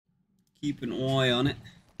Keep an eye on it.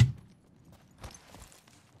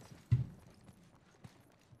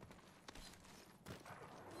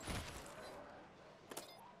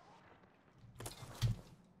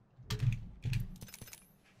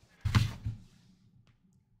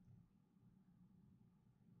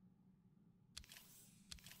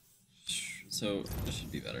 So this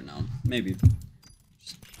should be better now. Maybe.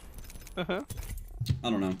 Uh-huh. I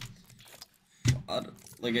don't know.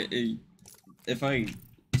 Like if I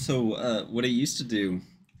what I used to do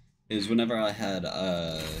is whenever I had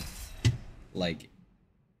like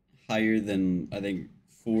higher than I think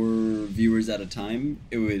 4 viewers at a time,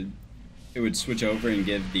 it would switch over and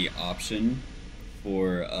give the option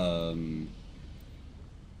for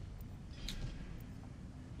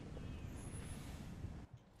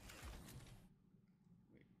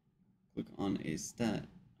click on a stat.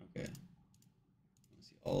 Okay.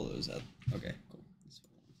 See all those at okay, cool.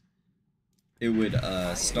 It would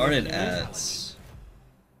start it at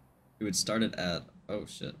oh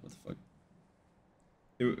shit, what the fuck?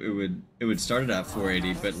 It would start it at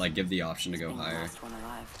 480, but like give the option to go higher.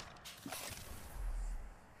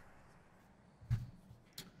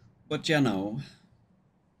 But you know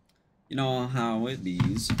how it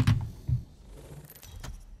is.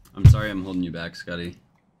 I'm sorry I'm holding you back, Scotty.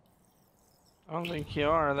 I don't think you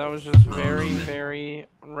are. That was just very, very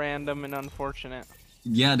random and unfortunate.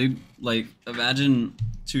 Yeah, dude. Like, imagine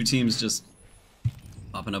 2 teams just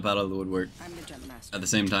popping up out of the woodwork at the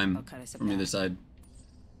same time from either side.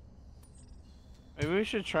 Maybe we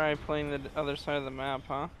should try playing the other side of the map,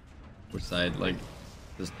 huh? Which side? Like,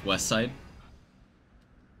 the west side?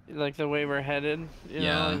 Like the way we're headed? You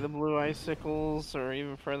Yeah. know, like the blue icicles, or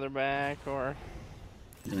even further back, or...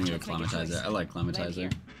 I'm gonna go Climatizer. I like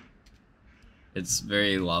Climatizer. It's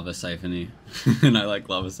very lava siphony, and I like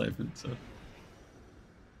lava siphon, so...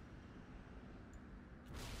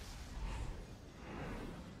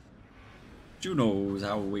 You knows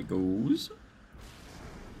how it goes.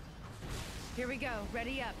 Here we go.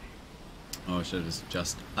 Ready up. Oh shit, it's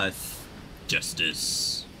just us.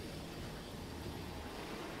 Justice.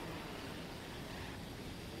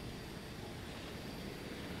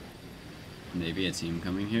 Maybe a team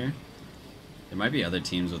coming here. There might be other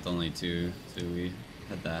teams with only 2, so we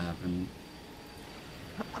had that happen.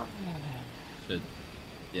 Shit.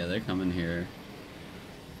 Yeah, they're coming here.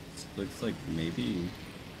 Looks like maybe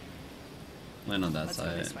land on that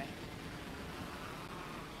side.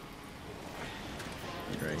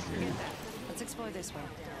 Right here. Let's explore this way.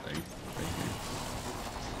 Right here.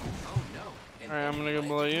 Alright, I'm gonna go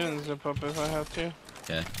below you and zip up if I have to.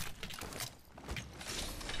 Okay.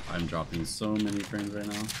 I'm dropping so many frames right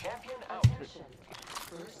now.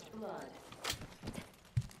 First blood.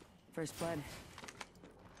 First blood.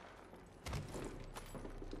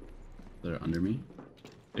 They're under me.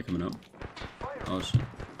 They're coming up. Oh shit.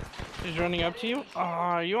 He's running up to you? Oh,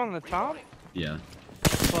 are you on the top? Yeah.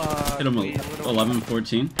 Fuck. Hit him 11,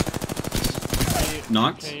 14.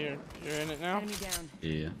 Knocked. Okay, you're in it now? Enemy down.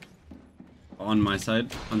 Yeah. On my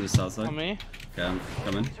side, on the south side. On me? Okay, I'm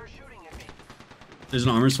coming. There's an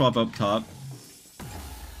armor swap up top.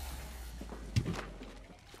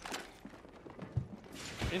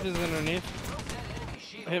 It is underneath.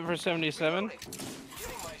 Hit for 77.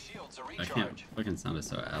 I can't fucking sound it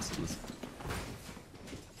so ass on this.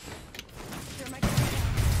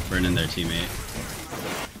 Burning their teammate.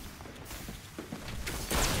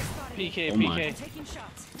 PK, Oh my. PK. Taking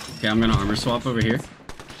shots. Okay, I'm gonna armor swap over here.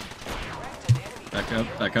 Back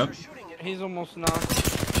up, back up. He's almost knocked.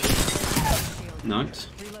 Knocked.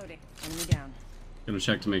 Reloading. Enemy down. Gonna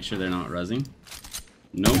check to make sure they're not rezzing.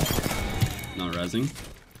 Nope. Not rezzing.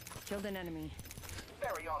 Killed an enemy.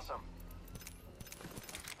 Very awesome.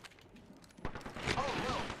 Oh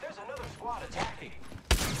no, there's another squad attacking.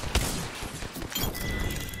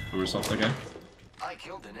 Armor swap that guy. I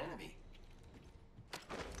killed an enemy.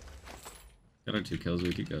 Got our 2 kills,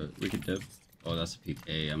 we could go, we could dip. Oh, that's a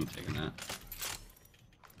PK, I'm taking that.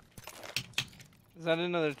 Is that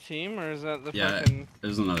another team, or is that the Yeah, fucking...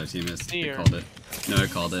 there's another team, it Seer. called it. No,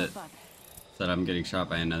 it called it. Myself up. Said I'm getting shot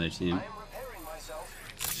by another team. I am repairing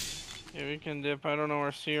myself. Yeah, we can dip. I don't know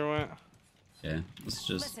where Seer went. Yeah, let's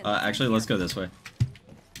just, Listen, actually, let's go this way.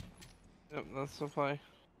 Yep, that's the play.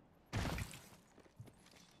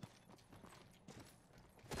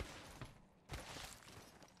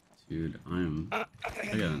 Dude, I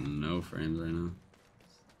got no frames right now.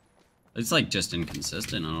 It's like just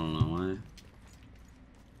inconsistent, I don't know why.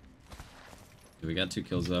 We got 2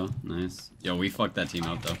 kills though, nice. Yo, we fucked that team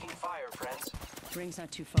up though. Taking fire, friends. Ring's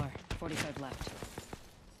not too far. 45 left.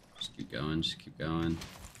 Just keep going, just keep going.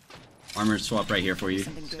 Armor swap right here for you,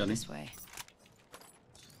 Something good Scotty. this way.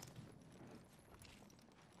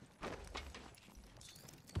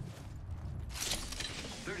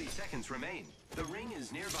 seconds remain. The ring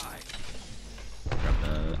is nearby. Grab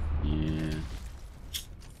that. Yeah.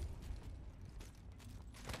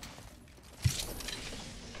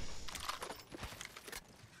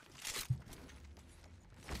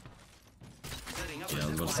 Setting up Yeah, I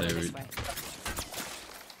a was about to zip say line. This we. way.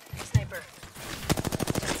 Sniper.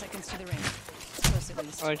 10 seconds to the ring. Close at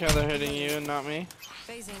least. I like how they're hitting you and not me.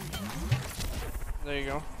 Phasing. There you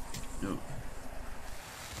go. Nope.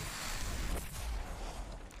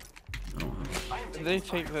 I don't have. I am Did they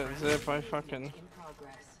take that zip? I fucking.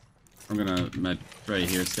 I'm gonna med right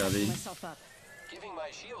here, Scotty. Myself up. giving my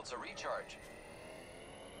shields a recharge.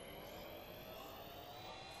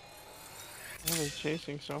 Why are they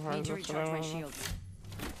chasing so hard? Need to That's what I recharge my wanna know. shield.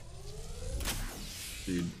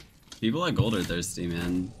 Dude, people like gold are thirsty,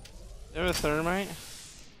 man. You have a thermite?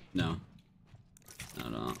 No. No,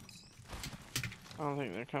 no. I don't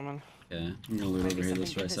think they're coming. Okay, I'm gonna loot Might over be here something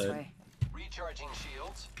this good right this side. way. Recharging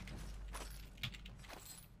shields.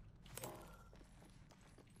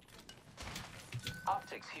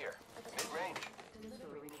 Optics here. Mid-range.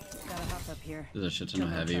 Gotta hop up here. There's a shit ton of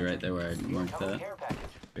Jump on heavy charger. right there where I marked Incoming that. care package.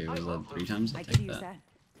 Wait, I was love that 3 loot. times? I'll I could take use that. that.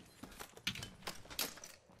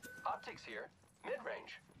 Optics here.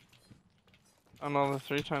 Mid-range. On all the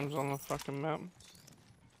 3 times on the fucking map.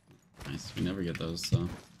 Nice, we never get those, so.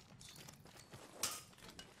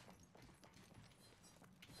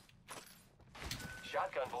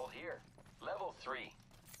 Shotgun bolt here. Level 3.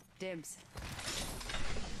 Dibs.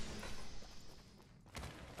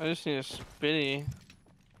 I just need a spitty.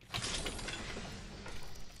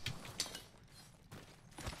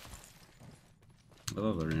 I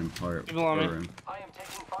love the rim part. People on me. Rim. I am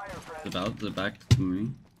taking fire, friend. It's about the back to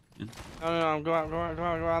me. Yeah. No, go out, go out, go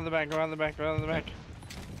out, go out of the back, go out of the back, go out of the back.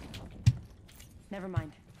 Never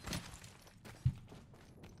mind.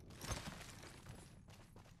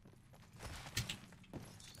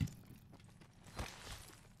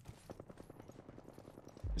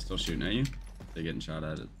 They're still shooting at you? They're getting shot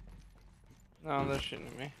at it. No, they're shooting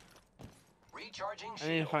at me. Recharging I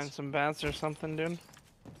need to find shields. some bats or something, dude.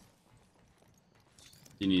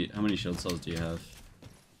 You need, how many shield cells do you have?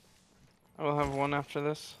 I will have one after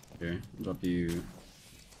this. Here, I'll drop you.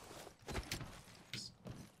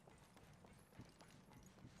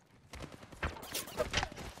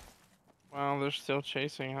 Wow, they're still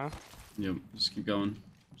chasing, huh? Yep, just keep going.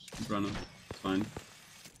 Just keep running. It's fine.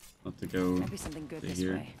 I'll have to go. Might be something good to this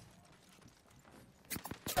here. way.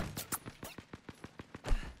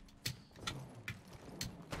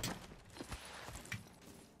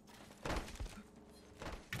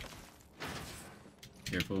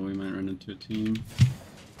 Careful, we might run into a team.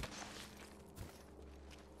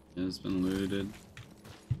 Yeah, it's been looted.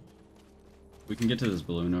 We can get to this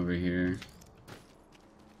balloon over here.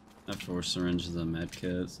 I have 4 syringes and med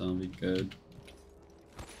kit, so that'll be good.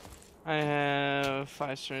 I have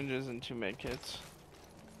 5 syringes and 2 med kits.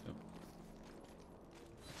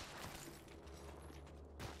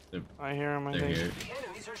 Yep. I hear them, I They're think. here. The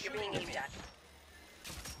enemies are shooting at me.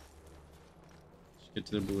 Just get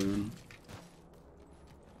to the balloon.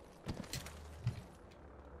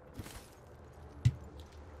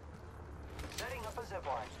 Setting up a zip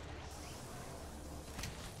line.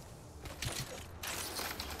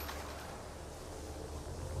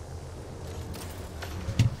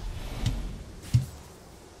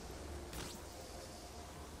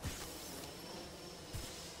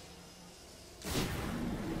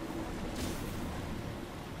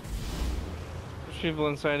 There's people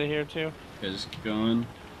inside of here, too. Okay, just keep going.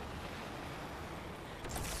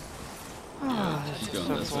 Yeah, this just is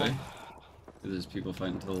going this simple. way. There's people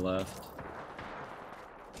fighting to the left.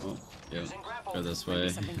 Oh, yeah. Using grapple. Go this Might be way.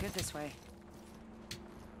 something good this way.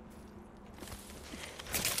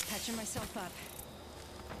 Patching myself up.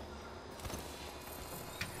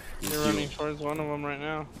 Let's You're see running what- towards one of them right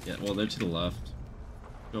now. Yeah, well, they're to the left.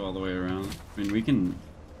 Go all the way around. I mean, we can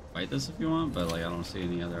fight this if you want, but like, I don't see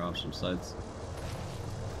any other option besides.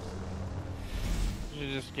 You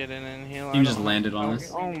should just get in and heal. You I just don't- landed on oh,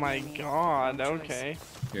 us. Oh my god, okay.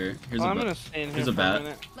 Here, here's Well, a I'm gonna bat. stay in here Here's a for bat. a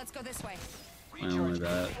minute. Let's go this way. My only Recharging.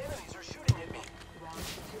 bat. The enemies are shooting at me.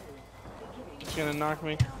 It's gonna knock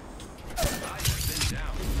me. I have been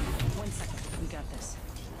down. 1 second. We got this.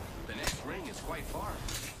 The next ring is quite far.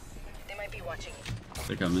 They might be watching.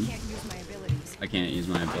 They're coming. Can't use my abilities. I can't use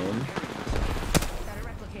my ability. Got a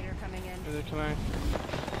replicator coming in. Either can I? I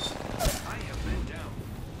have been down.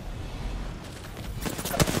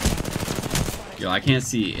 Yo, I can't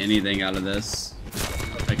see anything out of this.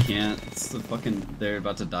 I can't. It's the fucking. They're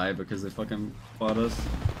about to die because they fucking fought us.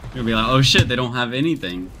 You'll be like, oh shit, they don't have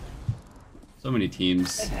anything. So many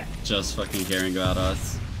teams just fucking caring about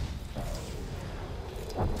us.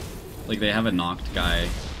 like they have a knocked guy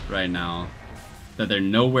right now that they're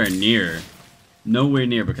nowhere near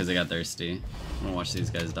because they got thirsty. I'm gonna watch these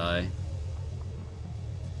guys die.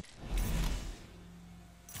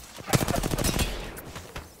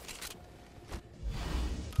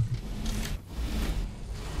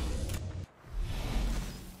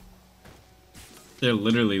 They're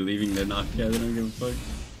literally leaving their knocked guy. They don't give a fuck.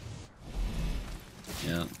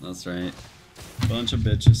 Yeah, that's right. Bunch of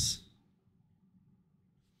bitches.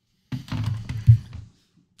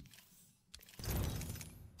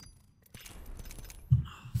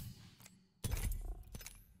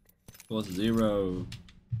 Plus 0.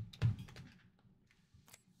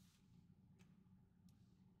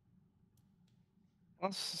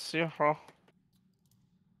 Let's see how.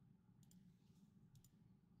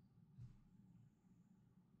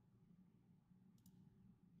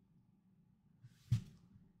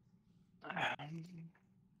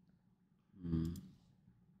 Hmm.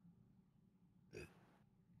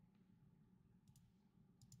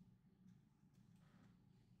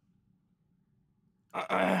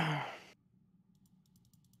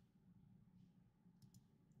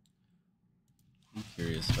 I'm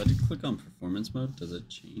curious. If I do click on performance mode, does it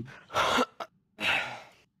change? Disable performance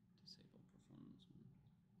mode.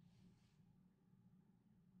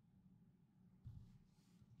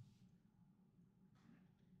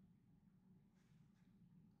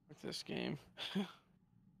 Fuck this game.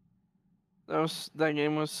 That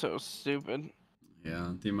game was so stupid.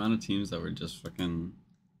 Yeah, the amount of teams that were just fucking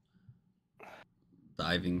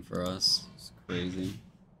diving for us is crazy.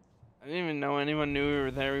 I didn't even know anyone knew we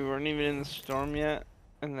were there. We weren't even in the storm yet.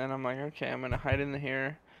 And then I'm like, okay, I'm gonna hide in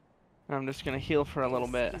here. And I'm just gonna heal for a little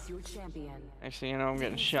bit. Is your champion. Actually, you know, I'm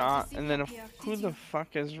getting shot. And then who the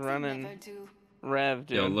fuck is running Rev,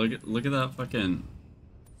 dude? Yo, look at that fucking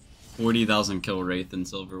 40,000 kill Wraith in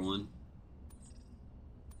Silver 1.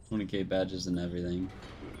 20k badges and everything.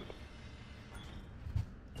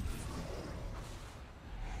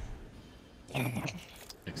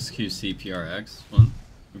 XQC PRX. What?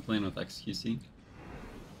 We're playing with XQC.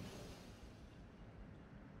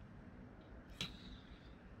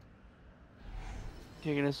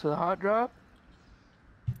 Taking us to the hot drop?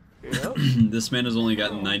 Yep. This man has only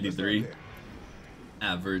gotten 93.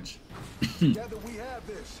 Average. Together we have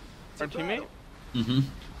this. Our teammate? Mm-hmm.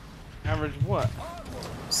 Average what?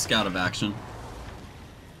 Scout of action.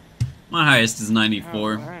 My highest is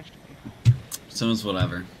 94. Oh, So it's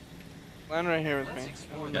whatever. land right here with me.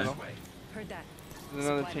 In the middle. Heard that. There's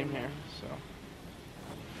another team here, so.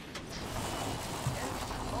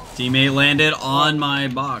 Teammate landed on my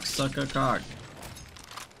box. Suck a cock.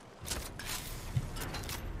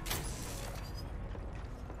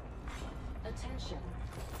 Attention.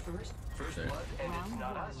 First Sure. round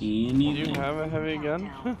one. Do you Anything. have a heavy gun?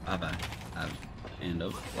 I have and a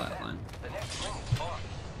flatline.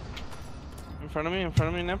 In front of me,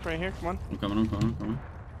 Nep, right here. Come on. I'm coming. I'm coming.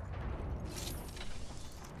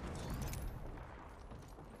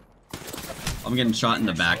 I'm getting shot in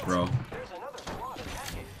the back, bro. I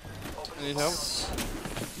need help.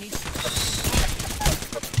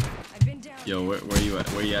 I've been down. Yo, where you at?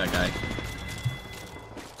 Where you at, guy?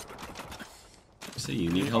 You say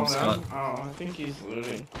you need help, Scott? Oh, I think he's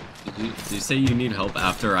looting. Did you say you need help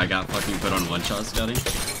after I got fucking put on one shot, Scotty? I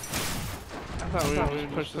thought we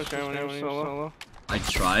would push this guy when he was solo. I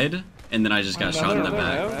tried, and then I just got shot in the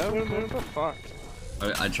back. What the fuck?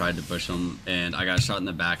 I tried to push him, and I got shot in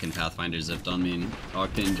the back, and Pathfinder zipped on me, and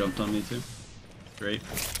Octane jumped on me too. Great.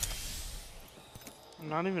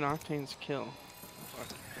 Not even Octane's kill. Fuck.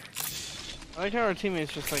 I like how our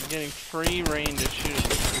teammates just like getting free reign to shoot at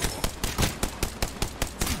these people.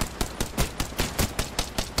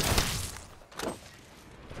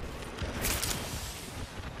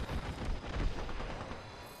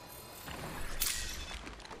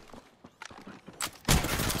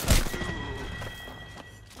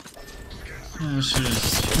 Yeah, should've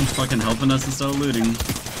just been fucking helping us instead of looting.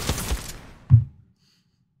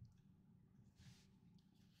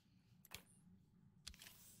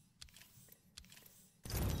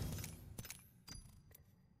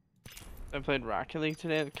 I played Rocket League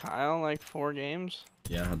today with Kyle, like 4 games.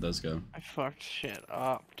 Yeah, how'd those go? I fucked shit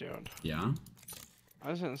up, dude. Yeah?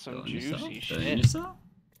 I was in some Feeling yourself? juicy Feeling shit. yourself?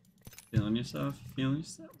 Feeling yourself? Feeling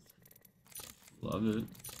yourself? Love it.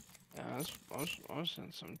 Yeah, I was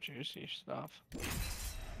in some juicy stuff.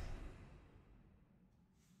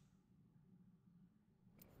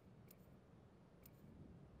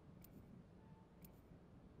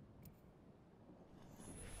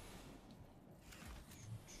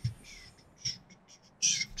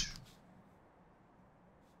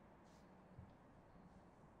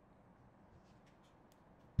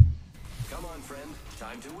 on, friend.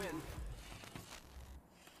 Time to win.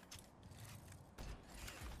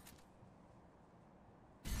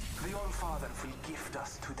 The All-Father will gift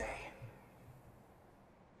us today.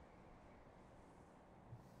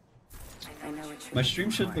 I know what you're My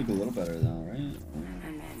stream should look a little better though, right? I'm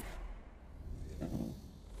in. Oh,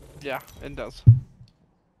 Yeah, it does.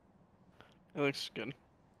 It looks good.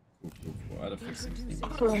 I had to fix some things. I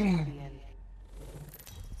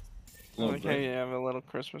Little like how bit. you have a little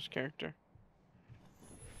Christmas character.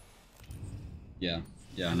 Yeah,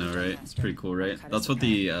 I know, right? It's pretty cool, right? That's what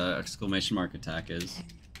the exclamation mark attack is.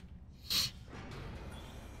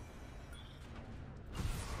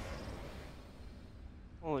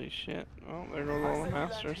 Holy shit. Oh, there goes all the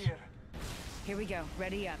masters. Here we go.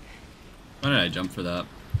 Ready up. Why did I jump for that?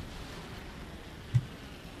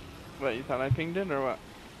 What, you thought I pinged it or what?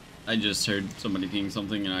 I just heard somebody ping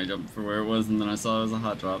something and I jumped for where it was and then I saw it was a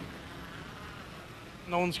hot drop.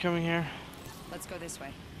 No one's coming here. Let's go this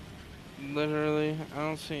way. Literally, I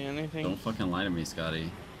don't see anything. Don't fucking lie to me, Scotty.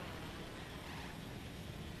 I'm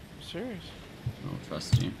serious. I don't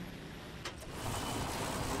trust you.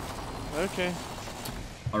 Okay.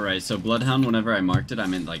 Alright, so Bloodhound, whenever I marked it, I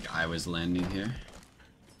meant like I was landing here.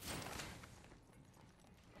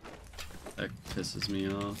 That pisses me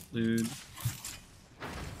off, dude.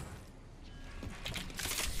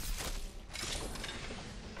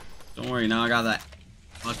 Don't worry, now I got that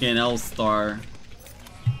fucking L-star.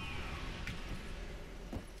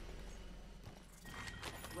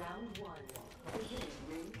 Round 1. Beginning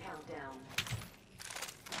ring countdown.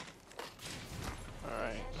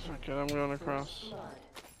 Alright. Okay, I'm going across.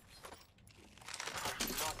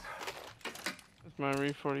 With my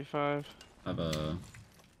Re-45. I have a...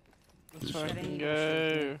 That's where I Getting can you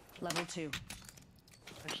go. Level 2.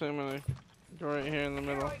 Actually, I'm gonna go right here in the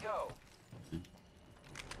Here middle. I go.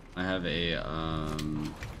 I have a,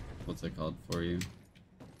 what's it called for you?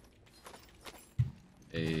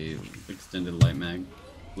 A extended light mag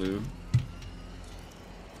blue.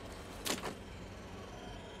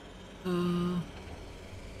 Havoc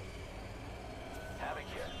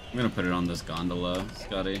here. I'm gonna put it on this gondola,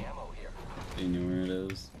 Scotty. Ammo here. So you know where it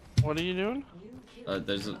is. What are you doing?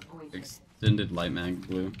 There's an extended light mag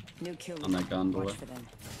blue New kill. on that gondola. Watch for them.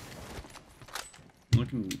 I'm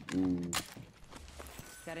looking. Ooh.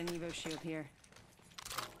 Got an Evo shield here.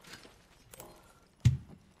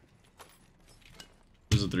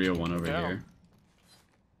 There's a 301 over Yeah. here.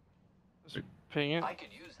 Just ping it. I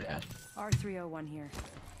could use Okay. that. R301 here.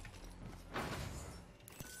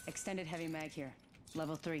 Extended heavy mag here.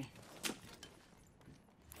 Level 3.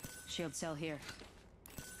 Shield cell here.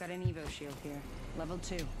 Got an Evo shield here. Level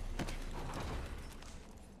 2.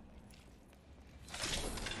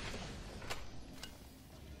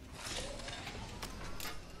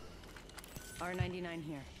 R99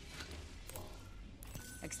 here.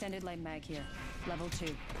 Extended light mag here. Level 2.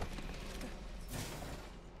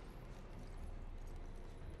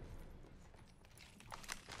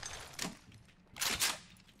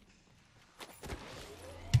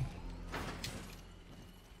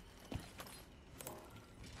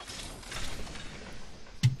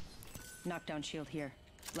 Knockdown shield here.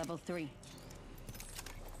 Level 3.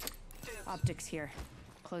 Optics here.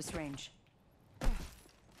 Close range. I need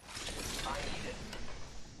it.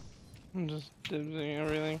 I'm just dibsing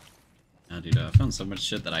everything. Now, dude, I found so much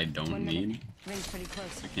shit that I 1 don't minute. need. Ring's pretty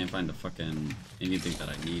close. I can't find the fucking anything that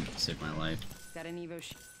I need to save my life. Got an Evo.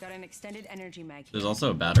 Got an extended energy mag. There's here.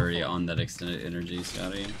 also a battery on that extended energy,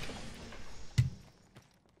 Scotty.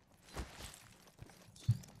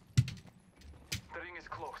 The ring is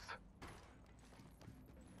close.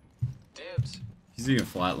 Dibs. If you see a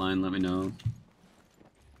flatline, let me know.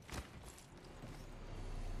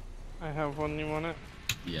 I have one, you want it?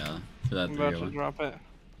 Yeah, for that I'm about to 301. drop it.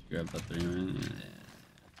 Grab that 301. Yeah.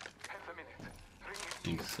 Half a minute.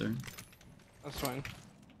 Ring is Thanks, sir. That's fine.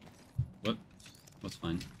 What? What's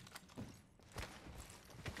fine?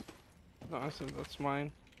 No, I said that's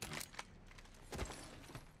mine.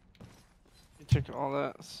 You took all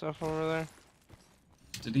that stuff over there.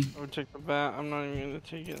 Did he? I would take the bat. I'm not even gonna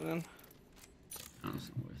take it then. Oh, it's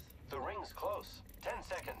not worth. The ring's close. 10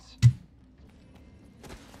 seconds.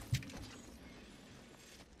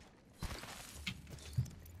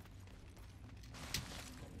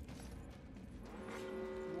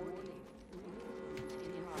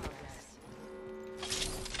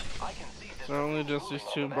 I can see this. There are only just these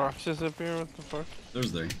two boxes up here. What the fuck?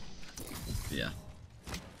 There's there. Yeah.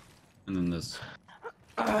 And then this.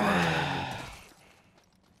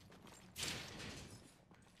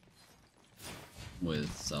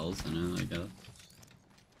 With cells in it, I guess.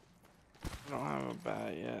 I don't have a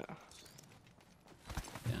bat yet.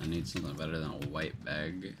 Yeah, I need something better than a white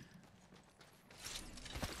bag.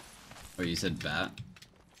 Oh, you said bat?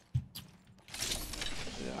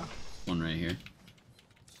 Yeah. One right here.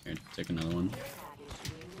 Here, take another one.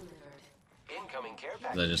 Incoming care 'Cause I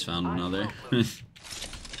package. just found another.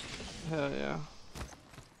 Hell yeah.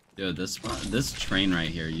 Yo, this train right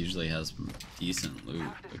here usually has decent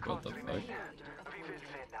loot. Like, what the fuck? We will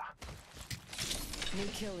find out. New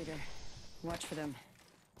kill leader. Watch for them.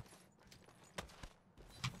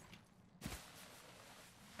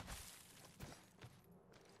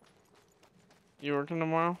 You working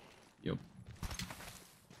tomorrow? Yup.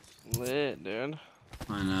 Lit, dude.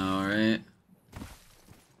 I know, right?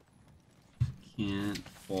 Can't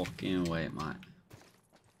fucking wait, mate.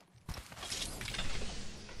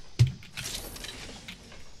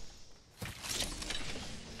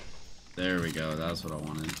 There we go, that's what I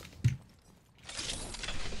wanted.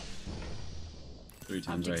 3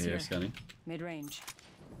 times right Optics here, here. Scotty. Mid range.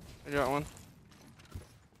 I got one.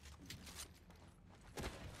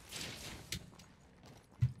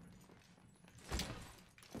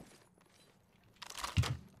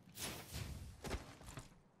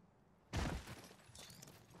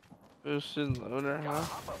 Boosted loader, Got a huh?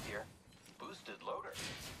 hop up here. Boosted loader.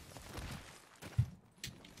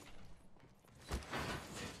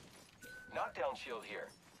 Knockdown shield here.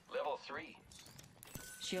 Level 3.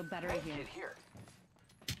 Shield battery Med here. kit here.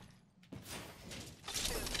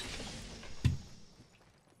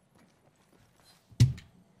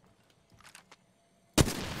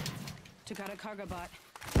 Took out a cargo bot.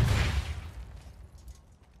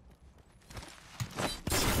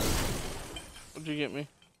 What'd you get me?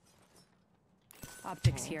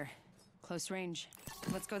 Optics here. Close range.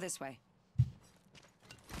 Let's go this way.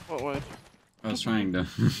 What way? I was trying to.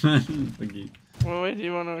 Thingy. What way do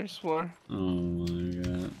you want to explore? Oh my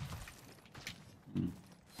god.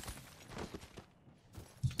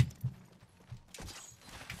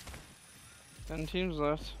 10 teams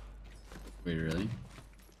left. Wait, really?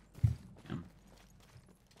 Yeah.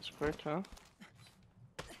 It's quick, huh?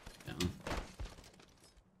 Yeah.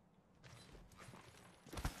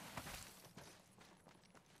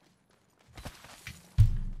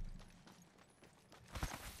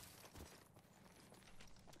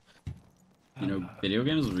 You know, video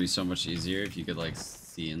games would be so much easier if you could like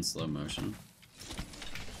see in slow motion.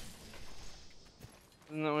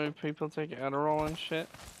 Isn't that way people take Adderall and shit?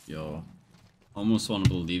 Yo, almost want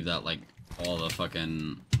to believe that like all the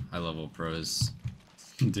fucking high level pros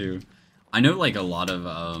do. I know like a lot of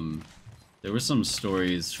there were some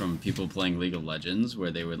stories from people playing League of Legends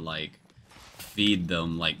where they would like feed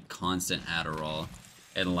them like constant Adderall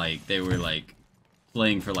and like they were like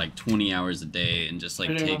playing for like 20 hours a day and just like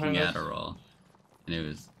Video taking behind us. Adderall. And it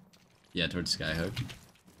was, yeah, towards Skyhook.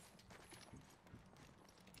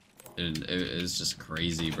 It was just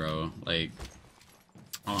crazy, bro. Like,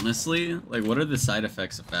 honestly, like, what are the side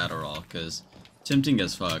effects of Adderall? Because tempting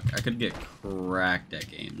as fuck. I could get cracked at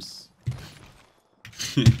games.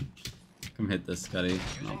 Come hit this, Scotty. No,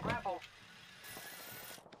 Using bro. grapple.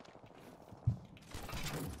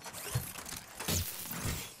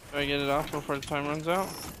 Do I get it off before the time runs out?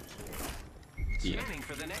 Yeah. Scanning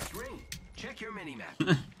for the next ring. Check your mini-map.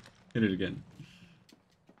 Hit it again.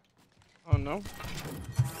 Oh no.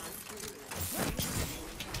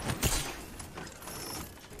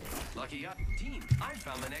 Lucky up. Team, I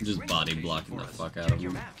found the next Just ring body location blocking for the us. fuck out Check of your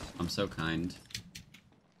him. maps. I'm so kind.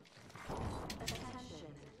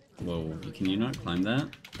 Whoa, can you not climb that?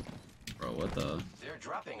 Bro, what the? They're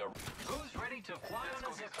dropping a... Who's ready to fly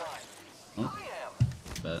on a zip line? Oh. I am.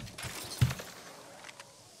 Bet.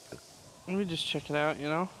 Let me just check it out, you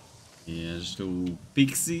know? Yeah, just a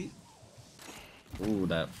pixie. Ooh,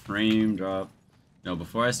 that frame drop. No,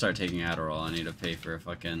 before I start taking Adderall, I need to pay for a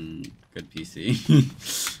fucking good PC.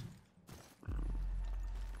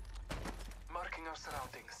 Marking our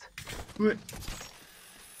surroundings. What?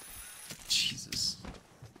 Jesus.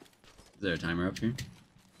 Is there a timer up here?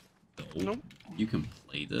 No. Nope. You can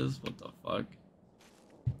play this? What the fuck?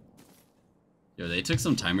 Yo, they took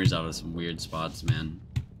some timers out of some weird spots, man.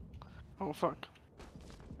 Oh fuck.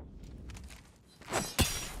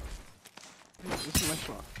 This is my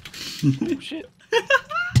spot. Oh shit.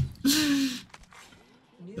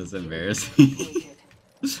 That's embarrassing.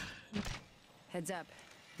 Heads up.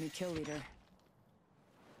 New kill leader.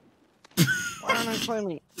 Why aren't I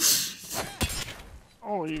climbing?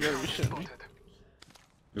 Oh, you gotta be shitting me.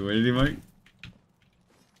 Wait, where did he mark?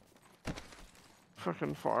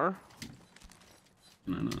 Fucking far.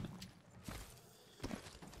 No, no.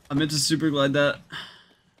 I meant to super glide that.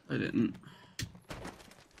 I didn't.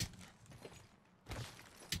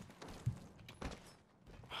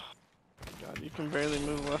 God, you You can barely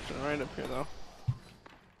move left and right up here though.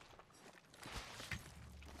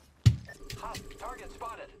 Hop, target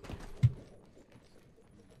spotted.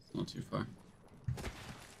 It's not too far.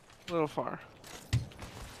 A little far.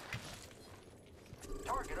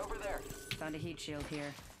 Target over there. Found a heat shield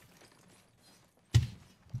here.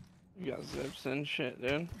 You got zips and shit,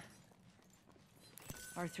 dude.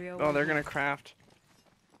 R301. Oh, they're gonna craft.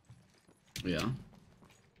 Yeah.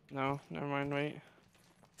 No, never mind, wait.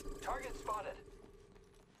 Target spotted.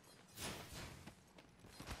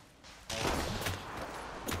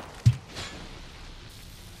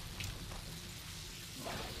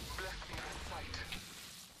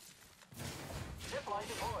 Zipline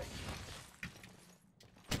deployed.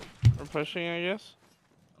 We're pushing, I guess.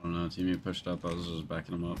 I don't know. Teammate pushed up. I was just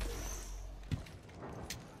backing him up.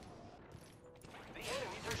 The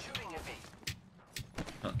enemies are shooting at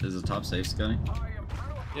me. Is the top safe, Scotty?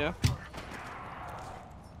 Yeah.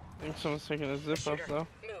 I think someone's taking a zip up though.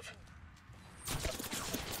 Move.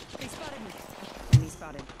 They spotted me. Enemy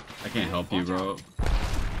spotted. I can't help you, bro. Using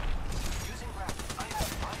grab. I am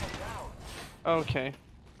down. Okay. I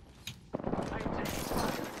am taking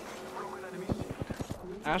fire. Broken enemy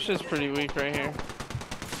shield. Ash is pretty weak right here.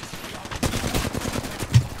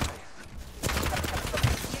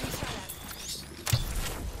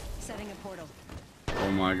 Setting a portal.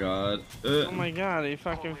 Oh my god. Oh my god, he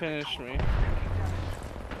fucking finished me.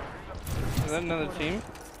 Is that another team?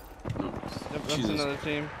 No. Yep, that's Jesus. another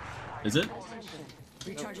team. Is it?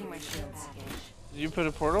 Recharging my shields. Did you put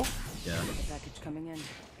a portal? Yeah. The package coming in.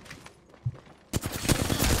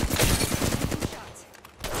 Shots.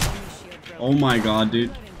 Enemy shield broken. Oh my god,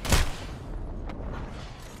 dude.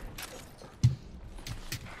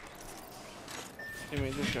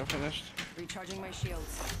 Teammate just got finished. Recharging my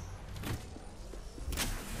shields.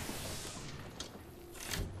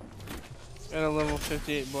 Got a level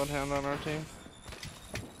 58 Bloodhound on our team.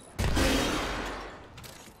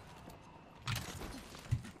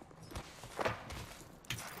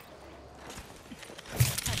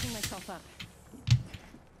 Patching myself up.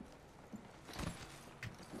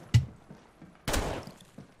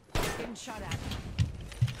 Getting shot at.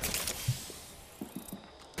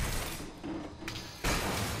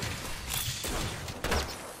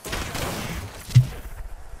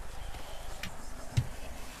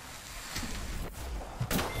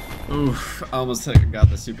 Oof, I almost got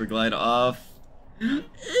the super glide off.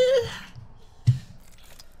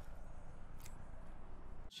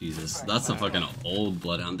 Jesus, that's a fucking old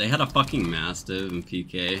Bloodhound. They had a fucking Mastiff and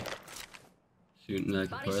PK shooting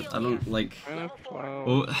that I could put. I don't like. Minus 12.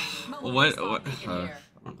 Oh, what? I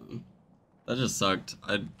don't know. That just sucked.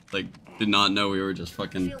 I like did not know we were just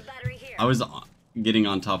fucking. I was getting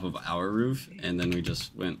on top of our roof, and then we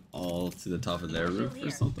just went all to the top of their roof or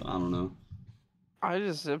something. I don't know. I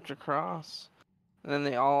just zipped across. And then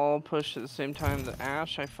they all pushed at the same time. The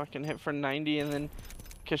Ash, I fucking hit for 90, and then,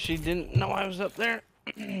 because she didn't know I was up there.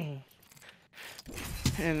 And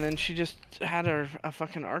then she just had a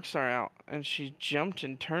fucking arc star out, and she jumped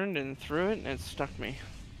and turned and threw it, and it stuck me.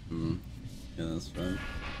 Hmm. Yeah, that's right.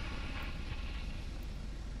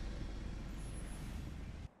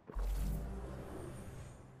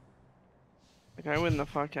 Like, I win the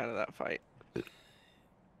fuck out of that fight.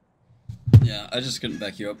 Yeah, I just couldn't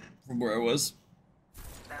back you up from where I was.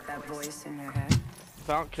 That voice in your head.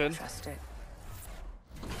 Valk could. Trust it.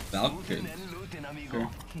 Valk could. Sure.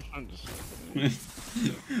 I'm just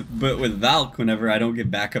But with Valk, whenever I don't get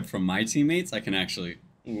backup from my teammates, I can actually,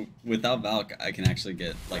 without Valk, I can actually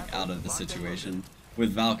get like out of the situation.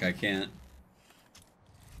 With Valk, I can't.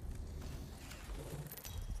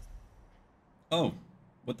 Oh,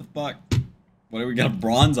 what the fuck? What do we got? A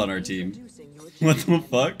bronze on our team? What the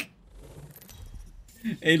fuck?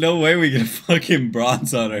 Ain't no way we get a fucking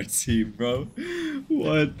bronze on our team, bro.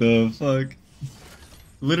 What the fuck?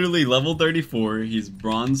 Literally level 34. He's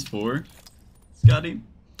bronze 4. Scotty,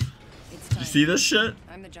 It's did you see this shit?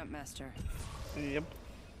 I'm the jump master. Yep.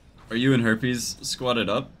 Are you and Herpes squatted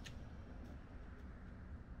up?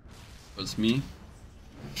 It's me.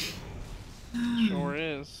 Sure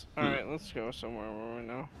is. Alright, let's go somewhere where we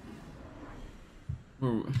know.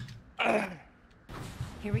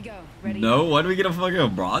 Here we go. Ready? No, why do we get a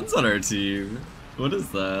fucking bronze on our team? What is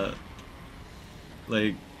that?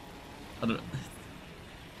 Like, I don't.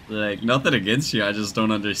 Like, nothing against you, I just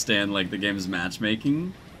don't understand, like, the game's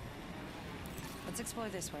matchmaking. Let's explore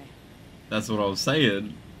this way. That's what I was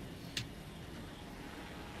saying.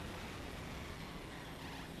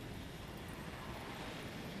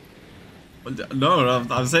 No,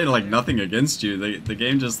 I'm saying, like, nothing against you. The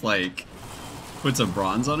game just, like, puts a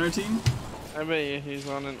bronze on our team. I bet you he's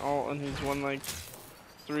on an alt and he's won like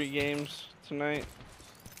 3 games tonight.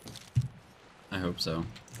 I hope so.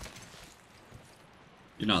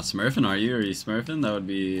 You're not smurfing, are you? Are you smurfing? That would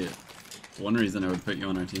be one reason I would put you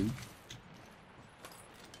on our team.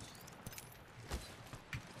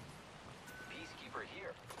 Peacekeeper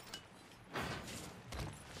here.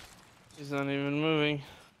 He's not even moving.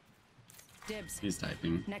 Dibs. He's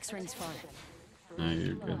typing. Next ring's far. No,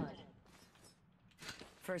 you're good.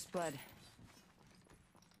 First blood.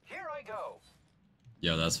 Here I go.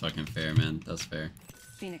 Yo, that's fucking fair, man. That's fair.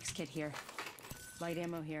 Phoenix kit here. Light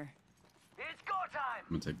ammo here. It's go time.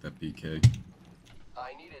 I'm gonna take that BK.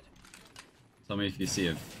 I need it. Tell me if you see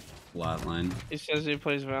a flat line. He says he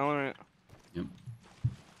plays Valorant. Yep.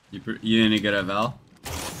 You any good at Val?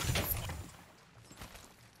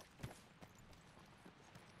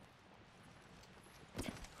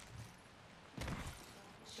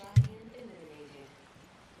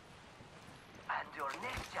 And your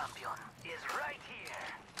next champion is right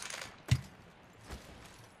here.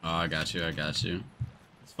 Oh, I got you. I got you.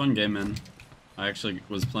 It's a fun game, man. I actually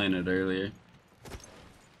was playing it earlier.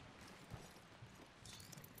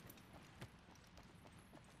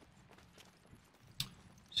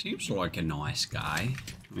 Seems like a nice guy.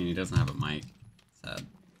 I mean, he doesn't have a mic. Sad.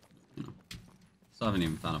 You know. Still haven't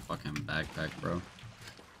even found a fucking backpack, bro.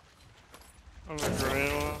 I'm a gray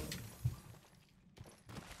one.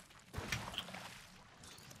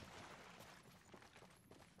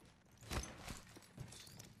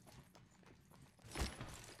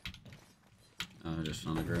 Oh, I just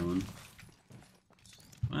found a gray one.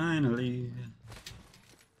 Finally.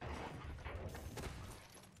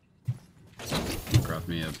 Craft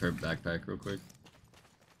me a perp backpack real quick.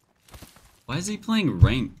 Why is he playing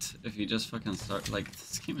ranked if he just fucking start like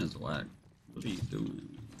this game is whack? What are you doing?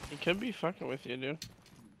 He could be fucking with you, dude.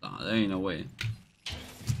 Nah, there ain't no way.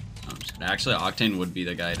 I'm just kidding. Actually, Octane would be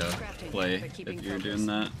the guy to play if you're doing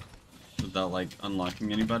that without like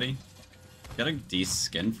unlocking anybody. Got a decent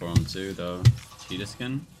skin for him too, though. Cheetah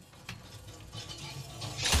skin. I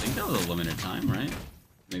think that was a limited time, right?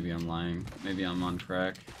 Maybe I'm lying. Maybe I'm on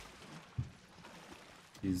crack.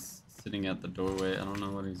 He's sitting at the doorway. I don't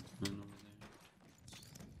know what he's doing over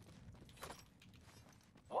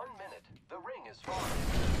there. 1 minute. The ring is far.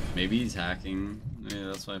 Maybe he's hacking. Yeah,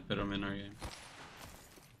 that's why I put him in our game.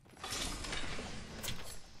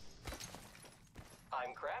 I'm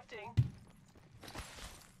crafting.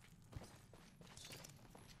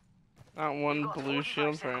 Not one blue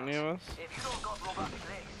shield for any of us. If you don't got robotic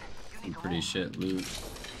legs, you Some need to pretty move. shit loot.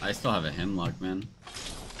 I still have a hemlock, man.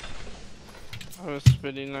 I was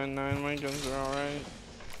spitty 99. My guns are alright.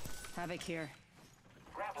 Havoc here.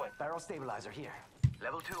 Grab one. Barrel stabilizer here.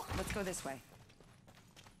 Level 2. Let's go this way.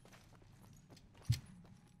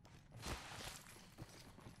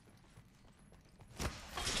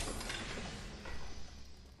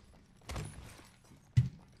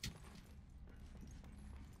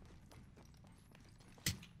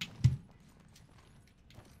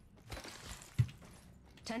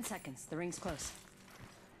 Ten seconds. The ring's close.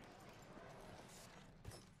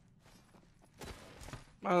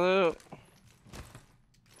 My loot.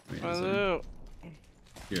 Wait, My is there- loot.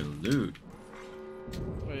 Your loot.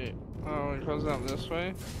 Wait. Oh, it goes out this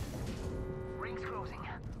way? Ring's closing.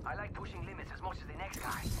 I like pushing limits as much as the next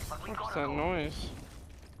guy, but we What's gotta that go. noise?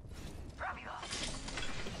 Rápido.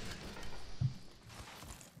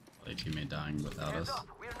 Like teammate dying without Heads us. up.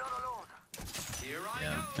 We're not alone. Here I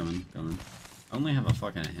Yeah, go. coming. I only have a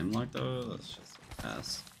fucking hemlock though. That's just a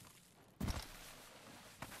pass.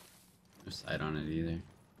 No sight on it either.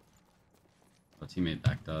 Oh, teammate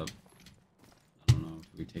backed up. I don't know if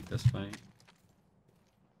we take this fight.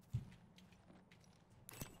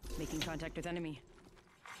 Making contact with enemy.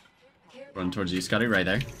 Run towards you, Scotty. Right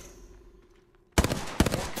there.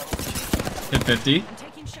 Hit 50. I'm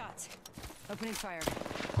taking shots. Opening fire.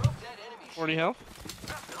 40 health.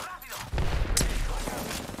 Rápido.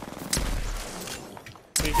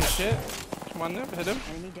 Weak as shit. Come on, Nip. Hit him.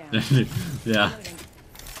 Enemy down. Yeah.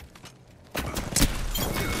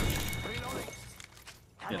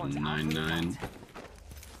 Reloading. Getting 9-9.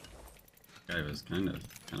 Guy was kind of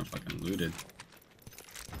fucking looted.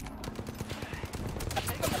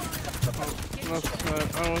 I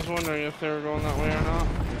was wondering if they were going that way or not.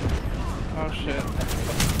 Oh shit.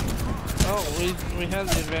 Oh, we had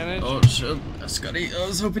the advantage. Oh shit, Scotty, I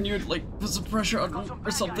was hoping you'd like put some pressure on me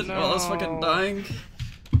or something while I was fucking No. dying.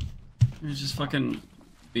 You're just fucking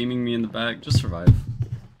beaming me in the back. Just survive.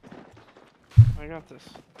 I got this.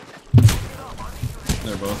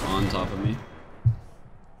 They're both on top of me.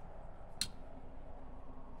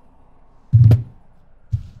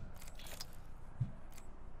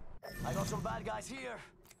 I got some bad guys here.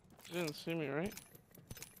 You didn't see me, right?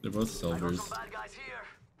 They're both I got silvers. some bad guys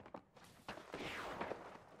here.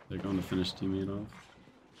 They're going to finish teammate off.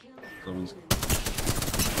 Someone's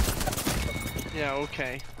Yeah,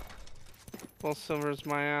 okay. Well, silver's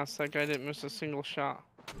my ass. That guy didn't miss a single shot.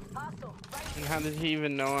 And how did he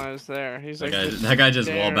even know I was there? He's like, that guy just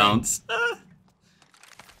wall staring. bounced.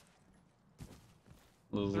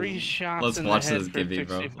 3 shots Let's in watch the head this for Gibby,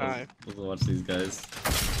 bro. 65. Let's watch these guys.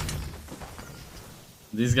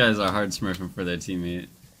 These guys are hard smurfing for their teammate.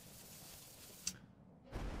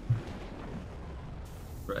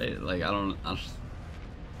 Right? Like, I don't...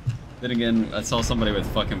 Then again, I saw somebody with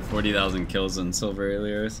fucking 40,000 kills in silver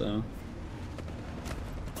earlier, so...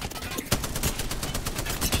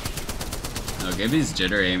 No, Gibby's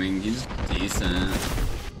jitter aiming. He's decent.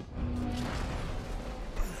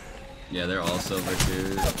 Yeah, they're all silver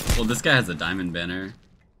too. Well, this guy has a diamond banner.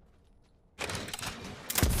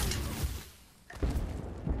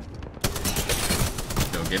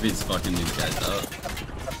 Yo, Gibby's fucking these guys up.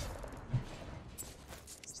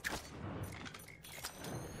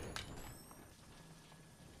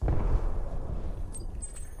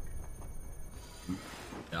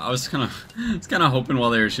 Yeah, I was kind of hoping while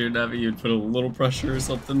they were shooting at me, you'd put a little pressure or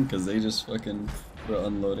something, because they just fucking were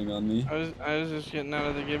unloading on me. I was just getting out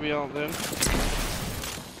of the Gibby ult, dude.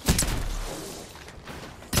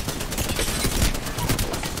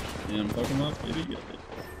 Damn, fuck him up, Gibby, get it.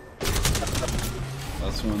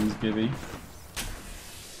 Last one's Gibby.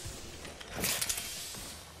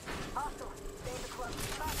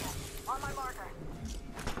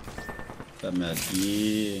 That mad,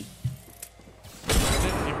 yeah.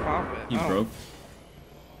 Didn't you pop it? He broke.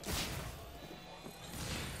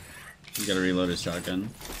 He's gotta reload his shotgun.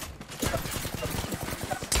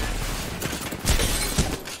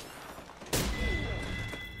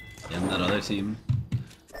 Damn, that other team.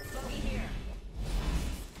 Those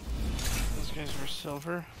guys were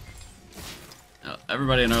silver.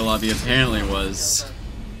 Everybody in our lobby apparently was.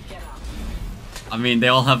 I mean, they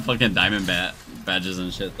all have fucking diamond badges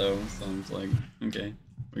and shit though, so I'm just like, okay.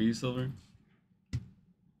 Were you silver?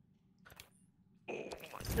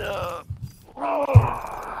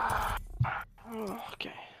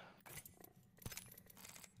 Okay.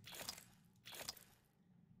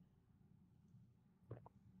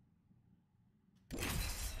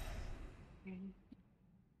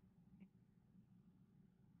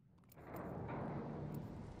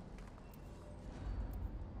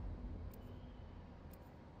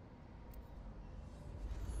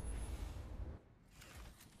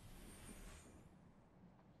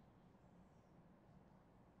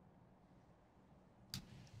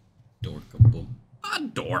 Adorkable.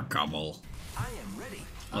 Adorkable. I am ready.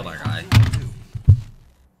 Oh, that guy.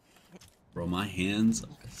 Bro, my hands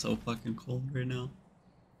are so fucking cold right now.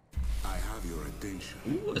 I have your attention.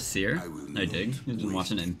 Ooh, a seer. I will I dig. not He's been waste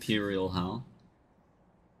watching it. Imperial Hal.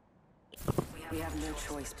 We have no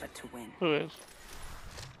choice but to win. Who is?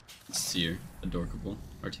 Seer. Adorkable.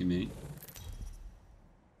 Our teammate.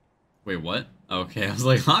 Wait, what? Okay, I was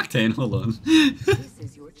like, Octane, hold on. This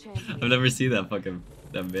is your champion. I've never seen that fucking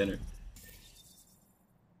banner.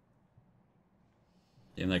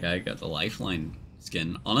 Damn, that guy got the lifeline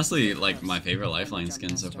skin. Honestly, like my favorite lifeline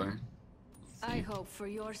skin so far. I hope for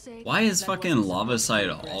your sake. Why is that fucking wasn't lava side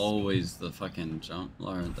supposed to be always the fucking jump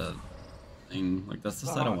or the thing? Like that's the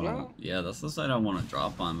side I want Lava? to. Yeah, that's the side I want to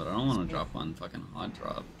drop on, but I don't want to drop on fucking hot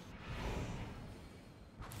drop.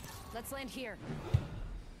 Let's land here.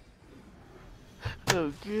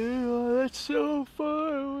 Oh, that's so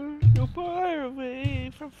far away. So far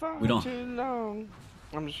away from far We don't- too long.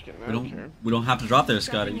 I'm just kidding. I We don't care. don't have to drop there,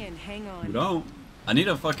 Dropping Scotty. in. Hang on. We don't. I need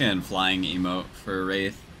a fucking flying emote for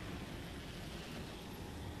Wraith.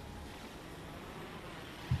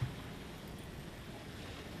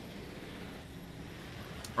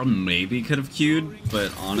 Or maybe could have queued,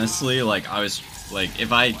 but honestly, like I was like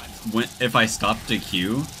if I stopped to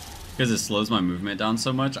queue, because it slows my movement down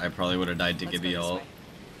so much, I probably would have died to Let's Gibby go this all. way.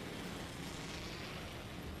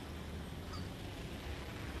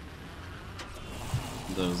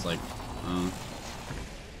 Those like,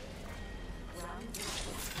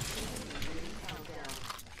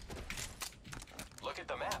 Look at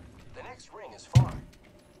the map. The next ring is far.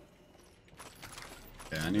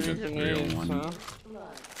 yeah, I need a Grenades, 301. huh?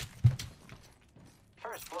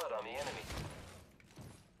 First blood on the enemy.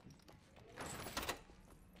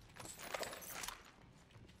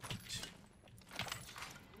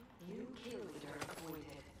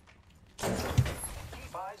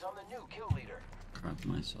 Keep eyes on the new kill leader. Crap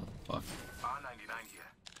myself. Fuck. R99 here.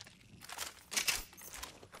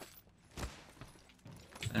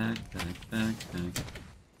 Back.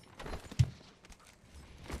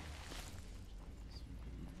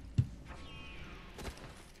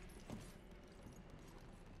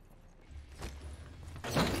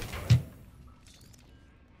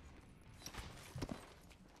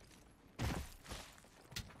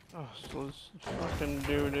 Oh, so let's fucking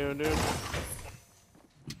dude.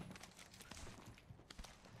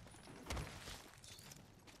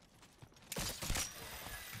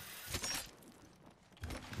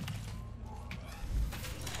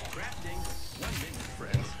 Crafting. 1 minute,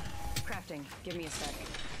 friends. Crafting. Give me a sec.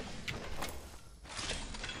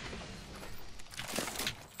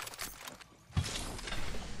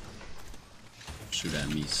 Shoot at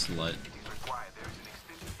me, slut. It is required. There is an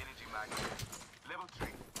extended energy magnet. Level 3.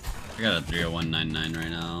 I got a 30199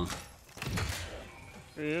 right now.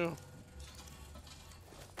 For you.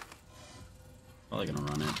 Probably gonna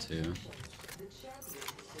run it too.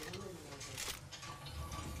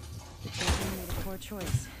 The champion made a poor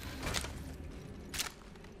choice.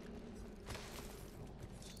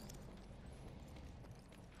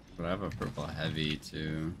 But I have a purple heavy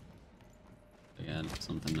too. I got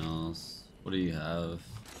something else. What do you have?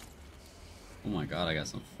 Oh my god, I got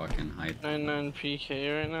some fucking hype. 99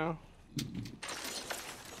 PK right now. The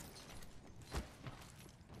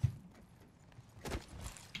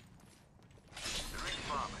ring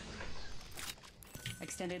far, my friends.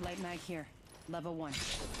 Extended light mag here. Level 1.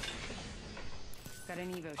 Got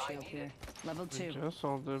an Evo shield here. Level I 2. guess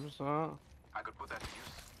I'll dibs that. I could put that to use.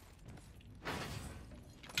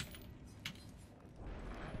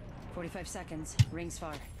 45 seconds. Rings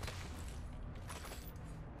far.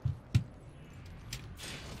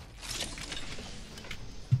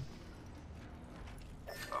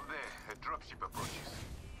 Up there, a dropship approaches.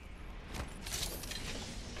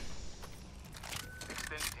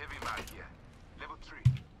 Extended heavy mag here. Level 3.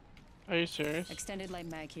 Are you serious? Extended light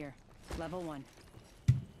mag here. Level 1.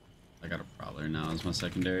 I got a Prowler now as my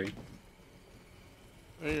secondary.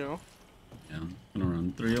 There you go. Yeah, I'm gonna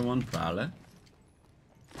run 301 Prowler.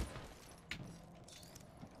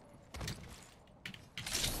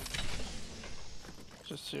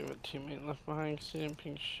 Just see what teammate left behind because he didn't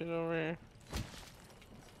ping shit over here.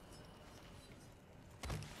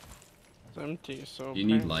 It's empty, so. Do you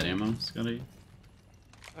need apparently- light ammo, Scotty?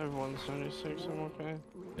 I have 176, I'm okay.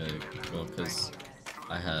 Okay, cool, because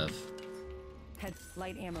I have. Head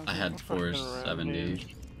light ammo. I here. had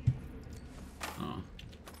 470. Oh,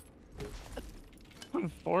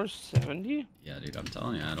 470? yeah, dude, I'm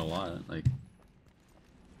telling you, I had a lot. Like,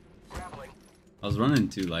 Grappling. I was running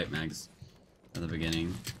 2 light mags at the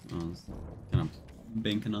beginning. I was kind of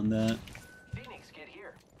banking on that. Phoenix, get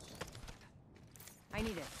here. I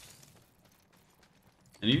need it.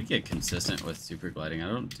 I need to get consistent with super gliding. I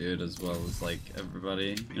don't do it as well as like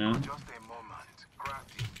everybody, you know? Just a moment.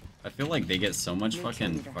 Crafting. I feel like they get so much New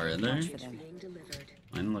fucking kill leader. farther. Watch for them.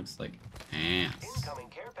 Mine looks like ass. Incoming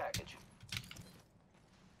care package.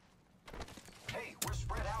 Hey, we're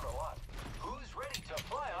spread out a lot. Who's ready to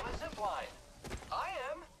fly on a zip line? I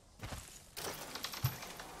am.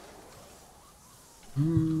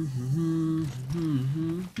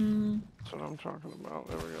 That's what I'm talking about.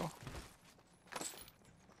 There we go.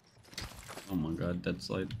 Oh my god, dead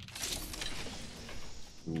slide.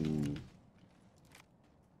 Ooh.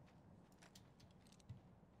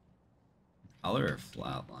 Color or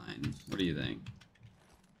flatline? What do you think?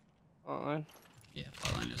 Fine. Yeah,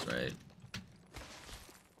 flatline is right.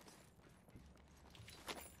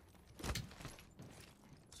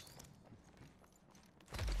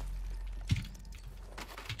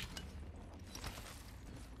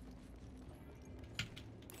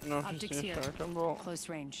 No, if you Optics see a here. shotgun bolt. Close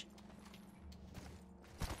range.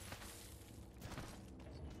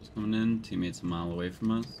 Just coming in, teammates a mile away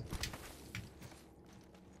from us.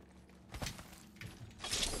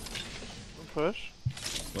 Push.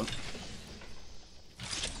 What?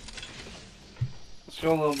 Let's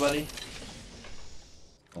go, little buddy.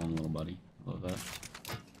 Call him little buddy. Love that.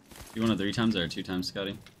 You want a 3 times or a 2 times,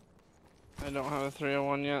 Scotty? I don't have a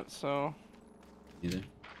 301 yet, so Either.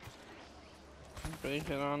 bake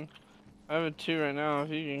it on. I have a 2 right now. If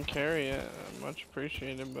you can carry it, much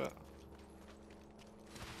appreciated, but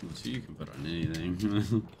Well, 2 you can put on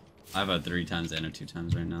anything. I have a 3 times and a 2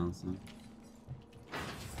 times right now, so.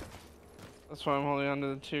 that's why I'm holding on to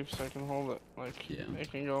the 2 because I can hold it. Like, Yeah.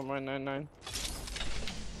 it can go at my 99.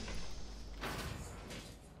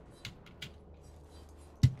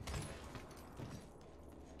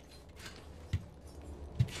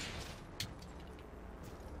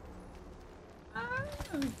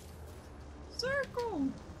 Circle!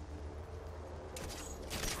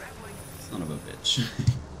 Son of a bitch.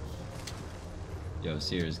 Yo,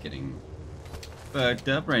 Seer's getting fucked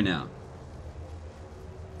up right now.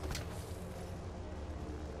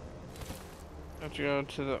 Have to go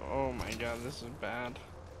to the. Oh my god, this is bad.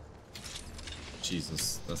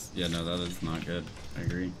 Jesus, that's yeah, no, that is not good. I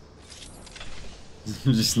agree.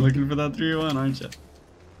 Just looking for that 301, aren't you?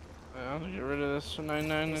 to get rid of this 99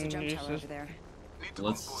 There's a and jump use tower this. over there. Need to compose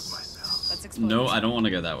Let's. myself. Let's explore. No, this. I don't want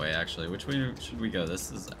to go that way. Actually, which way should we go?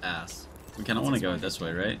 This is ass. We kind of want to go this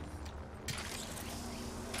way, right?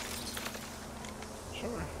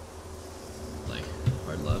 Sure. Like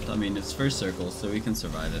hard left. I mean, it's first circle, so we can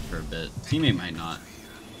survive it for a bit. Teammate might not.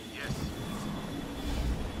 Yes.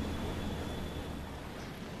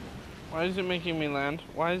 Why is it making me land?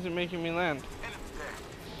 Why is it making me land? Enemy there.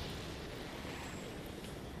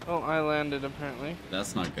 Oh, I landed apparently.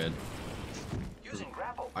 That's not good. Using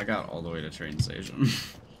grapple. I got all the way to train station.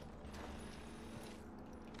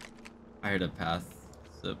 I heard a path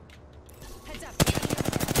zip. Heads up.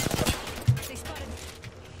 They spotted.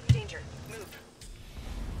 Danger. Move.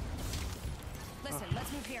 Listen,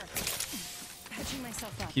 let's move here. Patching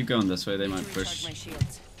myself up. Keep going this way. They Need might to recharge push. my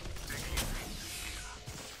shields.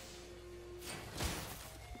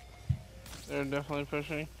 They're definitely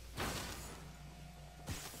pushing.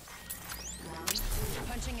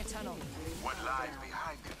 Punching a tunnel. What lies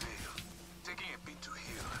behind the veil? Taking a beat to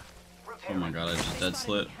heal. Oh my god, I just They dead spotted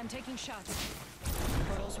slit. me. I'm taking shots.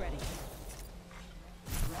 Portal's ready.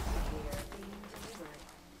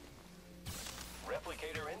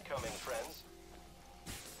 Replicator incoming, friends.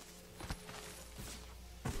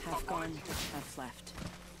 Half gone, half left.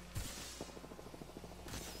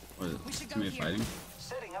 What is We should it? go Teammate here. fighting?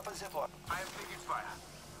 Setting up a zipline. I am taking fire.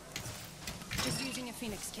 Just using a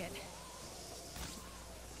Phoenix kit.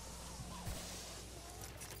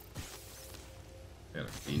 I got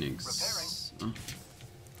a phoenix. Oh,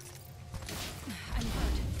 I'm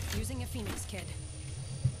hurt. Using a Phoenix kit.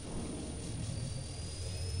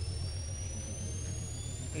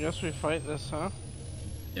 I guess we fight this, huh?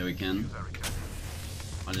 yeah, we can. Are recharging.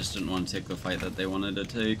 I just didn't want to take the fight that they wanted to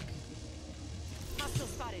take. Hostile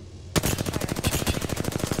spotted.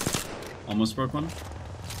 Firing. Almost broke one.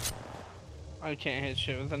 I can't hit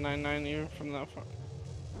shit with a 99 even from that far.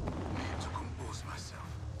 Need to compose myself.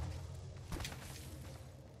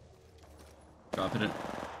 Drop it.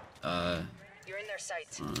 You're in their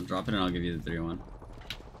sights. Drop it and I'll give you the 3-1.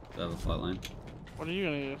 I have a flatline. What are you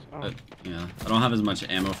gonna use? Oh, Yeah, I don't have as much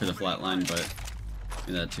ammo for the flatline, but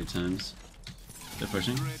do that 2 times. They're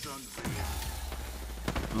pushing. Red on veil.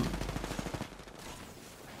 Oh.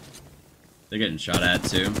 They're getting shot at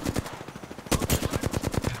too. Enemy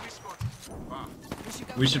spotted. Wow. We should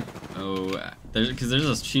go. We should. Oh, because there's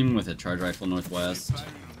a team with a charge rifle northwest.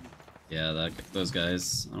 Firing on me. Yeah, those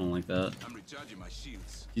guys. I don't like that. I'm recharging my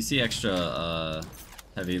shields. If you see extra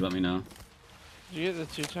heavy, let me know. did you get the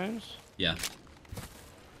 2 times? Yeah,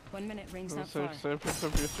 1 minute, rings I not was so far. excited. I picked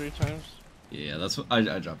up your 3 times. yeah. That's what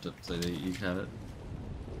I dropped it so that you could have it.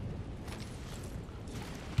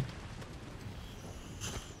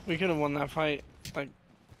 We could have won that fight. Like,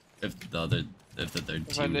 If the third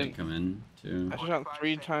If I team didn't didn't- come in too. I shot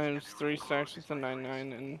 3 times, 3 stacks with the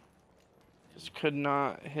 99 and just could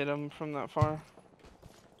not hit him from that far.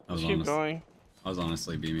 I was Just keep honest, going. I was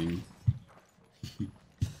honestly beaming.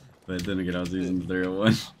 But then again, I was using the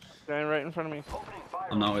 301. Guy right in front of me. Opening fire.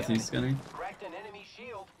 I'm not on with the you, enemy. Scunny. Cracked an enemy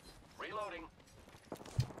shield. Reloading.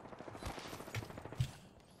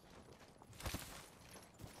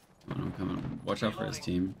 I'm coming. Watch out for his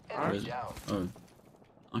team. Enemy Where is- down. Oh,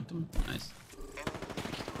 knocked him. Nice.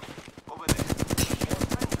 Over there.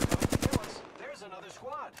 There's another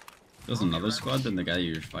squad. There's another squad than the guy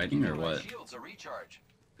you were fighting, or My what? shields a recharge.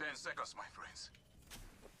 10 seconds, my friends.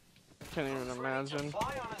 Can't even Ready to imagine.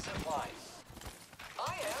 fly on a zipline.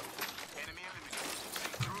 I am. Enemy eliminated.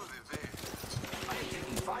 See through the veil. I am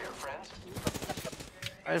taking fire, friends.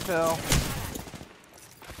 I fell.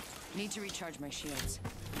 Need to recharge my shields.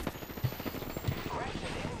 Cracked an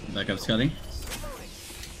enemy. Back up, Scotty. Reloading.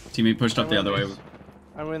 Teammate pushed up the other way.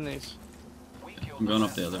 I win these. We killed I'm going the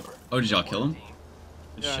up the other. member. Oh, did y'all kill him?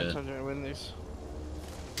 Good Yeah, I shit. told you I win these.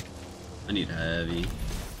 I need heavy.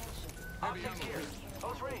 Optics here.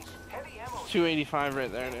 Close range. Heavy ammo. 285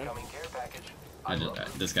 right there, dude. Incoming care package.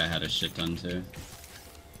 This guy had a shit ton too.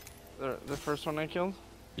 The first one I killed?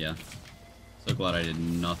 Yeah. So glad I did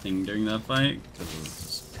nothing during that fight, because I was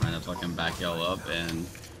just trying to fucking back y'all up, and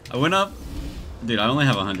I went up. Dude, I only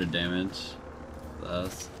have 100 damage.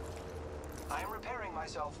 That's. I am repairing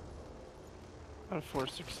myself. I have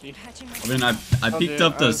 460. Patching my I mean, I Oh, peeked dude,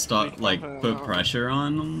 up I to was stop, pretty like, confident put about it. pressure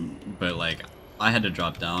on them, but like, I had to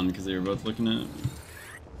drop down because they were both looking at.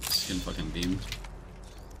 Just getting fucking beamed.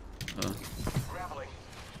 Grappling.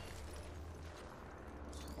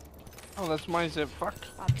 Oh, that's my zip. Fuck.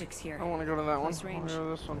 optics here. I want to go to that one. Close I want range. to go to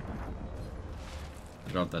this one.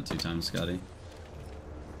 I dropped that 2 times, Scotty.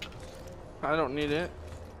 I don't need it.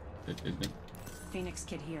 Good, good, good. Phoenix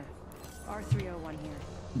kit here. R301 here.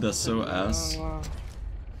 That's so ass.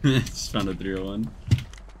 Just found a 301.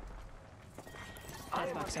 I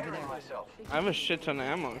am box over preparing there. myself. I have a shit ton of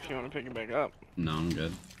ammo if you want to pick it back up. No, I'm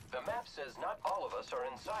good. The map says not all of us are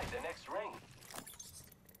inside the next ring.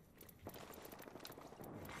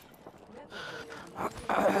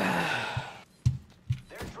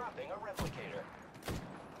 They're dropping a replicator.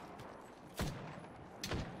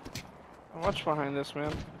 Watch behind this,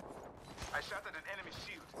 man. I shot at an enemy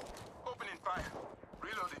shield. Opening fire.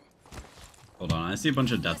 Reloading. Hold on, I see a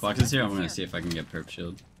bunch of death boxes here. I'm gonna see if I can get perp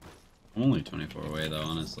shield. I'm only 24 away though,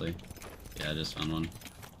 honestly. Yeah, I just found one.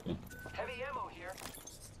 Cool. Heavy ammo here.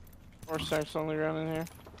 4 stacks on the ground in here.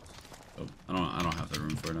 Oh, I don't have the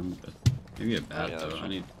room for them, but maybe a bat yeah, though. that's I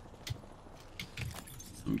need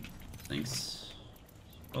some. Thanks.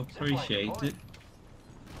 Appreciate it.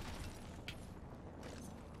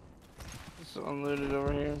 It's unlooted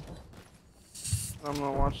over here. I'm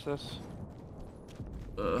gonna watch this.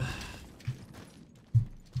 Oh,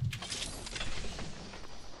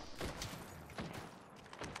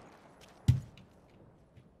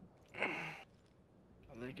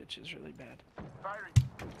 they get you is really bad. Firing.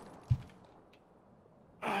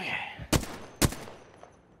 Okay.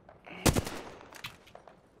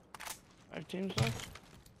 5 teams left.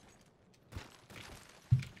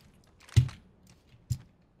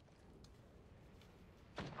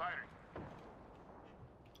 Firing.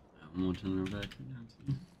 One more turn back.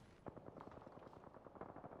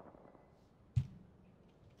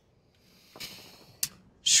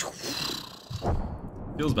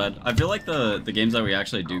 Feels bad. I feel like the games that we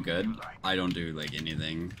actually do good, I don't do like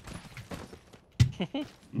anything.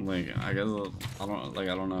 Like I guess I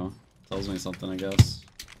don't know. Tells me something, I guess.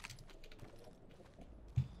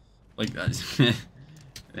 Like that.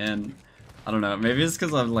 Man, I don't know. Maybe it's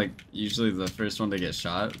because I'm like usually the first one to get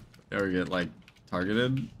shot or get like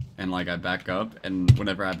targeted, and like I back up, and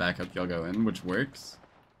whenever I back up, y'all go in, which works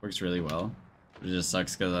really well. It just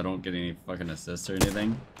sucks because I don't get any fucking assists or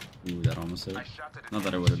anything. Ooh, that almost hit. I shot at an Not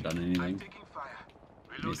that I enemy would have shield. done I'm anything. taking fire.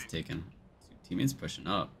 He's Reloading. taken. Teammates pushing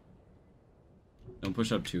up. Don't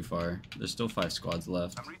push up too far. There's still 5 squads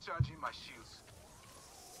left. I'm recharging my shields.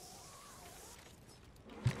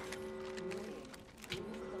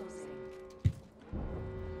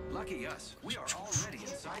 Lucky us. We are already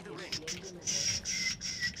inside the ring.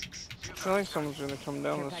 I feel like someone's gonna come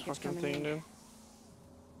down Care this package fucking coming thing, in. dude.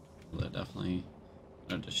 They're definitely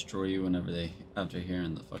gonna destroy you whenever they after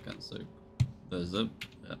hearing the fucking zip. The zip.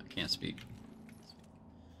 I can't speak.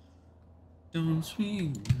 Don't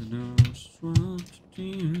speak.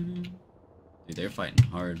 Dude, they're fighting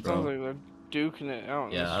hard, Sounds bro. like they're duking it out.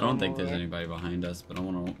 in Yeah, the I don't storm think over there's there. anybody behind us, but I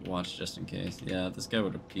want to watch just in case. Yeah, this guy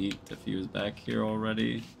would have peeked if he was back here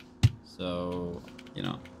already. So, you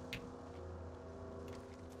know.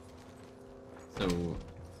 So,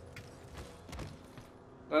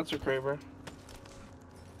 That's a Kraber.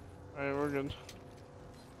 Alright, we're good.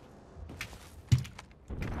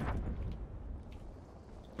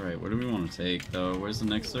 right, what do we want to take, though? Where's the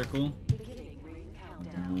next circle?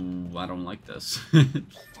 Ooh, I don't like this.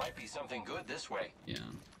 Might be something good this way. Yeah.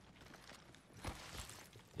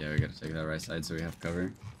 Yeah, we gotta take that right side so we have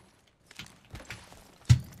cover.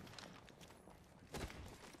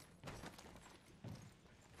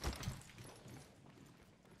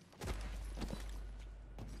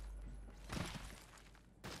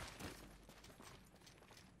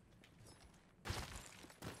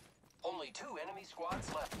 Only 2 enemy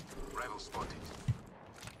squads left. Rival spotted.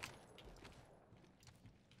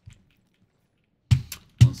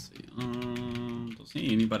 Let's see. Don't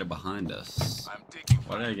see anybody behind us. I'm taking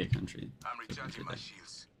Why did I fire. get country? I'm recharging my there.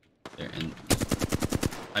 shields. There, and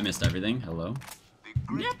I missed everything. Hello. The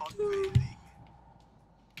great unveiling.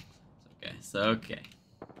 It's okay.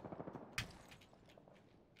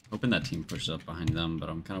 Hoping that team pushes up behind them, but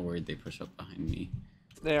I'm kind of worried they push up behind me.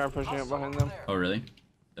 They are pushing up behind them. Oh, really?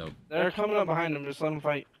 Dope. They're coming up behind them. Just let them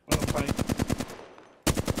fight. Let them fight.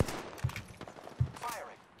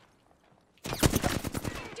 Firing.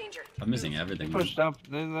 Danger. I'm missing everything. man. Pushed up.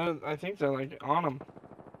 I think they're like on them.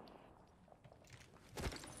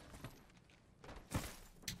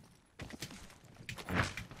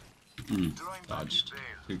 Dodged.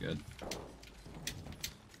 Too good.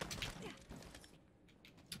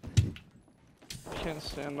 Can't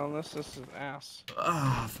stand on this. This is ass.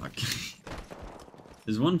 Ah, fuck.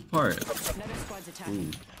 There's one part. Another squad's attacking.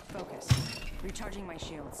 Ooh. Focus. Recharging my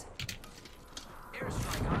shields.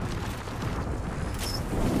 Airstrike on.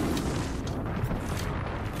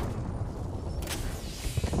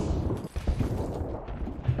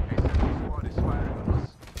 Squad is firing on us.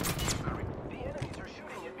 Firing. The enemies are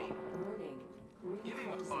shooting at me. Giving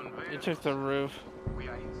us They unveiled. took the roof. We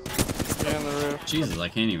are inside. Yeah, the roof. roof. Jesus, I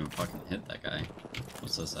can't even fucking hit that guy.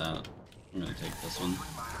 What's this at? I'm gonna take this one.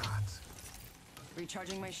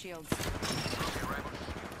 Recharging my shields.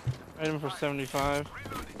 Item for 75.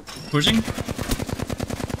 Pushing?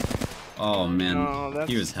 Oh man, No, that's-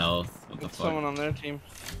 he was health. What the It's fuck? someone on their team.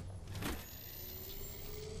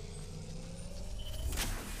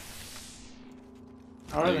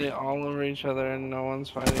 How are they all over each other and no one's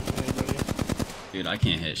fighting anybody? Dude, I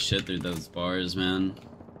can't hit shit through those bars, man.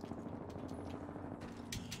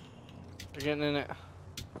 They're getting in it.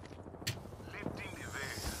 Lifting the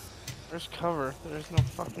veil. There's cover. There's no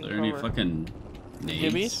fucking Are there any cover. fucking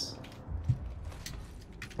nades? Gibbies?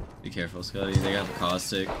 Be careful, Scotty. They got the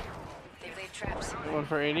caustic. They've laid traps. One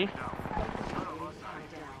for 80.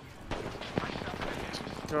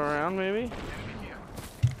 Go around maybe?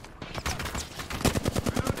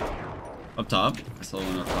 Up top. I saw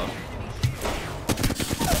one up top.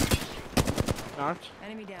 Knocked.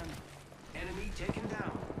 Enemy down. Enemy taken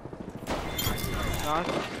down.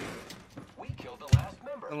 Knocked. We killed the last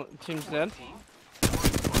member. The team's dead. Team.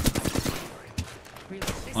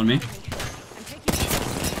 On me. I'm taking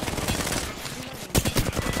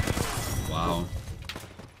Wow.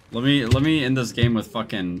 Let me end this game with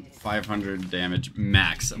fucking 500 damage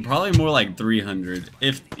max. Probably more like 300,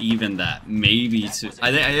 if even that. Maybe two.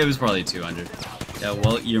 I think it was probably 200. Yeah.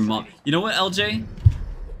 Well, your mom. You know what, LJ?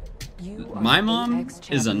 My mom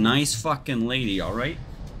is a nice fucking lady. All right.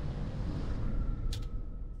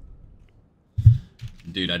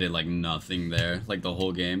 Dude, I did like nothing there. Like the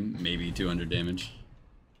whole game, maybe 200 damage.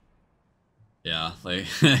 Yeah, like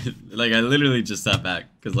like I literally just sat back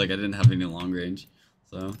because like I didn't have any long range.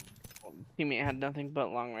 So. Teammate had nothing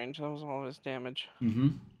but long range. That was all of his damage. Mm-hmm.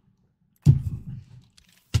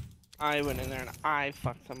 I went in there and I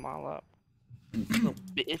fucked them all up. Little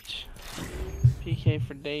bitch. PK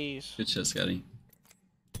for days. Good shit, Scotty.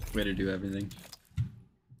 Way to do everything.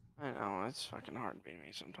 I know, it's fucking hard to beat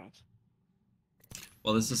me sometimes.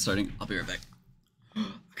 Well, this is starting. I'll be right back. I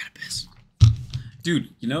gotta piss. Dude,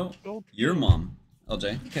 you know, your mom,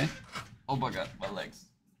 LJ. Okay. Oh my god, my legs.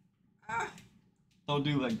 Don't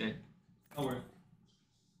do like that. Don't worry.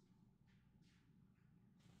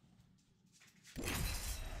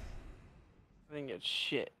 I didn't get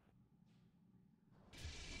shit.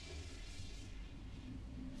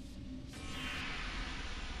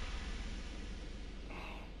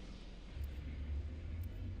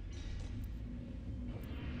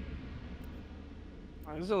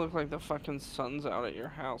 Why does it look like the fucking sun's out at your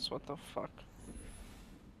house? What the fuck?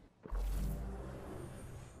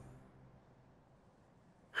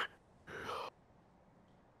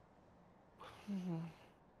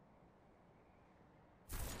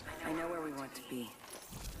 I know where we want to be.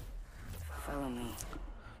 Follow me.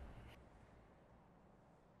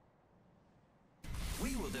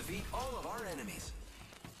 We will defeat all of our enemies.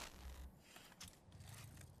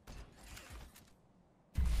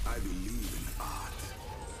 I believe in art.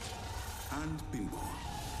 And pinball.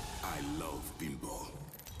 I love pinball.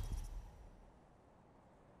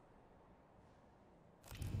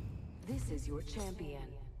 This is your champion.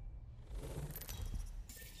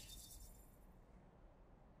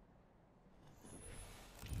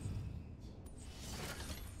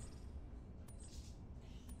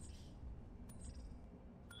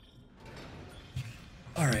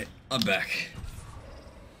 Alright, I'm back.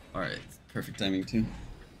 Alright, perfect timing too.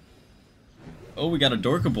 Oh, we got a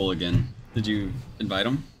Dorkable again. Did you invite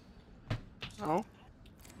him? No?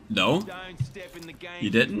 No? Don't step in the game. You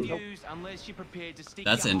didn't? Unless you're prepared to stick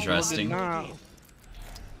That's your whole interesting. No.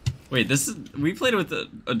 Wait, this is we played with a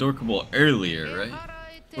Dorkable earlier, right?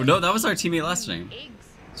 Or no, that was our teammate last time. I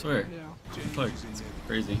swear. Yeah. Fuck, it's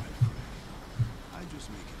crazy. I just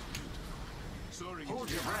make it beautiful. Sorry. Hold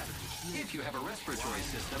your breath. If you have a respiratory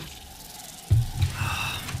system,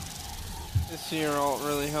 This year ult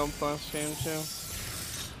really helped last game too.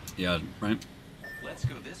 Yeah, right? let's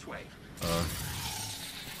go this way.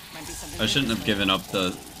 Might be something I shouldn't have given up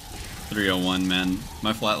the 301, man.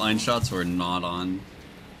 My flatline shots were not on.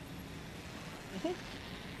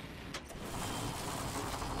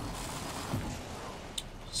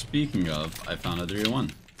 Speaking of, I found a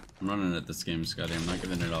 301. I'm running at this game, Scotty. I'm not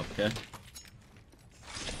giving it up, okay?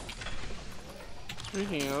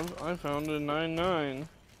 Speaking of, I found a 9-9.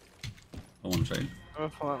 I want to trade. A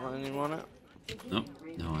flatline, you want it? Nope.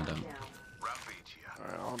 No, I don't. Rampage here.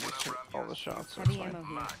 Alright, I'll just hit all the shots, that's Heavy fine. ammo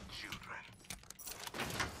here. My children.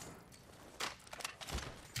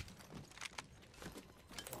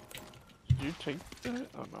 Did you take it?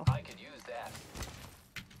 Oh no. I could use that.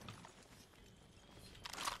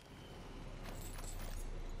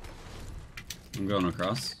 I'm going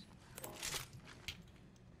across.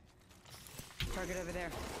 Target over there.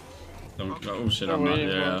 Don't. Oh shit! They're I'm not waiting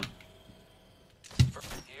there. for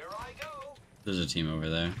Here I go. There's a team over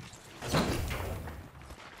there.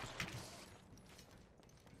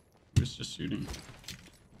 Who's just shooting?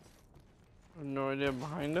 I have no idea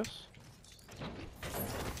behind us.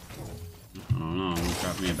 I don't know. I'm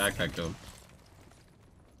dropping me a backpack though.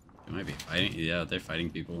 They might be fighting. Yeah, they're fighting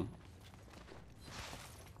people.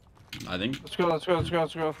 I think. Let's go, let's go, let's go,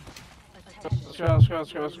 let's go. Let's go, let's go,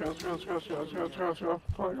 let's go, let's go, let's go, let's go, let's go, let's go, let's go, let's go.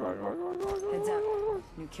 Come on, come on, come on, come on, come on. Heads up.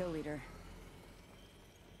 New kill leader.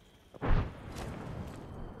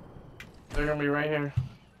 They're gonna be right here.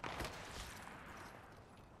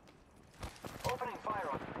 Opening fire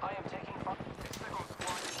on. I am taking fire. Second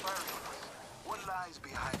squad is firing on us. What lies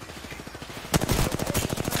behind it?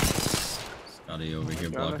 Scotty over here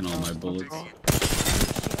Got it. blocking all my bullets.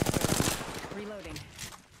 Reloading.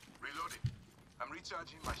 Reloading. I'm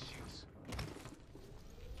recharging my shields.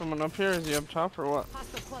 Someone up here? Is he up top or what?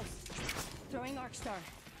 Hostile close. Throwing arc star.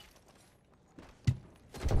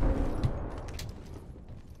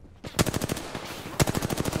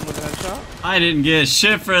 Someone headshot? I didn't get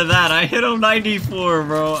shit for that. I hit him 94,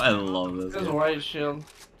 bro. I love this. There's a white shield.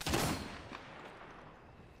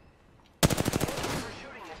 They're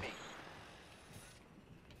shooting at me.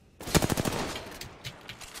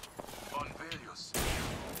 Unveil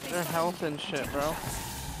yourself. Their health and shit, bro.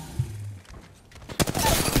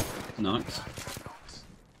 Knocked. Oh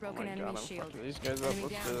Broken my enemy god, I'm shield. fucking these guys up. Enemy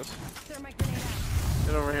Let's do down. this. Thermite grenade out.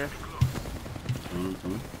 Get over here. Come on,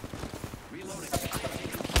 come on.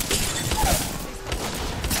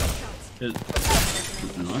 Hit.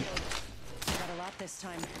 Knocked. Got a lot this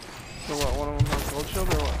time. So what, one of them has gold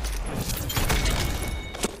shield or what?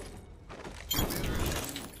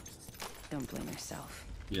 Don't blame yourself.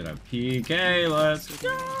 Get a PK. Let's go.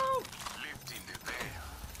 Lifting the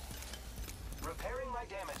veil. Repairing my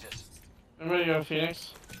damages. Anybody go to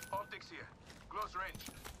Phoenix? Optics here. Close range.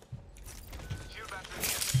 Shield battery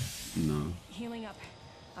here. No. Healing up.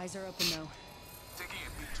 Eyes are open though. Taking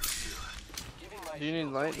a peek to shield. Giving my Do you need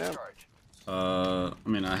shields a light now? recharge. I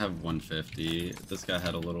mean, I have 150. This guy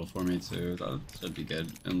had a little for me too. That should be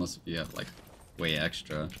good, unless if you have like way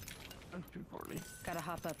extra. I'm 240. Gotta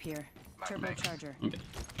hop up here. Turbocharger. Okay.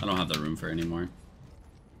 I don't have the room for any more.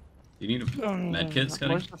 You need a med kit,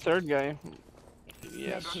 Scotty? Where's the third guy?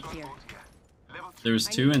 Yes. Med kit here. Level 2. There was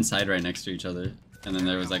two inside right next to each other, and then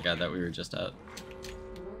there was that guy that we were just at.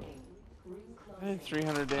 I had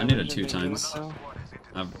 300 damage. I need a and 2 didn't get times. it, so-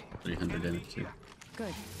 I have 300 damage too.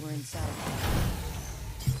 Good. We're inside.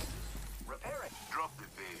 Repairing. Drop the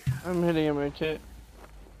veil. I'm hitting him with a kit.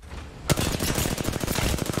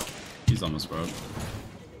 He's almost broke.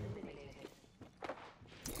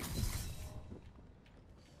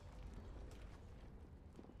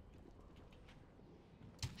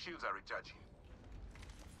 Shields are recharging.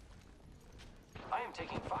 I am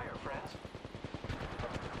taking fire, friends.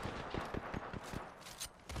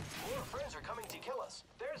 More friends are coming to kill us.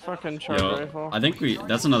 There's another Fucking squad. charge Yo, rifle. I think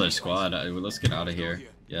that's another squad. Let's get out of here.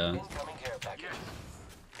 Yeah. Incoming care package.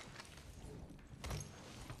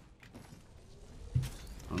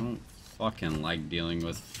 I don't fucking like dealing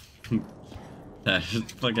with that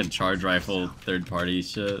fucking charge rifle third party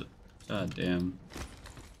shit. God damn.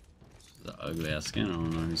 The ugly ass skin. I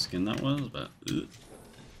don't know whose skin that was, but. Ugh.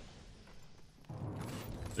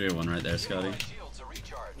 301 right there, Scotty. My shields are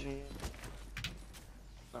recharged.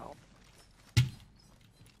 No.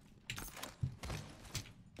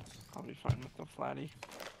 I'll be fine with the flatty.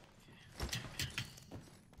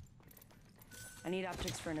 I need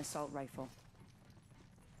optics for an assault rifle.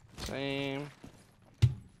 Same.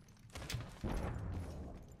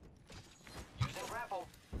 Using grapple.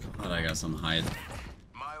 Thought I got some hide.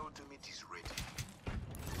 My ultimate is ready.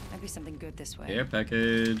 Might be something good this way. Care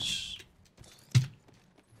package.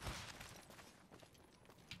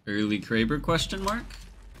 Early Kraber question mark?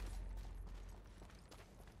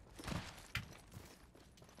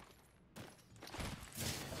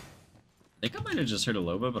 I think I might have just heard a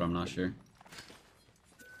Loba, but I'm not sure.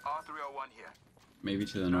 R301 here. Maybe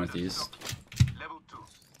to the northeast. Level 2.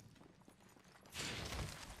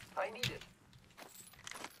 I need it.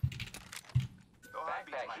 No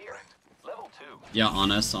habits, Backpack my here. friend. Level 2. Yeah,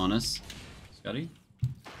 on us. Scotty?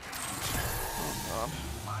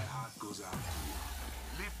 My heart goes out to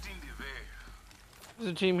you. Lifting the veil.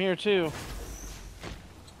 There's a team here too.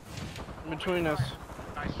 Between us.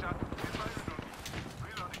 I shot.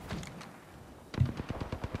 Reloading.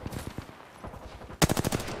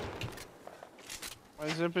 My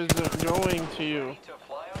zip is going to you. Ready to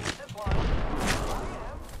fly on the zip line.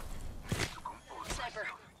 Sniper.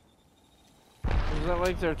 Is that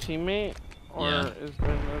like their teammate? Or Yeah. is there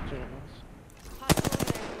no teammates?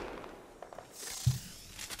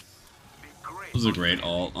 It was a great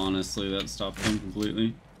ult, honestly, that stopped him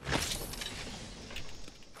completely.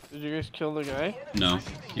 Did you guys kill the guy? No,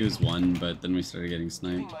 he was one, but then we started getting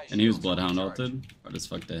sniped. And he was Bloodhound ulted. Hard as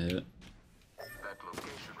fuck to hit. That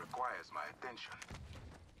location requires my attention.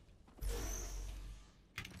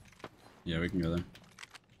 Yeah, we can go there.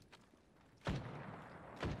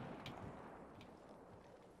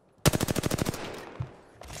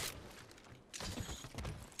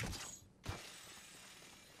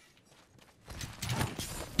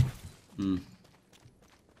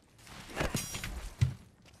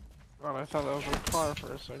 God, I thought that was a car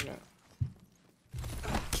for a second.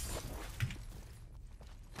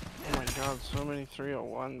 Oh my god, so many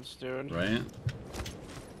 301s, dude. Right?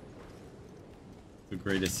 The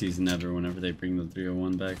greatest season ever whenever they bring the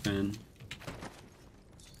 301 back, man.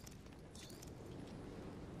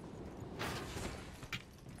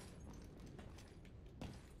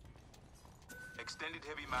 Extended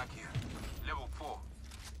heavy mag here. Level 4.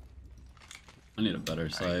 I need a better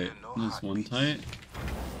sight. This one tight.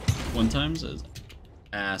 One times is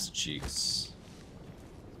ass cheeks.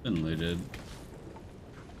 It's been looted.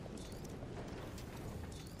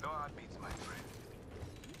 No heartbeats, my friend.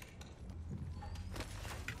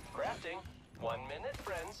 Crafting. 1 minute,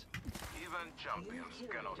 friends. Even champions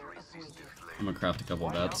cannot resist this flame. I'm gonna craft a couple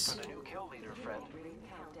Watch out bets. for the new kill leader, friend.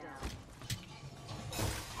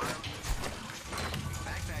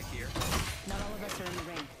 Backpack here. Not all of us are in the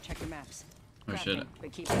ring. Check your maps. Oh shit. Crafting,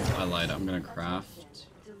 but keep I lied. I'm gonna craft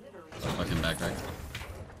a fucking backpack.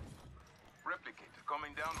 Replicator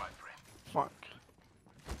coming down, my friend. Fuck.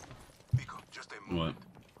 Pico, just a moment.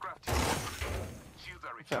 What? Crafting. Shields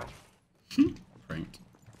are Fell. recharged. Prank.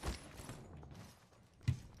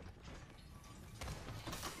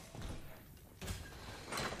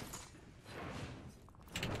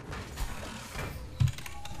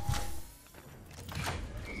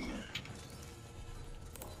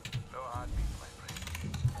 No heartbeats, my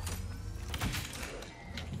friend.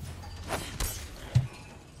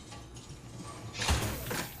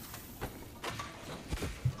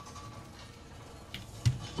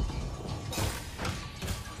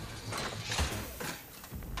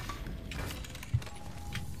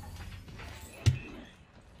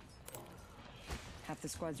 half the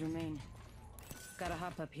squads remain. Gotta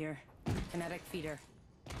hop up here. Kinetic feeder.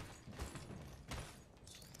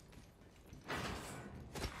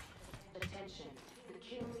 Attention. The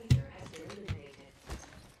kill leader has been eliminated.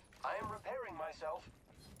 I am repairing myself.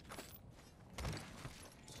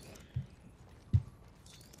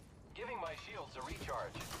 Giving my shields a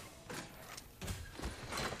recharge.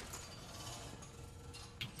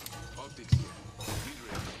 Optics here. Lead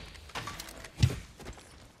ready.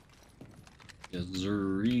 Yes,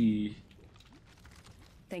 Zuri.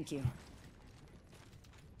 Thank you.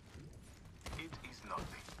 It is nothing.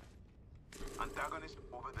 Antagonist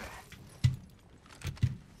over there.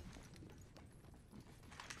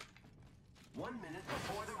 1 minute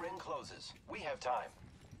before the ring closes. We have time.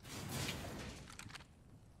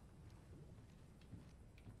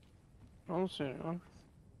 I don't see anyone.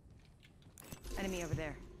 Enemy over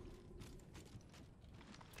there.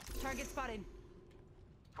 Target spotted.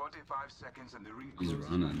 45 seconds and the ring He's closes,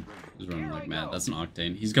 running. my friend. He's running Here like I mad. go. That's an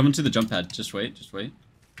Octane. He's coming to the jump pad. Just wait. Just wait.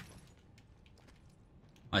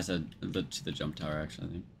 I said to the jump tower, actually,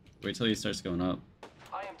 I think. Wait till he starts going up.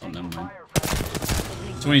 I am Oh, taking never mind. fire,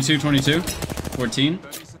 friends. 22, 22, 14.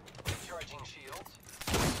 Recharging shields.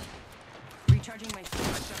 Recharging my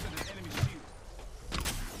shield.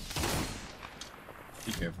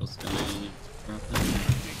 Be careful, Scotty. Drop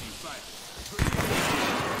that.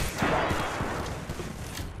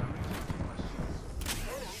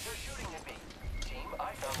 Enemies are shooting at me. Team,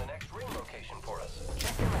 I found the next ring location for us.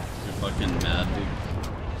 Check your maps. You're fucking mad, dude.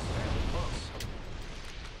 Ring is fairly close.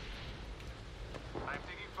 I'm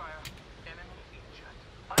taking fire. Enemy injured.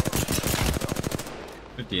 I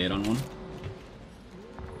am 58 on one.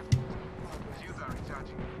 Shields are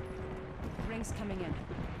recharging. Rings coming in.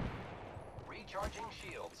 recharging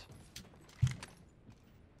shields.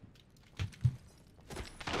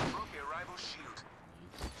 Broke a rival shield.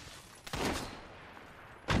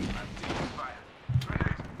 I'm taking fire.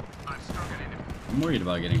 Grenade. I'm struck an enemy. I'm worried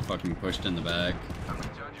about getting fucking pushed in the back. I'm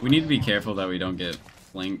recharging. We need to be careful that we don't get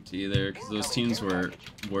flanked either, because those teams were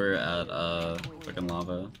at fucking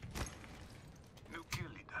lava. New kill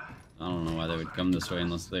leader. I don't know why they would come this way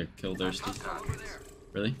unless they're kill thirsty.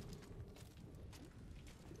 Really?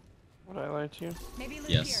 Would I lie to you? Maybe loot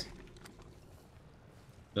Yes. here.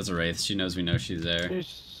 That's a Wraith. She knows we know she's there. She's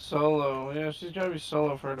solo. Yeah, she's gotta be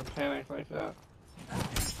solo for her to panic like that.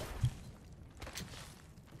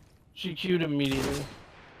 She queued immediately.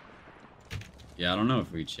 Yeah, I don't know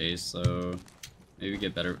if we chase, so Maybe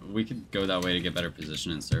get better. We could go that way to get better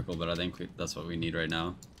position in circle, but I think that's what we need right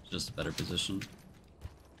now. Just a better position.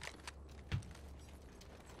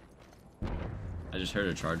 I just heard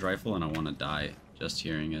a charge rifle and I want to die just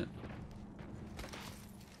hearing it.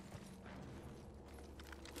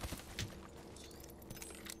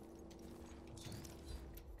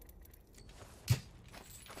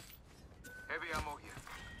 Heavy ammo here.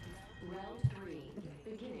 Round 3.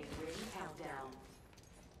 Beginning ring countdown.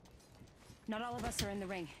 Not all of us are in the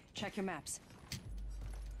ring. Check your maps.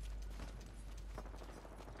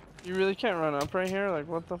 You really can't run up right here? Like,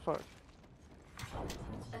 what the fuck?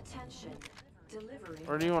 Attention. Delivering.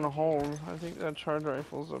 Or do you want to hold? I think that charge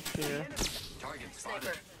rifle's up here.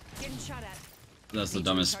 Sniper. Getting shot at. That's the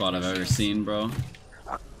dumbest spot I've ever seen, bro.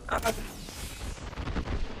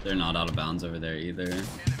 They're not out of bounds over there either.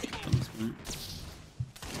 Dumbest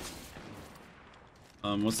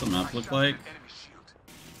part. What's the map look like? Enemy shield.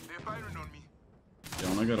 They're firing on me. Do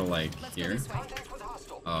you wanna go to like Let's go here? this way. Contact with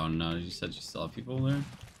hostile. Oh no, you said you saw people there?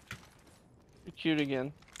 You're cute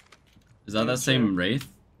again. Is that that same Wraith?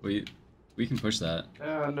 We can push that.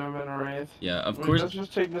 Yeah, no man, Wraith. Yeah, of Wait, course. let's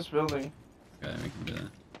just take this building. Okay, we can do that.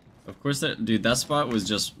 Of course, that dude, that spot was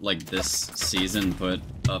just like this season put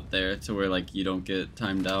up there to where like you don't get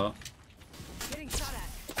timed out. Getting shot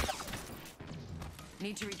at.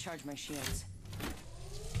 Need to recharge my shields.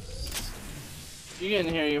 You get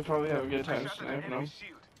in here, you'll probably have a good I time shot at an sniping enemy them.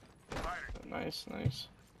 shield. Firing. Nice, nice.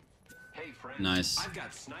 Hey, friend. Nice. I've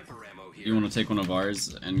got sniper ammo here. You want to take one of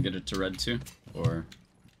ours and get it to red too, or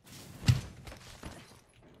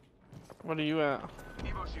What are you at?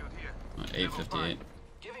 Evo shield here. 858?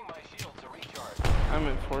 Giving my shield to recharge. I'm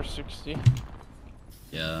at 460.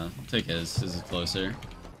 Yeah, I'll take his. His is closer.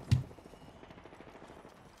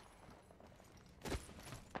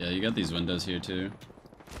 Yeah, you got these windows here too.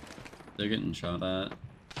 They're getting shot at.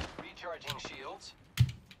 Recharging shields.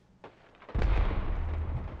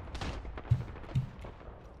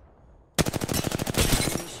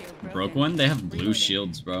 Enemy shield Broke one? They have blue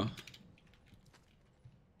shields, bro.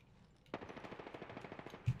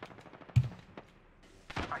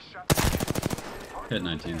 I shot. Hit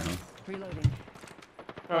 19 though. Reloading.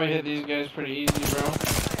 Probably hit these guys pretty easy, bro.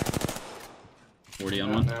 40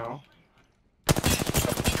 on Not one. now.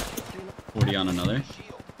 40 on another.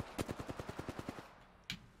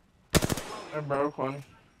 I broke one.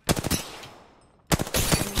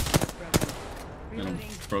 Got him,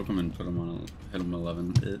 broke him and put him on. Hit him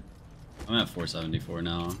 11. I'm at 474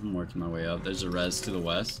 now. I'm working my way up. There's a res to the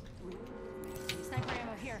west. Sniper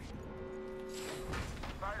ammo here.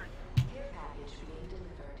 Firing. Care package being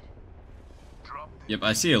delivered. Drop them. Yep,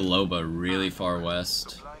 I see a Loba really far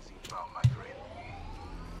west. Supplies inbound, my friend.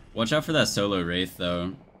 Watch out for that solo Wraith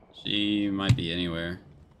though. She might be anywhere.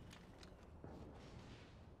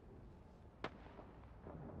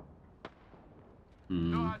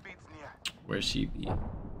 No heartbeats near. Where's she be?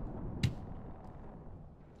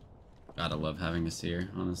 Gotta love having a seer,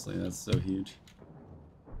 honestly, that's so huge.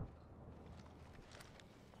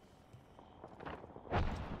 I'm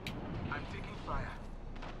taking fire.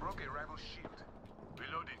 Broke a rival shield.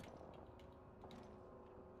 Reloading.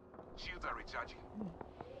 Shields are recharging.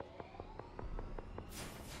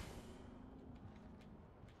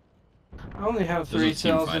 I only have There's a 3 team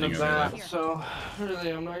cells in a fighting over bat, there. so really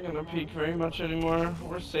I'm not gonna peek very much anymore.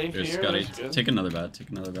 We're safe Here's here. Scotty. That's good. Take another bat, take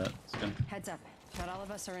another bat. Let's go. Heads up. Not all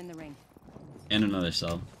of us are in the ring. And another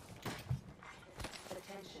cell.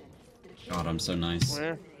 Attention. The kill God, I'm so nice. Where?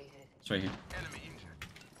 eliminated. It's right here. Enemy injured.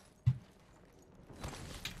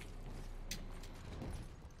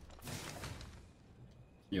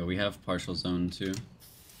 Yo, we have partial zone too.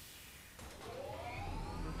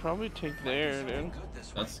 Probably take there, dude. Good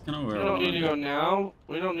this way. That's kind of We where I don't need want to to go now.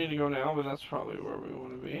 We don't need to go now, but that's probably where we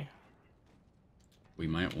want to be. We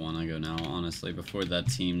might want to go now, honestly, before that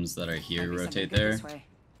teams that are here Might be something rotate good there, this way.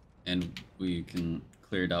 and we can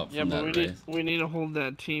clear it out Yeah, from but that we need Wraith. we need to hold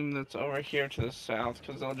that team that's over here to the south,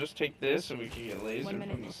 because they'll just take this and we can get laser 1 from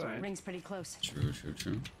the minute. side. Ring's pretty close. True, true,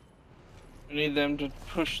 true. We need them to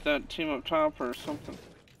push that team up top or something.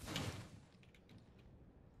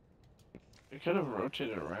 We could have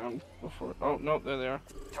rotated around before. Oh no, there they are.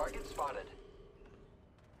 Target spotted.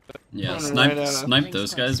 Yeah, Running snipe, right at us. snipe Rings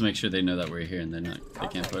those close. guys. Make sure they know that we're here, and they can't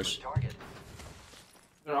Contact push. with target.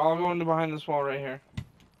 They're all going to behind this wall right here.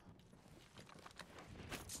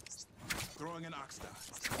 Throwing an Oxstar.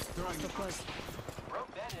 Throwing So close.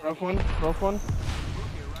 Broke that enemy. Broke one. Broke one. broke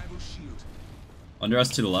a rival shield. Under us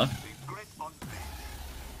to the left. Big great on play.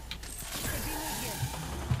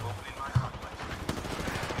 Opening my hotline.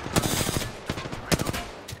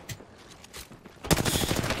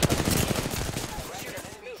 Grabbed an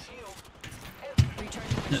enemy shield.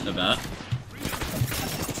 Hitting a bat.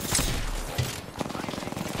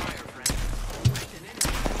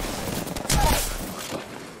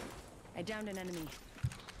 I downed an enemy.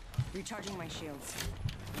 Recharging my shields.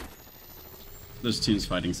 There's teams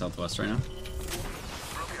fighting southwest right now.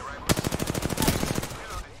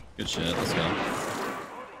 Good shit, let's go.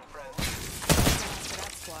 For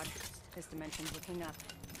that squad, this dimension's looking up.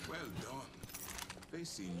 Well done.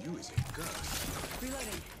 Facing you is a curse.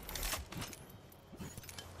 Reloading.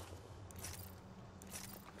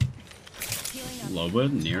 Healing up.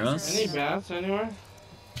 Lowood near us? Any bats anywhere?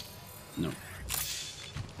 No.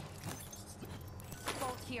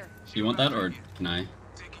 Bolt here. Do you want that or can I?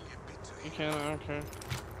 You can, I don't care.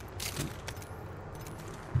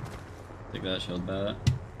 Take that shield bat.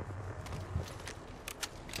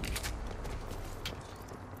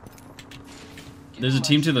 There's a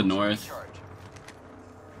team to the north.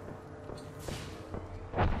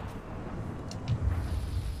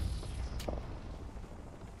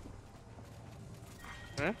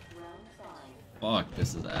 Huh? Fuck,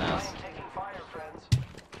 this is ass. Taking fire, friends.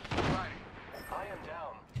 I am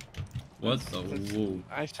down. What the whoa?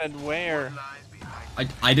 I said where?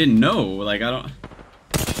 I didn't know. Like I don't.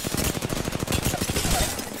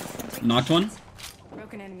 Knocked one.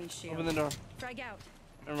 Broken enemy shield. Open the door. Frag out.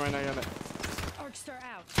 Never mind, I got it. Arc star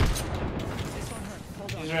out. This one hurt.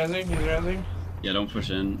 Hold on. He's rezzing, he's rezzing. Yeah, don't push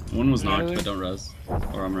in. One was knocked, Really? but don't res.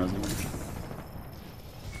 Or I'm resing.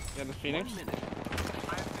 Got the Phoenix.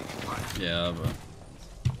 Yeah, but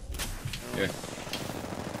here.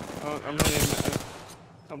 Oh, I'm hitting.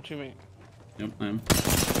 I'm teammate. Yep, I am.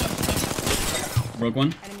 Broke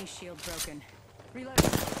one. Enemy shield broken. Reloading.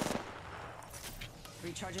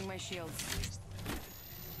 Recharging my shields.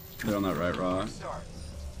 They're on that right rock.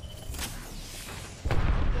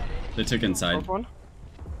 They took inside. Broke one.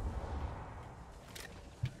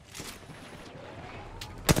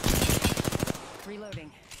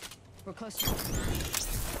 Reloading. We're close to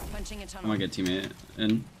punching a I'm tunnel. gonna get teammate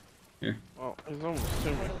in. Here. Oh, he's almost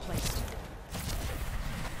teammate. Portal placed.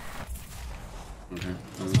 Okay.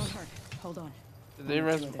 This one hurt. Hold on. Did they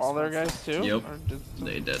res all their guys too? Yep. Or did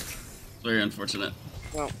They did. Very unfortunate.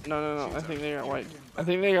 No. I think they got wiped. I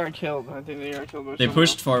think they got killed. I think they got killed by They someone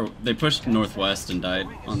pushed far. They pushed northwest and died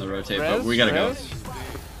on the rotate. else. But we gotta go.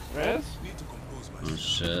 Res? Need to compose myself. Oh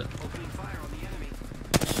shit. Opening fire on the enemy.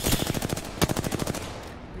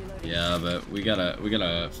 Reloading. Yeah, but we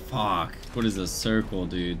gotta. Fuck. What is this circle,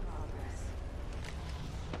 dude?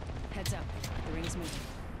 Heads up. The ring's moving.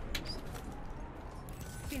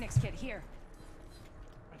 Phoenix kit here.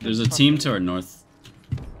 There's a team to our north.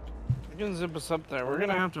 You can zip us up there. We're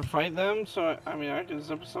gonna have to fight them, so I mean I can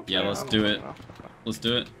zip us up Yeah, there. let's I don't do it. know. Let's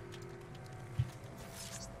do it.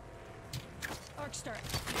 Arc star.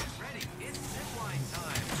 Ready. It's zipline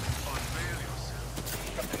time. Unveil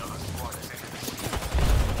yourself. Another squad is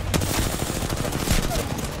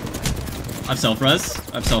in. I've self-res.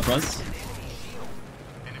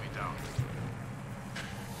 Enemy down.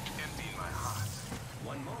 Emptying my heart.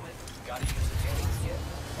 One moment. Gotta use a tanning kit.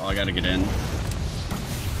 Oh, I gotta get in.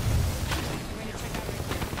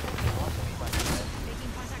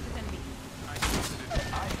 Making contact with enemy.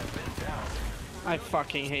 I have been down. I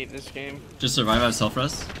fucking hate this game. Just survive. I have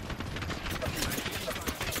self-res.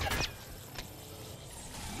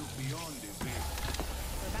 Look beyond the veil.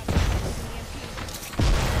 We're about to use an EMP.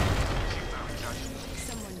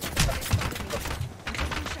 Someone spotted me. I'm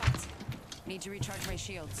taking shots. Need to recharge my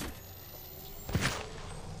shields.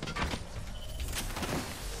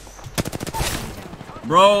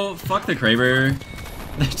 Bro, fuck the Kraber.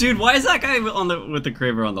 Dude, why is that guy on the with the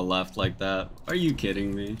Kraber on the left like that? Are you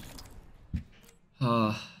kidding me?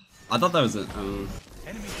 I thought that was it.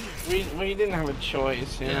 We didn't have a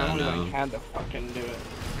choice, you Yeah, know? We no. like had to fucking do it.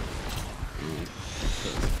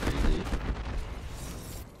 That was crazy.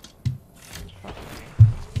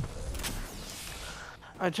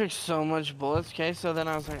 I took so much bullets, okay? So then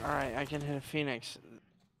I was like, alright, I can hit a Phoenix.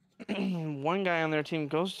 One guy on their team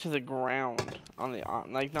goes to the ground on the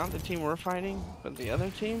like not the team we're fighting, but the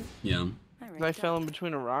other team. Yeah. 'Cause I fell in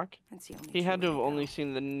between a rock. That's the only He had to true have way only go.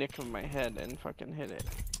 seen the nick of my head and fucking hit it.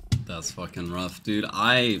 That's fucking rough, dude.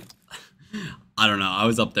 I don't know. I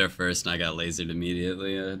was up there first and I got lasered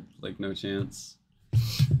immediately. I had like no chance.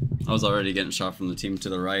 I was already getting shot from the team to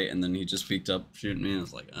the right, and then he just peeked up shooting me. I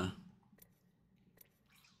was like,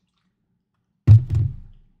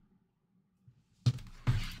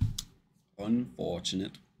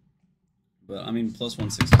 Unfortunate. But I mean, plus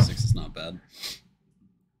 166 is not bad.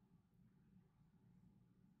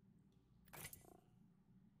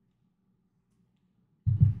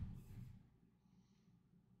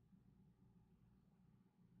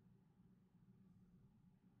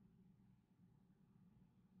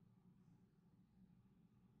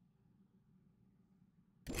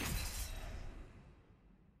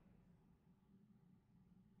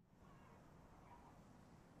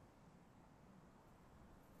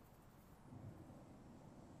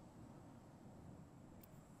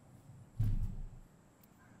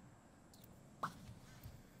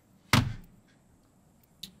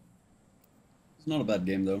 It's not a bad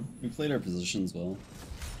game though. We played our positions well.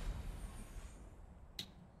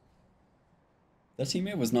 That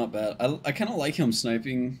teammate was not bad. I kind of like him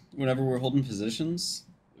sniping whenever we're holding positions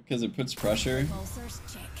because it puts pressure. Pulsars,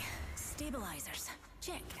 check. Stabilizers,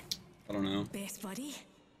 check. I don't know. Best buddy?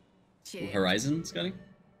 Check. Horizon, Scotty?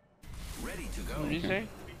 Ready to go. What did you say?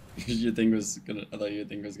 Your thing was gonna. I thought your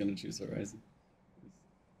thing was gonna choose Horizon.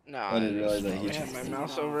 No, I didn't realize that he I had chose my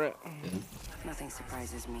mouse over it. Yeah. Nothing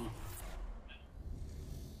surprises me.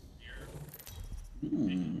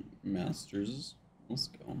 Masters. Let's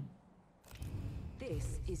go.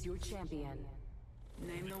 This is your champion.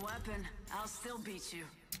 Name the weapon. I'll still beat you.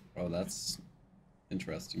 Oh, that's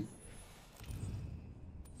interesting.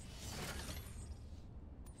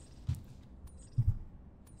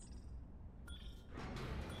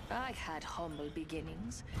 I had humble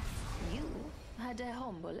beginnings. You had a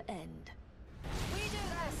humble end. We do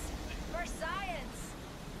this for science.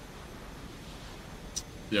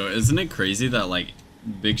 Yo, isn't it crazy that like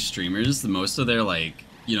big streamers, the most of their like,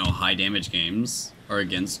 you know, high damage games are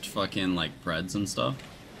against fucking like Preds and stuff?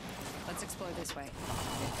 Let's explore this way.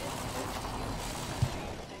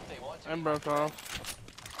 I broke off.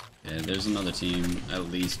 Yeah, there's another team at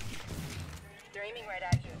least. They're aiming right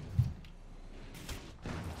at you.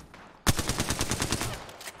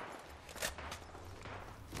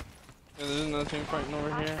 Yeah, there's another team fighting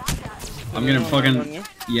over here. I'm getting Anyone land on fucking. you?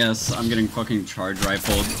 Yes, I'm getting fucking charge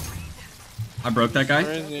rifled. I broke that Where guy.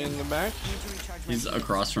 is he, in the back? He's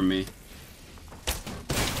across from me.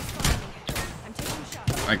 I'm taking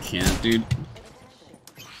shots. I can't, dude.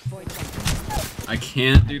 I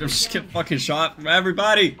can't, dude. I'm just getting fucking shot from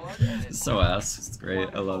everybody. It's so ass. It's great.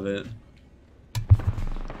 I love it. The enemies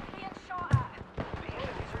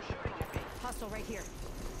are shooting at me. Hostile right here.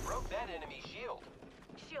 Broke that enemy shield.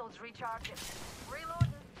 Shields recharging.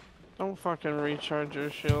 Reloading. Don't fucking recharge your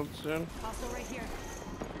shields, dude. Hostile right here.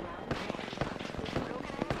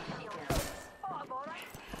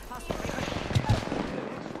 Hostile right here.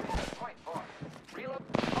 Quite far. Reload.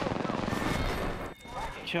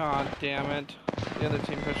 God damn it. The other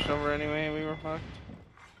team pushed over anyway and we were fucked.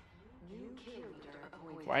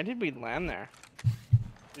 Why did we land there?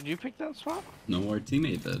 Did you pick that spot? No, our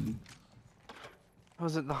teammate did.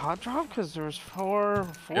 Was it the hot drop? Because there was four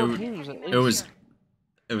It- teams. At It was. least.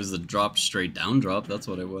 It was the drop straight down drop. That's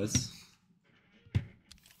what it was.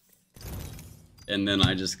 And then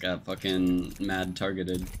I just got fucking mad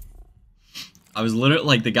targeted. I was literally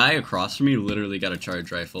like the guy across from me literally got a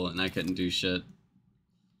charge rifle and I couldn't do shit.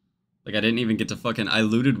 Like I didn't even get to fucking. I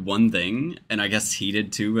looted one thing and I guess he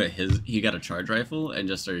did too, but he got a charge rifle and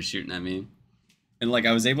just started shooting at me. And like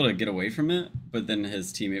I was able to get away from it, but then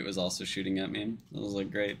his teammate was also shooting at me. I was like,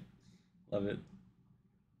 great, love it.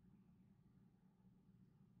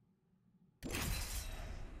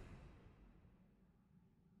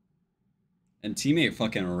 And teammate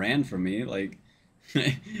fucking ran from me, like,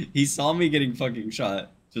 he saw me getting fucking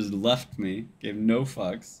shot, just left me, gave no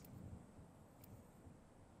fucks.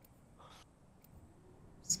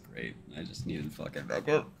 It's great, I just needed fucking back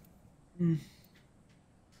up.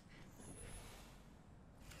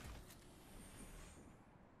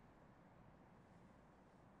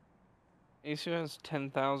 Asu has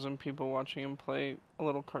 10,000 people watching him play a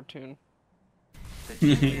little cartoon. The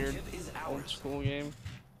Weird championship is old ours. school game.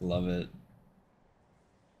 Love it.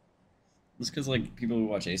 It's because, like, people who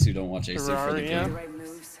watch Asu don't watch Asu for the Terraria? game. Right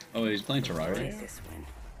moves. Oh, he's playing Terraria? This one.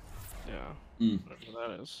 Yeah, Mm.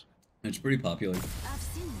 whatever that is. It's pretty popular. I've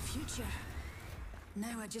seen the future.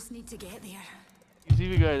 Now I just need to get there. These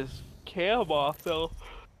even guys cam off though.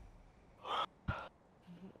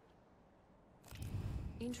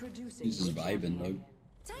 Introducing He's just your vibing, champion.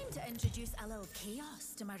 dog. Time to introduce a little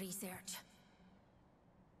chaos to my research.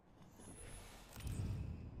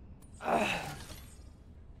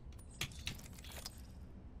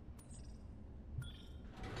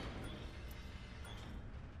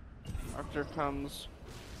 Doctor comes.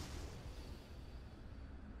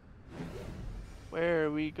 Where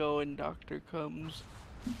are we going? Doctor comes.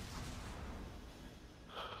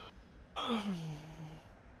 Hold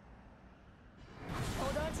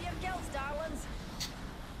on to your gills, darlings.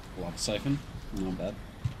 Lock siphon, not bad.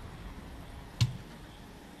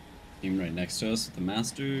 Team right next to us with the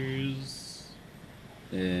Masters.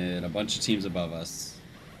 And a bunch of teams above us.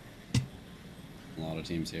 A lot of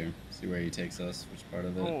teams here. See where he takes us, which part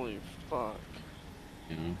of it, Holy fuck.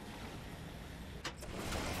 you know.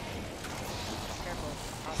 Careful.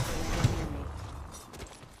 Hostile near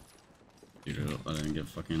me. Dude, I didn't get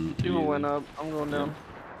fucking. People went up. I'm going down.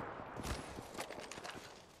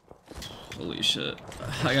 Holy shit.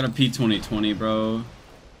 I got a P2020, bro.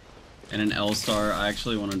 And an L-Star. I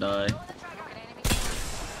actually want to die.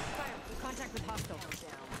 Hostile.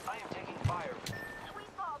 I am taking fire.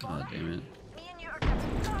 God damn it. Me and you are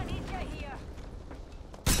getting carnage here.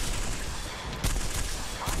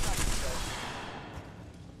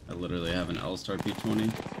 I literally have an L-Star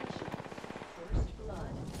P20.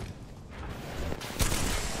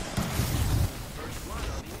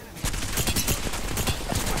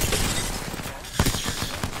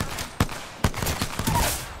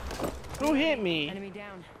 Who hit me? Enemy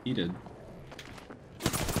down. He did. Going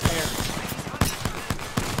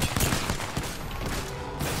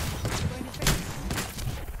to fix.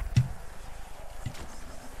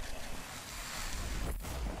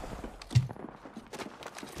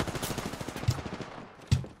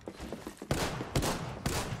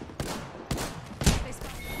 They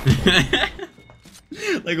spot.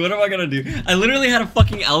 Like, what am I gonna do? I literally had a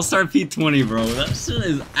fucking L-Star P20, bro. That shit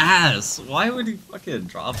is ass. Why would he fucking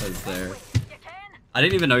drop us there? I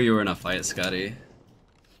didn't even know you were in a fight, Scotty.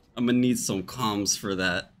 I'm gonna need some comms for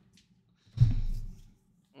that.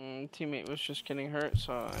 Teammate was just getting hurt,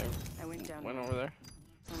 so I went down. went over there.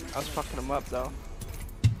 I was fucking him up though.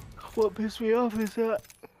 What pissed me off is that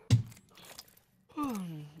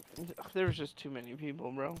there was just too many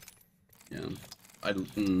people, bro. Yeah.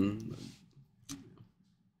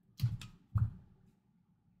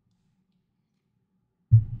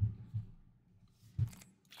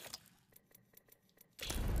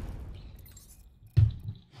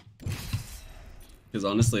 Because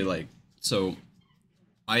honestly, like, so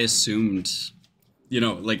I assumed, you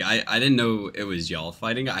know, like, I didn't know it was y'all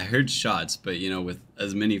fighting. I heard shots, but, you know, with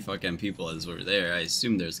as many fucking people as were there, I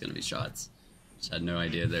assumed there's gonna be shots. Just had no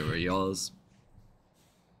idea they were y'all's.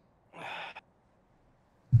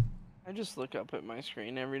 I just look up at my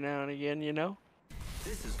screen every now and again, you know?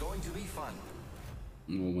 This is going to be fun.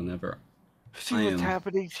 Well, whenever See I what's am-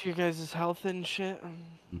 happening to you guys' health and shit.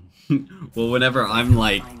 well, whenever I'm,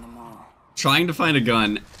 like, trying to find a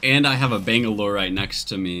gun, and I have a Bangalore right next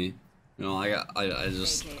to me, you know,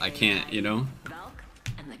 I can't, you know? Valk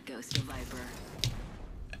and the Ghost of Viper.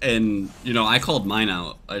 And, you know, I called mine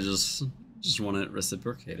out. I just want it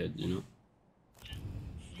reciprocated, you know?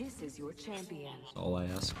 This is your champion. That's all I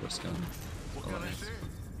ask for, Scott. What can I say?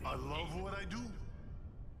 I love what I do.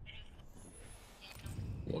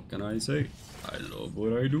 What can I say? I love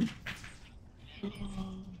what I do.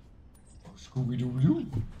 Scooby-Doo-Doo.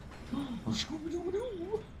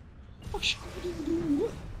 Scooby-Doo-Doo.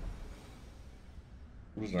 Scooby-Doo-Doo.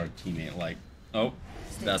 What is our teammate like? Oh,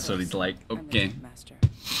 that's what he's like. Okay. Master.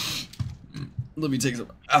 Let me take some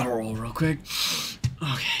Adderall real quick.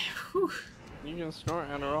 Okay. Whew. You can snort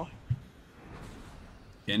Adderall.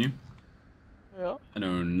 Can you? Yeah. I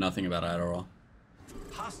know nothing about Adderall.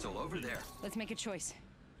 Hostile over there. Let's make a choice.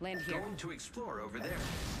 Land here. Going to explore over there.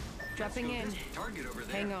 Dropping in. Target over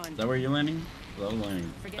there. Hang on. Is that where you're landing? I was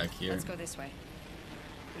landing Forget. back here. Let's go this way.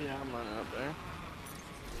 Yeah, I'm running up there.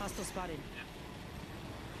 Hostile spotted.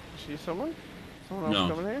 See someone? Someone else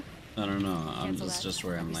No. coming here? I don't know. Cancel It's that. just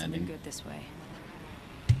where I'm Probably something landing. good this way.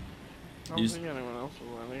 I don't You- think anyone else is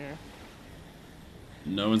landing here.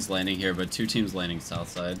 No one's landing here, but two teams landing south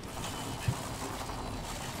side.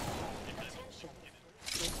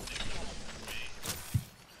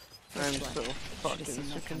 I'm so fucking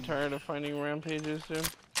sick and tired of finding rampages, dude.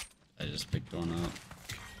 I just picked one up.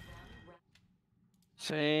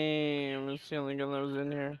 Same. It's the only gun that was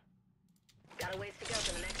in here. Got a ways to go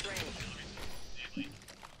for the next range.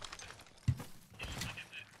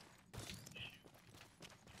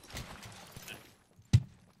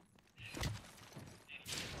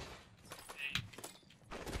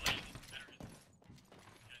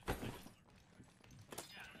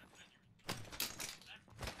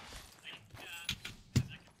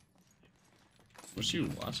 What you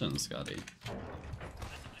watching, Scotty?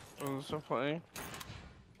 I was so funny.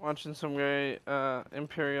 Watching some guy,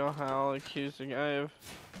 Imperial Hal, accuse a guy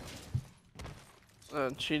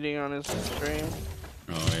of cheating on his stream.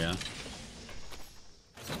 Oh yeah.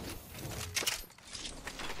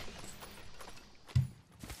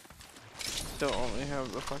 Still only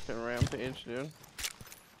have the fucking rampage, dude.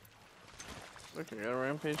 Look, I got a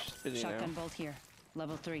rampage spitting Shotgun now. bolt here.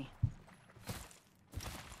 Level 3.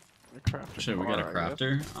 Shit, we got a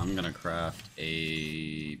crafter. I'm gonna craft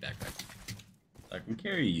a backpack. I can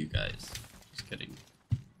carry you guys. Just kidding.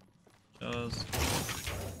 Just.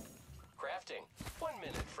 Crafting. 1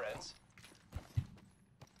 minute, friends.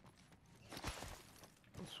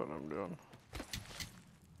 That's what I'm doing.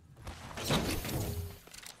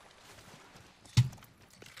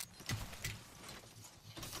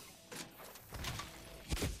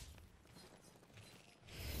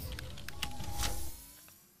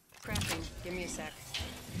 Crafting. Give me a sec.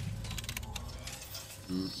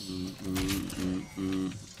 Oh,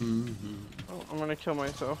 I'm gonna kill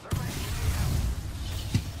myself.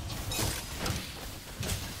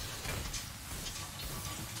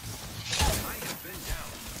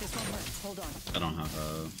 This one hurts. Hold on. I don't have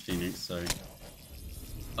a Phoenix, sorry.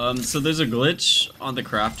 So there's a glitch on the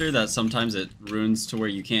crafter that sometimes it ruins to where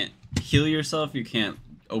you can't heal yourself, you can't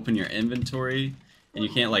open your inventory, and you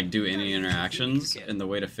can't like do any interactions, and the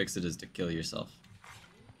way to fix it is to kill yourself.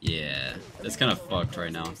 Yeah, it's kind of fucked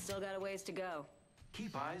right now. We've still got a ways to go.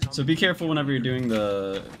 Keep eyes on So be careful whenever you're doing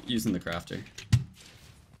using the crafter.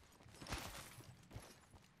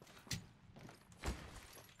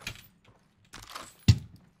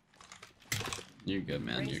 You're good,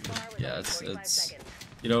 man. You're good. Yeah, it's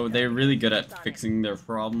you know, they're really good at fixing their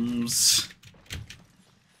problems.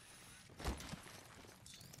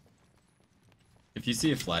 If you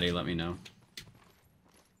see a flatty, let me know.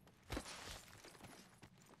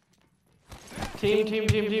 Team. I'm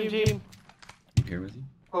here with you.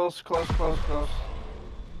 Close. Watch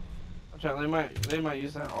out, they might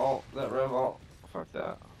use that alt, that rev alt. Fuck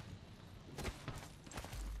that.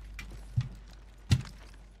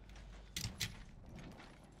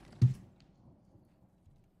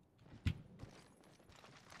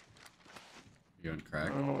 You're on crack.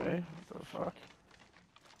 Run away. What the fuck?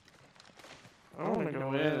 I don't wanna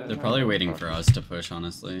go in. They're probably waiting for us to push,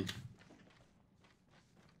 honestly.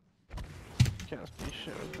 Can't be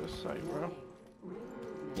shit with this site, bro.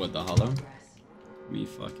 What, the hollow? Me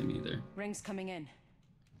fucking either. Rings coming in.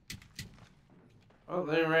 Oh,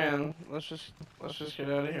 they ran. Let's just get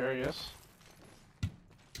out of here, I guess.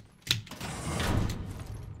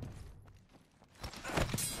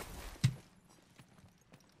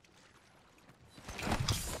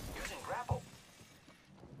 Using grapple.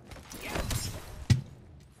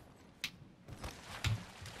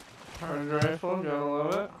 Hard rifle, gotta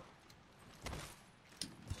love it.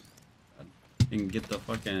 You can get the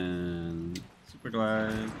fucking super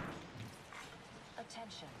glide.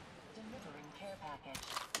 Attention. Delivering care package.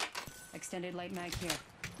 Extended light mag here.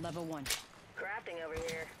 Level 1. Crafting over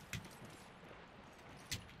here.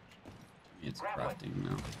 It's crafting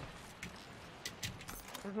now.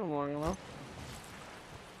 We're going long enough.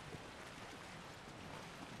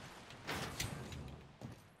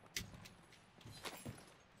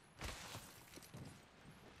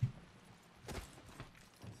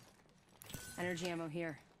 Energy ammo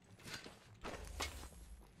here.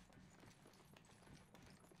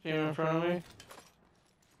 Team in front of me.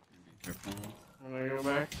 Careful. I'm gonna go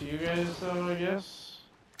back to you guys though, I guess.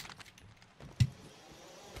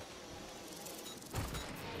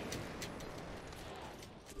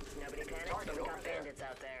 Nobody panic, but we got bandits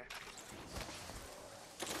out there.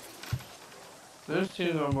 There's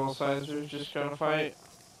teams on both sides, we're just gonna fight.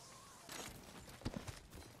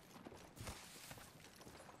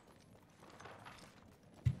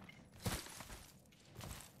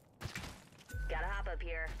 Gotta hop up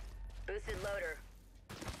here. Boosted loader.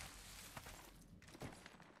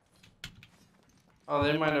 Oh,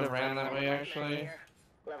 they might have ran that way actually.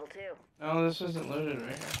 Level 2. No, this isn't looted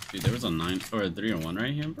right here. Dude, there was a 9 or a 301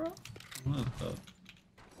 right here, bro. What the?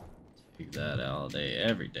 Take that all day,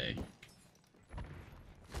 every day.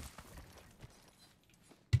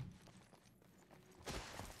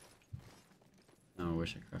 Oh, I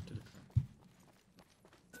wish I crafted a craft.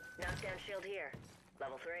 Knockdown shield here.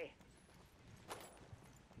 Level 3.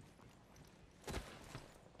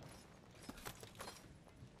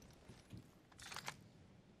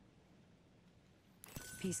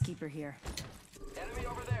 Peacekeeper here. Enemy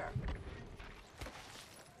over there.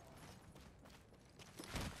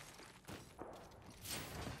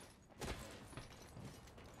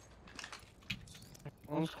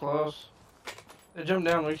 One's close. They jumped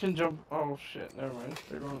down, we can jump. Oh shit, never mind.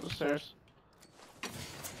 They're going up the stairs.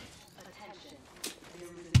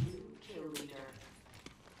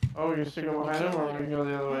 Oh, we can still go behind him or we can go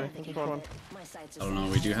the other way? Which one? My sights I don't know,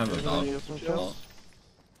 we do have a Everybody vault. get some kills?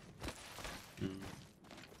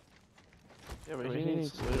 Yeah, but he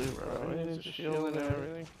needs loot, bro. He needs a shield and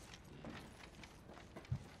everything.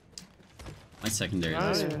 My secondary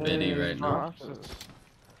Not is even bitty hitting right these now. boxes.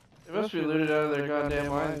 They must be looted out of their goddamn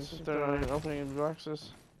minds if they're not even opening the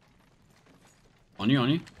boxes. On you, on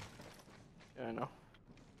you. Yeah, I know.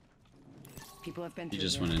 People have been You through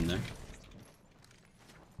just here. went in there.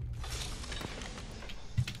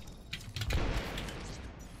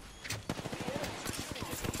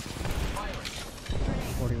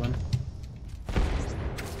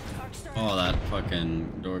 Oh, that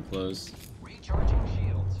fucking door closed. Recharging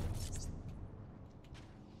shields.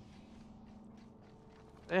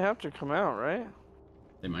 They have to come out, right?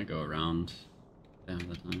 They might go around. They have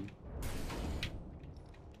the time.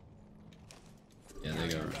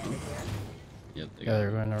 go around. Yep, they Yeah, go.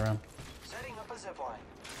 they're going around. Setting up a zip line.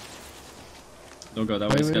 Don't go that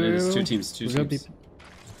Wait, way, Scotty. There's two wait. teams. We're gonna be-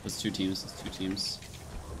 There's two teams. There's two teams.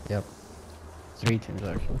 Yep. 3 teams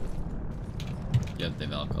actually. Yep,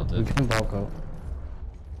 they've all called We it. can bulk out.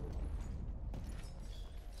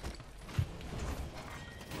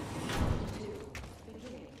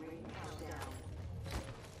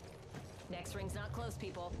 Next ring's not close,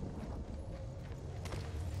 people.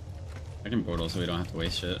 I can portal so we don't have to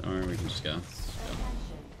waste shit, or we can just go.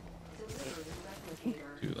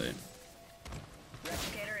 Too late.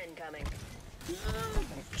 Replicator incoming.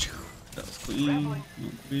 That was clean. Not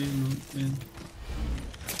clean, not clean.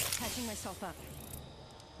 Catching myself up.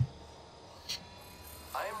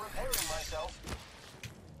 I am repairing myself.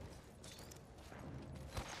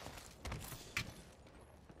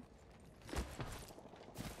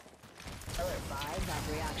 Alert 5,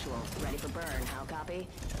 Valkyrie actual. Ready for burn. How copy?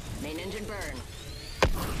 Main engine burn.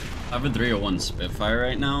 I have a 301 Spitfire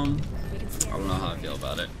right now. I don't know how I feel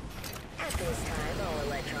about it. At this time, all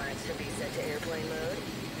electronics should be set to airplane mode.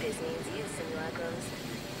 This means use simulacrums.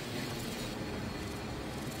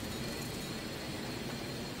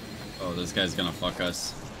 Oh, this guy's gonna fuck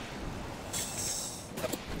us.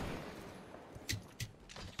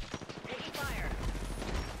 Taking fire.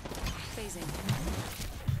 Phasing.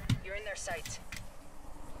 You're in their sights.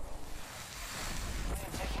 I am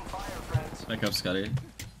taking fire, friends. Back up, Scotty.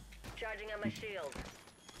 Charging on my shield.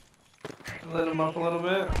 Lit him up a little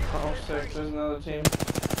bit. Oh, sick. There's another team.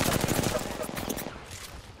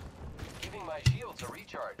 Giving my shields a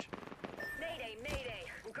recharge. Mayday, mayday.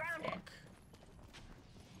 I'm grounded. Fuck.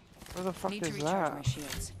 Where the fuck Need to is recharge that? my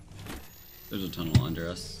shields. There's a tunnel under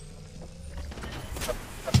us. The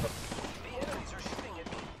enemies are shooting at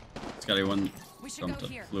me. Scotty, one We should jumped go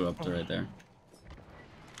up, here. flew up to right there.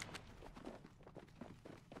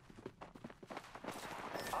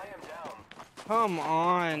 I am down. Come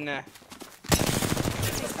on. I'm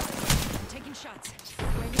taking shots.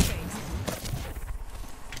 Wave your face.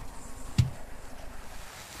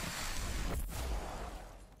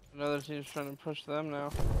 Another team's trying to push them now.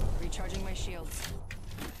 Recharging my shields.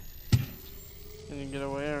 Can you get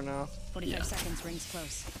away or no? 45 Yeah. seconds, rings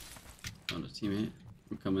close. Found a teammate.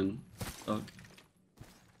 I'm coming. Fuck.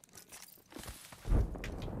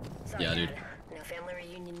 Sorry, Yeah, dude. Dad. No family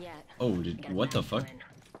reunion yet. Oh, dude, what the fuck?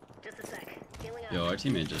 Just a sec. Healing up. Yo, our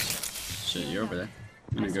teammate just... Shit, you're over there.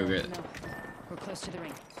 I'm gonna go get... No. We're close to the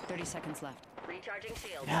ring. 30 seconds left. Recharging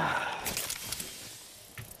shields.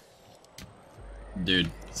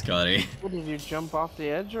 Dude, Scotty. What, did you jump off the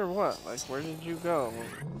edge or what? Like, where did you go?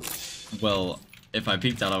 Well, if I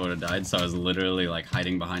peeked out, I would have died, so I was literally, like,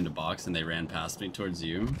 hiding behind a box, and they ran past me towards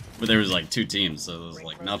you. But there was, like, 2 teams, so there was,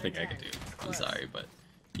 like, nothing I could do. I'm sorry, but...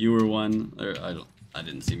 You were one, or I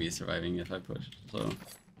didn't see me surviving if I pushed, so...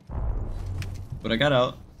 But I got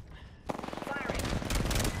out. Firing.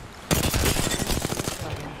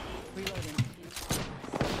 Reloading.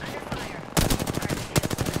 Under fire.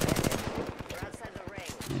 We're outside the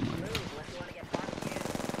ring. Move unless you want to get barbecued.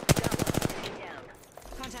 Double. Taking down.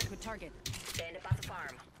 Contact with target. Stand up at the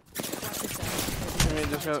farm. Watch yourself. I mean,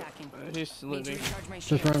 just got... Attacking. He's Need to looting. recharge my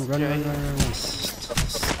Just shields. run.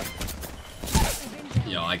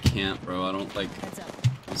 Yo, I can't, bro. I don't, like... Heads up.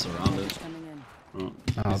 I'm surrounded. Coming in. Oh,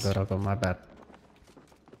 Oh, good, I'll go, my bad.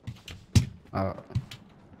 I'll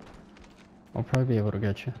probably be able to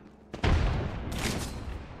get you.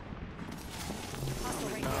 Hostile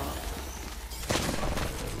right here.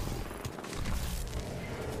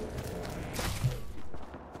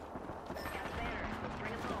 Got the banner. Let's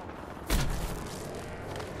bring him home.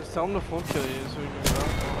 Just tell him to full kill you so we can go.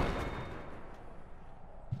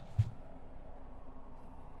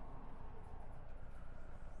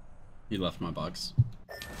 he left my box.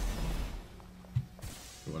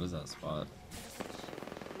 What is that spot?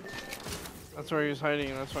 That's where he was hiding,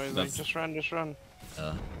 and that's why he's like, That's- just run, just run.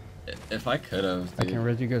 If I could have, I can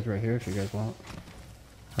res you guys right here if you guys want.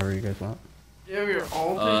 However you guys want. Yeah, we were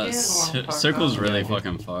all taking Circle's really Yeah,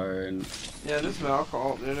 fucking far, and Yeah, this Valk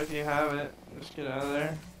ult, dude, if you have it, just get out of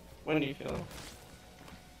there. When do you feel it?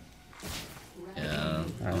 yeah,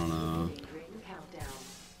 I don't know.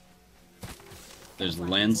 There's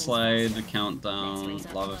landslide, countdown,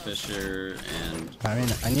 lava fissure, and I mean,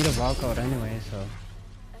 I need a walkout anyway, so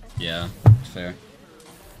yeah, fair.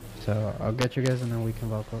 I'll get you guys and then we can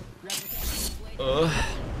walk out.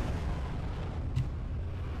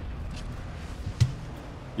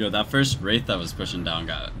 Yo, that first Wraith that was pushing down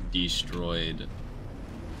got destroyed.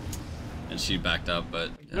 And she backed up, but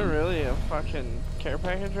Is there really a fucking care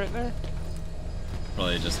package right there?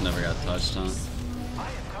 probably just never got touched, huh? I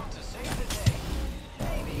have come to save the day.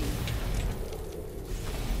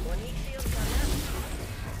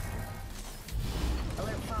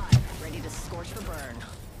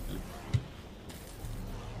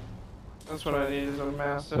 That's what I need is a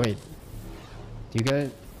massive. Wait. Do you guys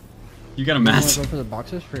You got a want to mass. go for the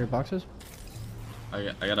boxes? For your boxes?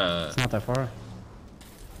 I got a It's not that far.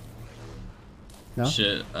 No?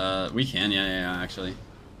 shit. We can. Yeah. Actually,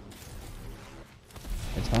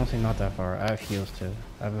 It's honestly not that far. I have heals too.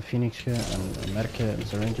 I have a Phoenix kit and a med kit and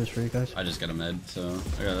syringes for you guys. I just got a med, so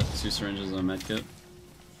I got 2 syringes and a med kit.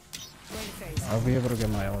 I'll be able to get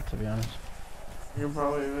my ult, to be honest. You can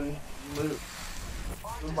probably even loot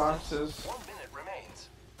the boxes. 1 minute remains.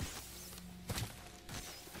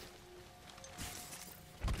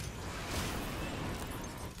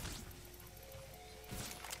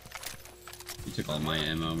 You took all my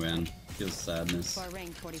ammo, man. Feels sadness. Far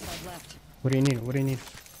range, 45 left. What do you need? What do you need?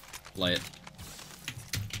 Light.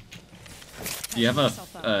 Do you have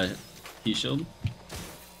a heat shield?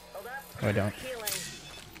 Hold up. Oh, I don't. Healing.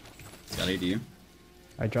 Scotty, do you?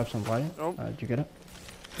 I dropped some light. Nope. Did you get it?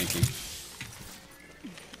 Thank you.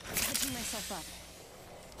 Catching myself up.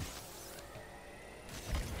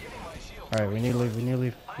 Alright, we need to leave. We need to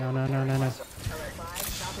leave. No. Alert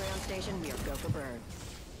 5, chopper on station. We are go for bird.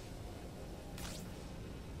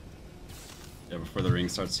 Yeah, before the ring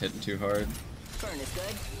starts hitting too hard. Burn is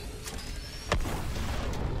good.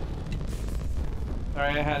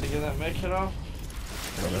 Alright, I had to get that med kit off.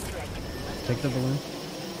 Take the balloon.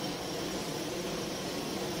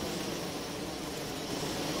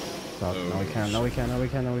 Stop. No, we can't. No, we can't. No, we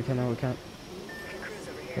can't. No, we can't. No, we can't.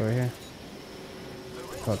 Over here.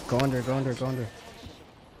 Fuck. Go under. Go under. Go under.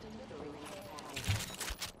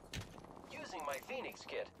 Using my Phoenix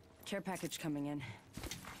kit. Care package coming in.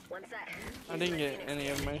 One sec. I didn't get any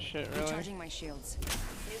of my shit really. Recharging my shields.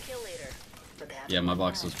 New kill leader. Yeah, my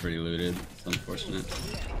box was pretty looted. It's unfortunate.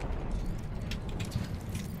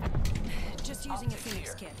 Just using a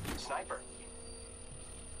Phoenix kit. Sniper.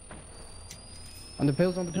 On the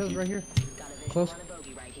pills. On the pills. Right here. Got a visual Close. on a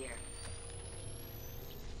bogey right here.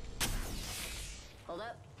 Hold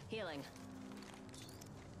up. Healing.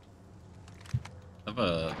 I have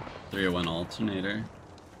a 301 alternator.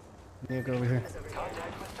 You need to go over here.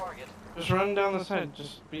 Contact with target. Just run down the side.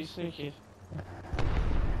 Just be sneaky.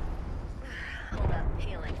 Hold up.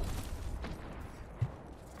 Healing.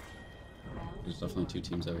 There's definitely 2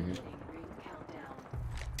 teams over here.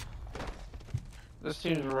 This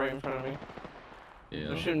team's right in front of me. Yeah.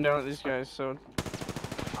 They're shooting down at these guys, so. I am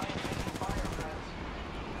taking fire, friends.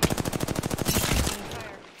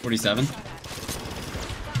 47. Fox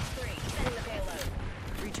 3. Sending the payload.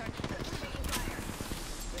 Recharge. Taking fire.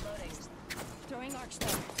 Reloading. Throwing arc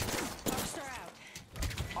star. Arc star out.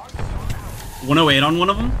 108 on one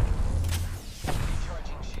of them.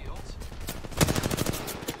 Recharging shields.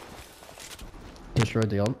 Destroyed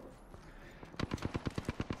the ult.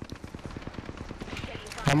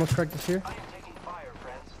 Almost cracked this here. I am taking fire,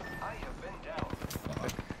 friends. I have been down.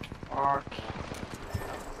 Arc.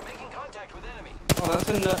 Making contact with enemy. Oh, that's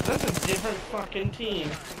a different fucking team.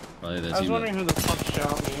 Probably the I was team. wondering who the fuck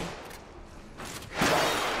shot me.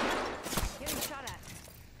 Getting shot at.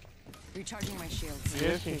 Recharging my shields. You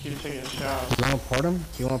guys can keep taking shots. Do you want to port him? Do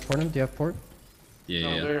you want to port him? Do you have port? Yeah,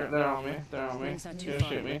 No, yeah. they're on me. They're on me. Rings not too Gonna far.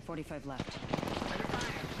 shoot me. 45 left.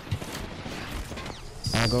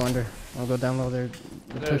 I'll go under. I'll go down low there.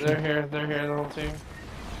 They're here. They're here. The whole team.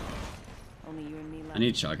 Only you and me left. I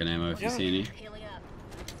need shotgun ammo if you Yeah. see any. Healing up.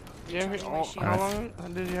 You have your ult. How long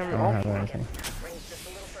did you have I your don't ult have for? anything. Rings just a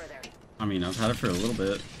little further. I mean, I've had it for a little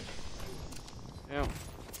bit, Yeah.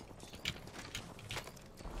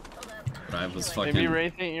 but I was Maybe fucking.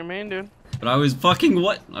 Wraith ain't your main dude. But I was fucking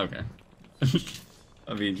what? Okay.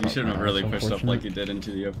 I mean, you shouldn't have really That's pushed up like unfortunate. you did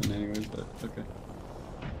into the open, anyways. But okay.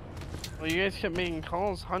 Well, you guys kept making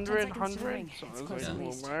calls, 100, 10 seconds to 100. ring. So I It's was close like, at well,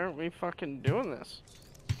 least. why aren't we fucking doing this?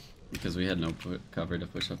 Because we had no cover to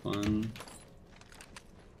push up on.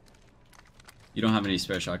 You don't have any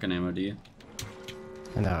spare shotgun ammo, do you?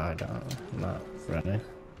 No, I don't. I'm not ready.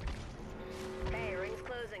 Hey, ring's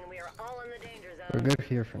closing and we are all in the danger We're zone. good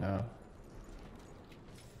here for now.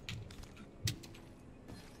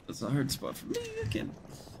 That's a hard spot for me.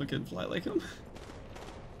 I can't fly like him.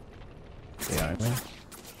 Yeah, I mean.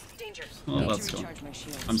 Danger. Well, Need to let's go. recharge my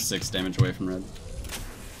shields. I'm 6 damage away from red.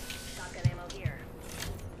 Shotgun ammo here.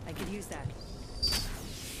 I could use that.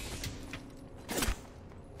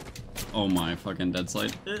 Oh my fucking dead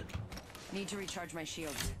slide. Need to recharge my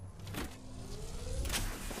shields.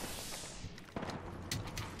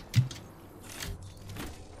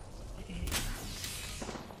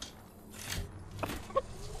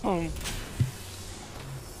 Oh,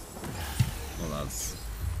 Well, that's.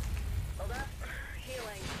 Hold up.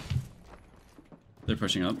 Healing. They're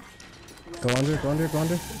pushing up. Go under, go under, go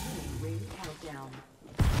under.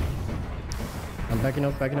 I'm backing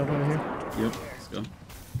up over here. Yep, let's go.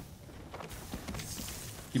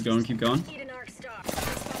 Keep going, keep going. Need an arc star.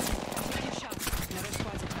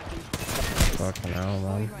 Fucking hell,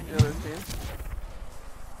 man. The other team.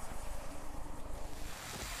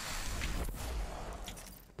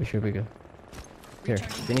 We should be good. Here,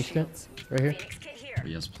 Phoenix kit? Right here? Phoenix kit here.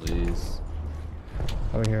 Yes, please.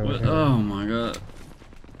 Over here, over What? here. Oh my god.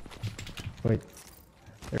 Wait.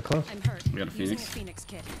 They're close. I'm hurt. We got a Phoenix. Phoenix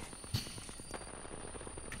kit.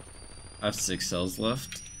 I have 6 cells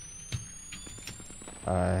left.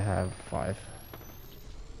 I have 5.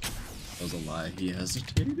 That was a lie. He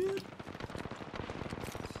hesitated. 2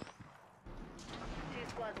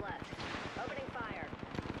 squads left. Opening fire.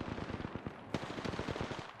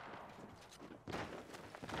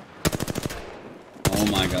 Oh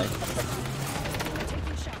my god. I'm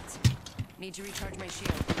taking shots. Need to recharge my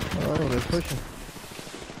shield. Oh, they're pushing.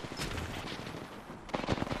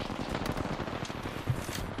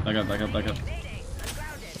 Back up, back up, back up. Mayday. I'm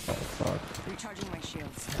grounded. Oh, fuck. Recharging my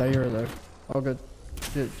shields. Thought you were there. All good.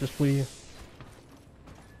 Just flee you.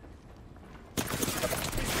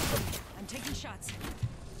 I'm taking shots.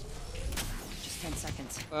 Just 10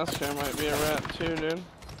 seconds. Last guy might be a rat too, dude.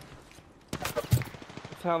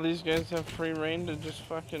 That's how these guys have free reign to just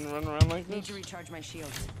fucking run around like Need this. to recharge my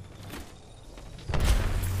shields.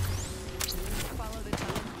 Follow the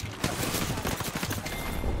tunnel.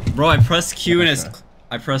 Bro, I pressed Q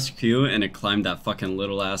and it climbed that fucking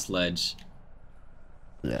little ass ledge.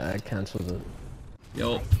 Yeah, I cancelled it.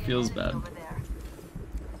 Yo, feels bad.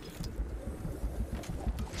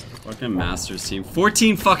 Fucking Masters team.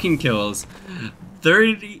 14 fucking kills.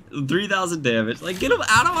 3,000 damage. Like, get him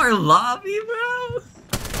out of our lobby, bro.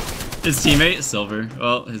 His teammate, Silver.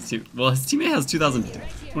 Well, his teammate has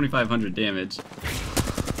 2,500 damage.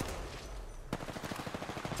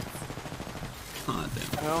 God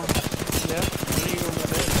damn. Well, yeah, what are you gonna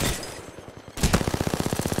do?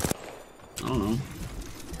 I don't know.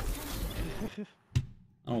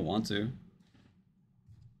 I don't want to.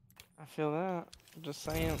 I feel that. I'm just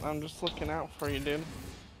saying, I'm just looking out for you, dude.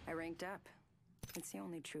 I ranked up. It's the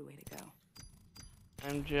only true way to go.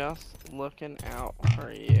 I'm just looking out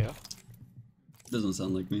for you. Doesn't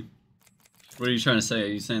sound like me. What are you trying to say? Are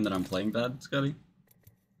you saying that I'm playing bad, Scotty?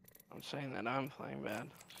 I'm saying that I'm playing bad.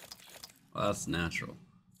 Well, that's natural.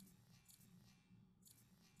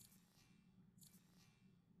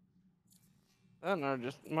 I don't know,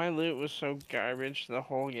 just my loot was so garbage the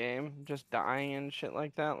whole game, just dying and shit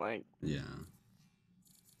like that. Like, Yeah.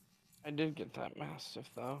 I did get that Mastiff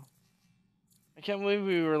though. I can't believe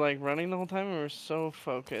we were like running the whole time. We were so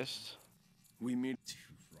focused. We meet.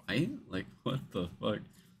 Right? Like, what the fuck?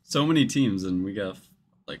 So many teams and we got,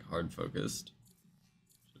 like, hard focused.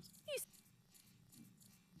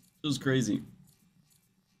 It was crazy.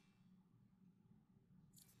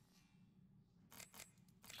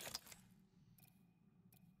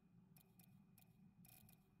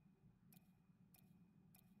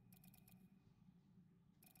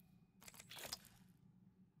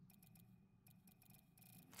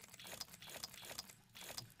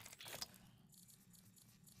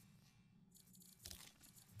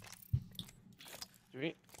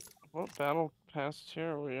 Sweet. What battle pass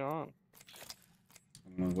tier are we on?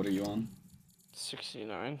 I don't know, what are you on?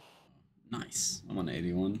 69. Nice. I'm on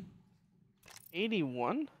 81.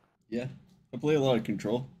 81? Yeah. I play a lot of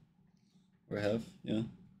Control. Or have, yeah.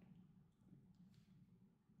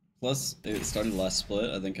 Plus, it started last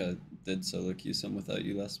split. I think I did solo queue some without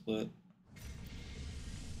you last split.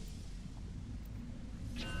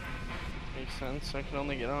 Makes sense. I can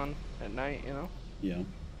only get on at night, you know? Yeah.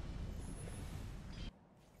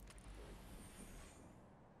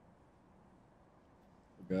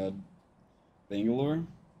 Oh god. Bangalore?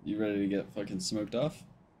 You ready to get fucking smoked off?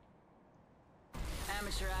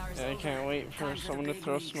 Amateur hours Yeah, I over. can't wait for Time the someone to big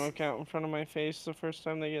throw leagues. smoke out in front of my face the first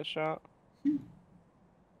time they get shot.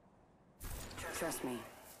 Trust me,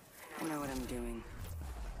 I know what I'm doing.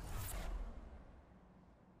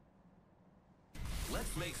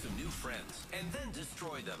 Let's make some new friends and then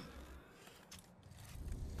destroy them.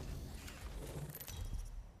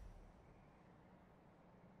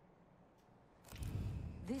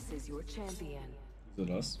 This is your champion. Is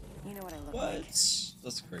it us? You know what I look What? like.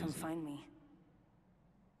 That's crazy. Come find me.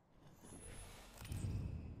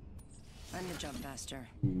 I'm the jump master.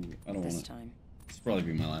 Ooh, I don't This want to. time. This will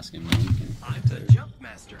probably be my last game. I'm the jump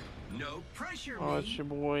master. No pressure, Oh, me. it's your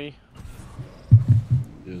boy.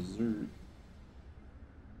 Dessert.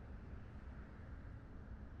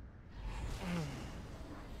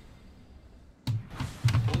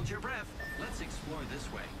 Hold your breath. Let's explore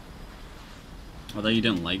this way. I thought you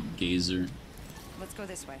didn't like Gazer. Let's go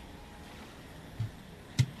this way.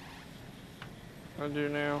 I do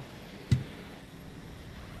now.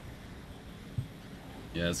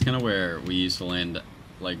 Yeah, it's kind of where we used to land,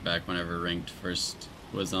 like back whenever Ranked first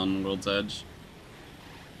was on World's Edge.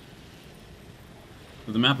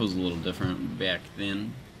 But the map was a little different back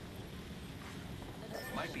then.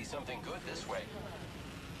 Might be something good this way.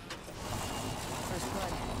 First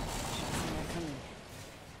blood.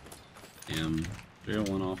 They're coming. Damn,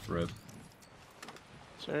 301 off rip.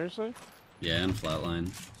 Seriously? Yeah, and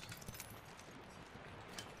flatline.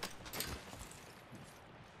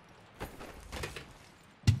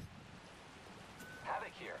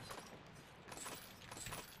 Havoc here.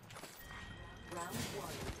 Round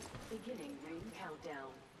 1. Beginning ring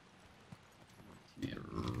countdown. Yeah,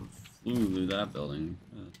 flew through that building.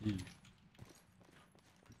 Yeah.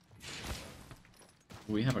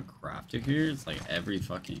 We have a crafter here? It's like every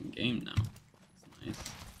fucking game now. It's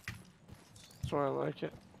nice. That's why I like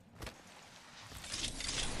it.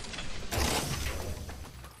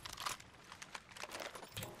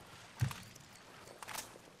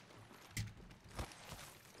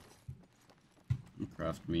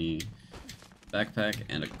 Craft me backpack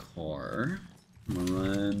and a car. I'm gonna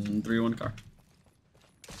run 301 car.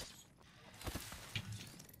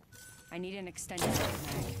 I need an extended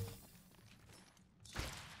mag.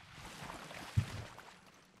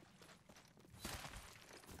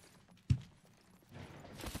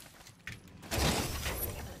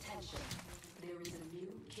 Attention. There is a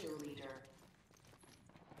new kill leader.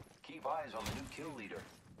 Keep eyes on the new kill leader.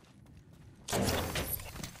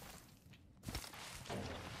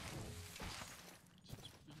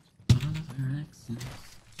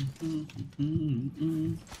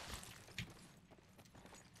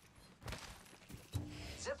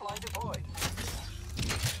 Zipline deployed.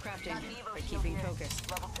 Crafting, but keeping focus.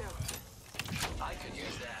 I could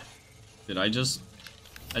use that. Did I just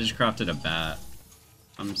crafted a bat.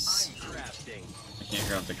 I can't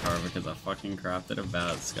craft a car because I fucking crafted a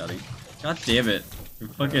bat, Scotty. God damn it. You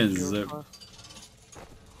fucking zip.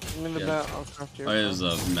 I'm in the Yeah. bat, I'll craft your Oh, it was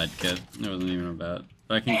a med kit. It wasn't even a bat.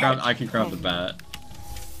 But I can craft the bat.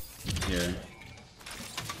 Here.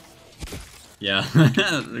 Yeah,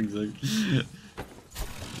 exactly.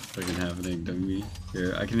 It's fucking happening to me.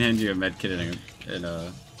 Here, I can hand you a med kit and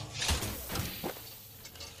a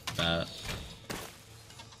bat.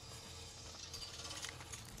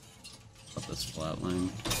 Up this flatline.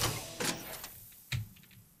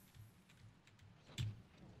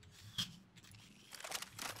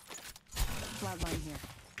 Flatline here.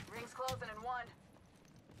 Rings closing in 1.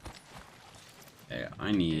 Hey,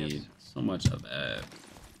 I need so much of it.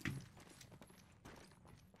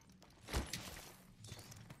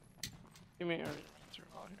 Give me through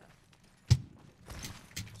all here.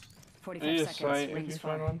 45 I need a seconds. sight if Rings you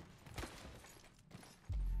find far. one.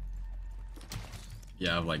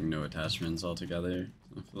 Yeah, I have like no attachments altogether.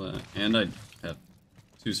 For that. And I have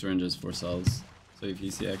 2 syringes, 4 cells. So if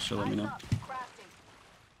you see extra, let me know.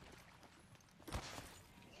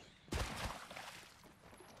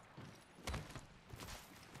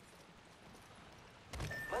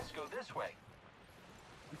 Let's go this way.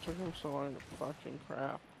 It took him so long to fucking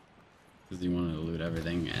craft. Because you wanted to loot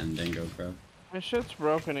everything and then go craft. My shit's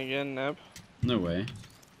broken again, Neb. No way.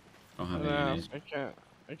 I don't have any. No, need.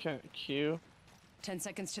 I can't queue. 10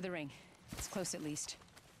 seconds to the ring. It's close at least.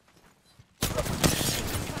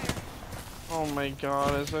 Oh my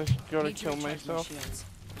god, as I go to Need kill recharge my myself. shields.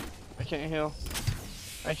 I can't heal.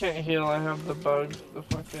 I can't heal, I have the bugs, the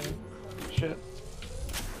fucking shit.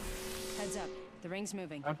 Heads up. The ring's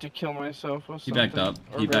moving. I have to kill myself with He something. backed up.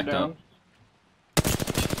 or He go backed down. up.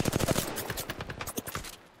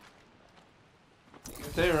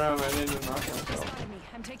 Stay around, I need to knock myself. Spotted me.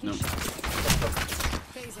 I'm taking Nope. shots.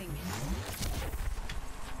 Phasing.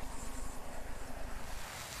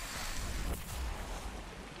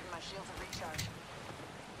 Giving my shields a recharge.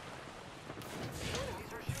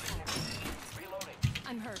 Enemies are shooting at me. Reloading.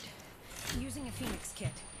 I'm hurt. Using a Phoenix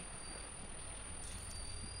kit.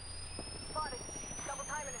 Spotted. Double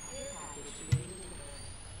timing it.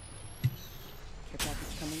 Care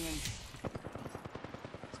package coming in.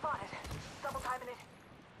 Spotted. Double timing it.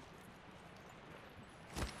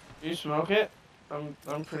 You smoke it?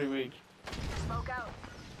 I'm pretty weak. Smoke out.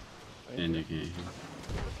 And you can't heal.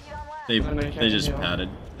 Repeat on left. They And I they can't just heal. padded.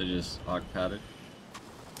 They just hog padded.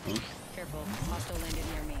 Oh, Careful. Hostile landed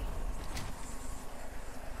near me.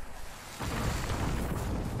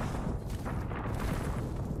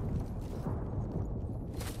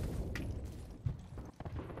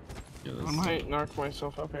 yeah, I this, might knock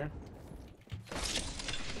myself up here.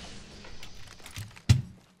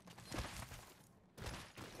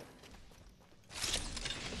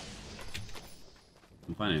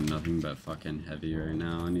 I'm finding nothing but fucking heavy right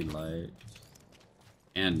now. I need light.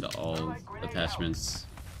 And all attachments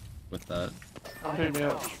with that. Come pick me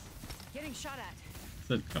up. Getting shot at.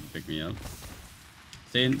 Said come pick me up.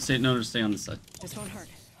 Stay on the side. This won't hurt.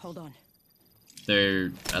 Hold on.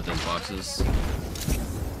 They're at those boxes.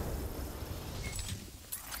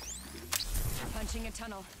 Punching a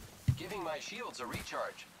tunnel. Giving my shields a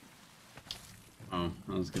recharge. Oh,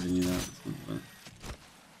 I was giving you that.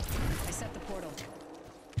 I set the portal.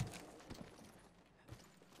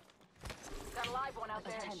 Got a live one out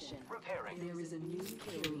there. Attention. Repairing. There is a new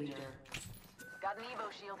kill leader. Got an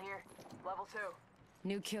Evo shield here. Level 2.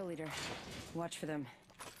 New kill leader. Watch for them.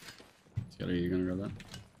 Scotty, you gonna grab that?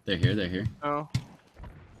 They're here, they're here. Oh,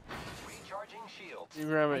 Recharging shields. you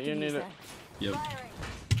grab it. You need it. Yep. Firing.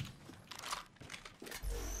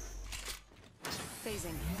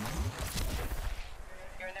 Phasing.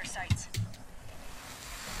 You're in their sights.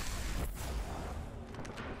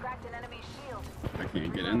 Cracked an enemy shield. I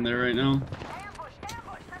can't get in there right now. Ambush!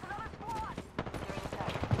 Ambush! There's another squad! Doing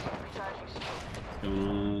attack. Recharging shield. What's going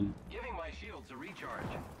on? Giving my shields a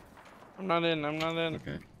recharge. I'm not in. I'm not in.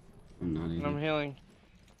 Okay. I'm not And I'm even. healing.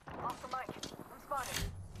 Off the mic. I'm spotted.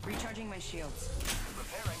 Recharging my shields.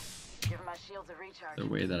 Repairing. Giving my shields a recharge. The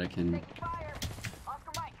way that I can. Taking fire.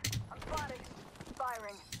 Oscar Mike. I'm spotted.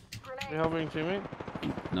 Firing. You Grenade. helping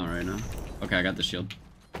teammate? Not right now. Okay, I got the shield.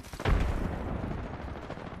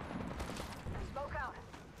 Smoke out.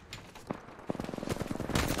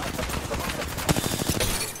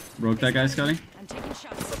 Broke that guy, Scotty? I'm taking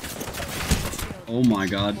shots. Oh my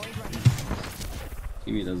god.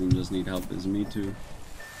 Timmy doesn't just need help, it's me too.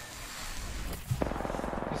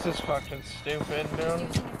 This is fucking stupid, dude.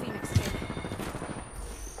 Using a Phoenix kit.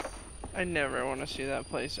 I never want to see that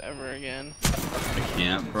place ever again. I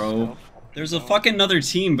can't, bro. There's a fucking another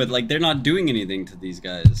team, but like they're not doing anything to these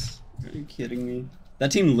guys. Are you kidding me?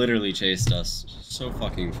 That team literally chased us so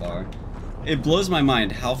fucking far. It blows my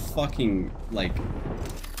mind how fucking like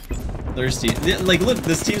thirsty. Like look,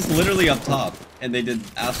 this team's literally up top, and they did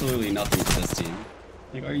absolutely nothing to this team.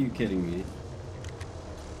 Like, are you kidding me?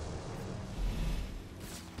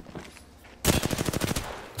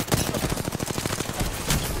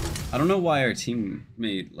 I don't know why our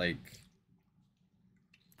teammate like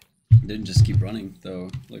didn't just keep running though.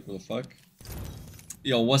 Like what the fuck?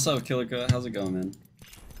 Yo, what's up, Kilika? How's it going, man?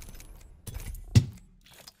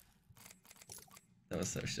 That was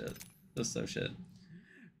so shit. That was so shit.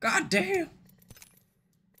 God damn!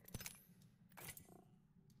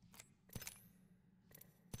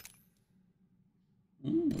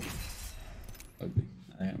 Ugly.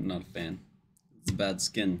 I am not a fan. It's a bad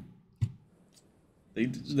skin.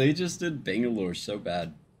 They just did Bangalore so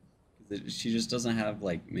bad. She just doesn't have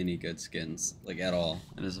like many good skins, like at all,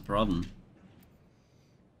 and it's a problem.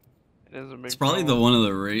 It is a big It's probably the problem. one of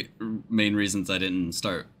the main reasons I didn't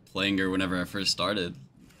start playing her whenever I first started,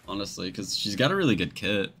 honestly, because she's got a really good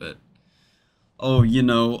kit, but oh, you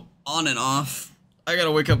know, on and off. I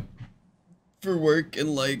gotta wake up for work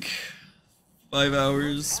in like 5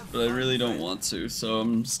 hours, but I really don't want to, so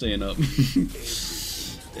I'm staying up.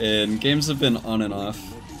 And games have been on and off.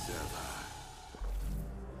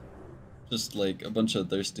 Just like a bunch of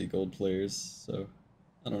thirsty gold players, so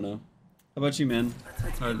I don't know. How about you, man?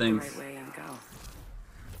 How are things?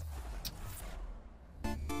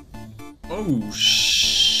 Oh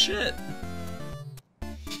shit!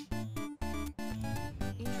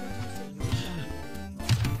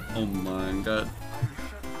 Oh my god.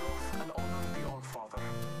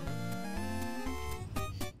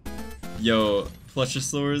 Yo,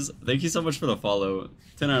 Fletchosaurs, thank you so much for the follow.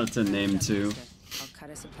 10 out of 10 name too. I'll cut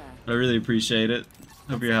us a path. I really appreciate it.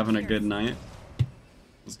 Hope you're having a good night.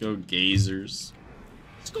 Let's go Gazers.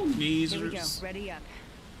 Let's go Here we go. Gazers. Ready up.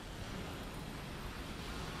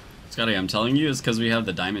 Scotty, I'm telling you, it's because we have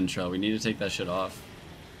the diamond trail. We need to take that shit off.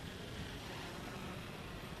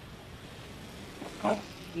 Oh,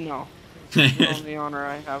 no. It's the only honor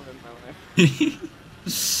I have in my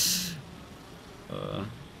life.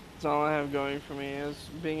 That's all I have going for me is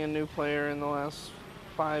being a new player in the last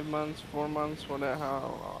 5 months, 4 months, whatever.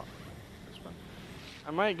 How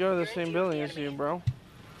I might go to the same building as you, bro.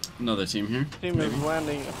 Another team here. Team is maybe.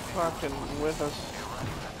 landing fucking with us.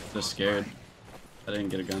 They're scared. I didn't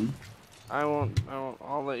get a gun. I won't.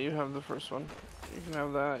 I'll let you have the first one. You can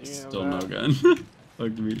have that. You can Still have no that. gun.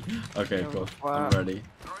 Fuck me. Okay, Yeah, cool. I'm flat. ready.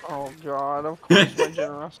 Oh god, of course my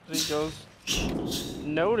generosity goes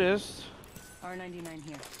noticed. R99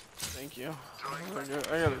 here. Thank you.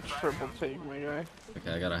 I got a triple take, my guy.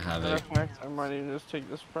 Okay, I gotta have Matter it. of fact, I might even just take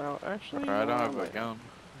this proud. Actually, I no, don't have might- a gun.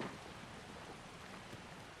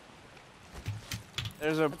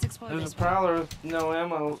 There's Let's explore a this one. prowler with no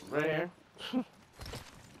ammo right here.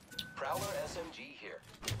 Prowler SMG here.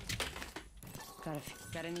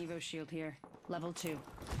 Got an Evo shield here. Level 2.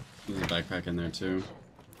 There's a backpack in there too.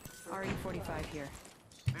 RE45 here.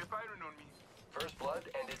 They're firing on me. First blood,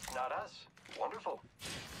 and it's not us. Wonderful.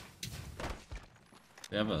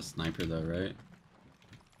 They have a sniper though, right?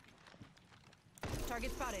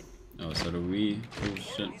 Target spotted. Oh, so do we. Oh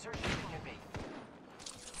shit. Enemies are shooting at me.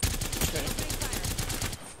 Opening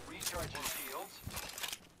fire. Recharging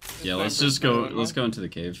shields. Yeah, let's just go. Let's go into the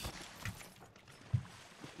cave.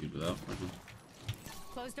 Dude, without fucking.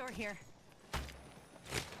 Closed door here.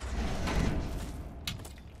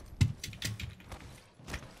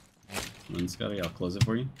 Come on, Scotty, I'll close it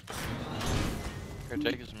for you. Here,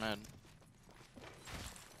 take his med.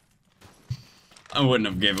 I wouldn't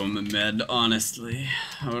have gave him the med, honestly.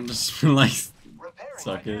 I would just been like,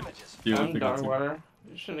 suck it. You I'm dog water.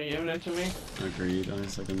 You shouldn't have given it to me. Agreed. I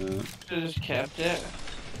second that. Should've just kept it.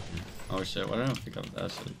 Oh shit! Why did I pick up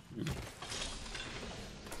that shit?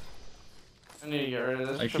 I need to get rid of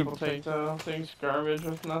this I triple keep- take though. Thing's garbage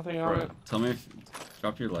with nothing on Bro, it. tell me if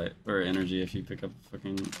drop your light or energy if you pick up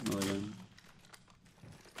fucking another gun.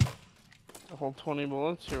 A whole 20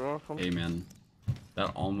 bullets. You're welcome. Hey man,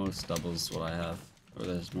 that almost doubles what I have. Oh,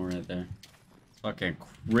 there's more right there. Fucking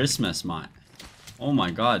Christmas mine. Oh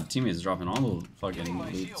my god, teammates dropping all the Giving fucking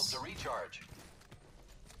my shields loots. to recharge.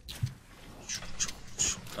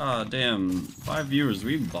 God damn, 5 viewers,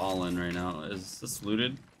 we ballin' right now. Is this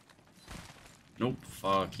looted? Nope,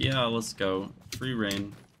 fuck. Yeah, let's go. Free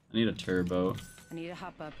reign. I need a turbo. I need a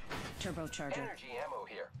hop up. Turbocharger. Energy ammo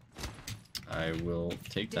here. I will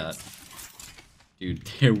take that. Dude,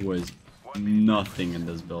 there was nothing in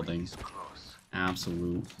this building.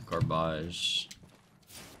 Absolute garbage.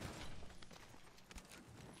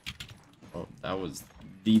 Oh, that was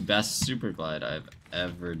the best super glide I've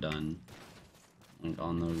ever done. Like,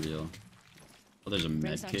 on the real. Oh, there's a med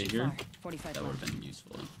Rings not kit too here. far. 45 That would have left. been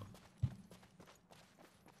useful info.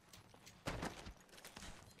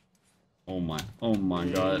 Oh my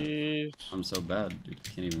god. Jeez. I'm so bad, dude. I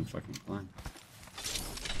can't even fucking climb.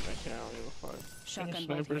 I can't give a fuck. Shotgun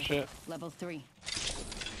bolt Sniper here. shit. Level 3.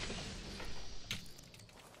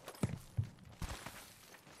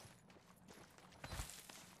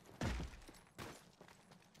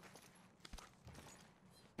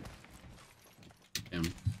 Damn,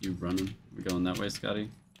 you running? We going that way, Scotty?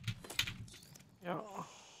 Yeah.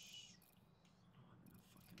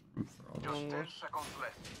 Room for all Just this. 10 seconds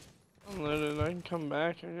left. I'm loaded. I can come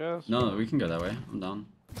back, I guess. No, we can go that way. I'm down.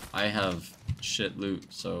 I have shit loot,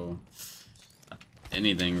 so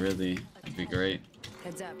anything really would be great.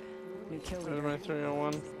 Heads up. New kill Where's leader. my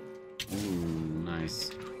 301? Ooh, nice.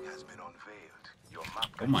 Has been unveiled. Your map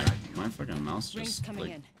Oh my fucking mouse Rings just coming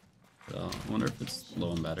like. in. I wonder if it's low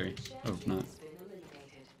on battery. I hope not.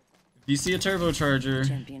 If you see a turbocharger,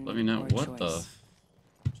 Champion let me know. or What the? choice.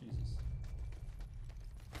 Jesus.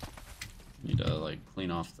 Need to like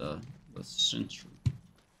clean off the sentry.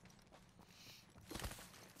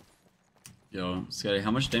 Yo, Scotty,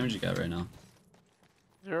 how much damage you got right now?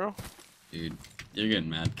 0? Dude, you're getting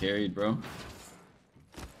mad carried, bro.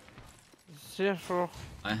 0.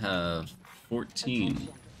 I have 14.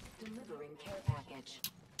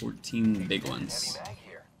 14 big Heavy ones. mag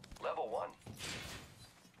here. Level 1.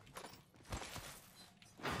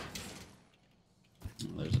 Oh,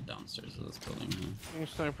 there's a downstairs of this building, huh? You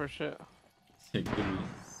sniper shit. Take good.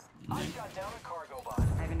 I shot down a cargo bot.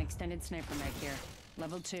 I have an extended sniper mag here.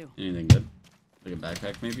 Level 2. Anything good? Like a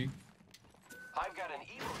backpack, maybe? I've got an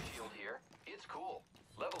Evo shield here. It's cool.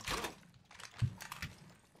 Level 2.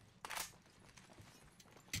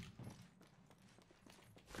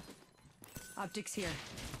 Optics here.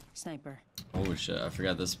 Sniper. Holy shit, I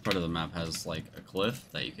forgot this part of the map has like a cliff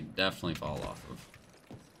that you can definitely fall off of.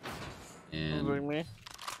 Sounds like And me.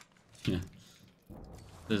 yeah.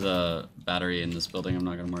 There's a battery in this building, I'm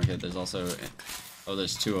not gonna mark it. There's also oh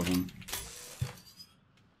there's 2 of them.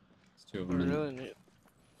 There's 2 of I them in really need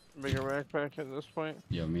a bigger backpack at this point.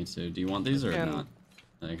 Yo, me too. Do you want these or Can- not?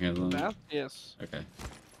 Like, have them? That? Yes. Okay.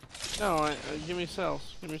 No, give me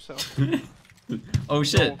cells. Give me cells. Oh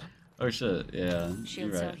shit! Gold. Oh shit, yeah.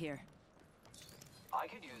 Shield You're cell right. here. I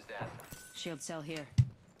could use that. Shield cell here.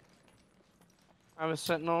 I have a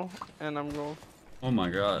sentinel and I'm gold. Oh my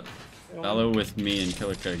god. Battle with me and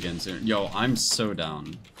Kilika again soon. Yo, I'm so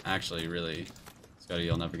down. Actually, really. Scotty,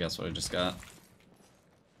 you'll never guess what I just got.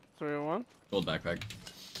 301? Gold backpack.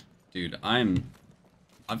 Dude,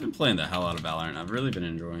 I've been playing the hell out of Valorant. I've really been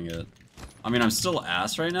enjoying it. I mean, I'm still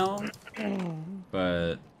ass right now,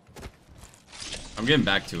 but I'm getting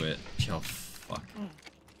back to it. Yo, fuck.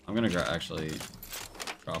 I'm gonna actually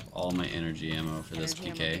drop all my energy ammo for this Energy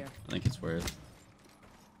ammo PK. here. I think it's worth.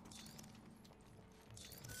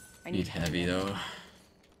 I Need heavy though.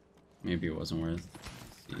 Maybe it wasn't worth.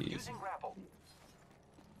 Let's see. Using grapple.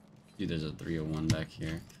 Dude, there's a 301 back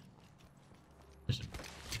here. I should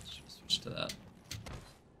switch to that.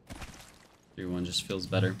 301 just feels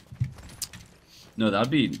better. No, that'd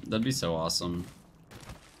be so awesome.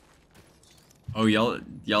 Oh, y'all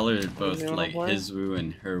are both like his woo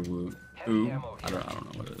and her woo. Ooh, I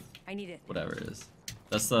don't know what it is. I need it. Whatever it is.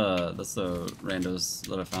 That's the randos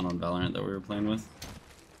that I found on Valorant that we were playing with.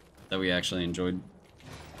 That we actually enjoyed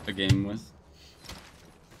a game with.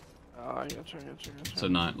 Oh, I gotcha. So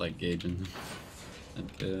not like gauging.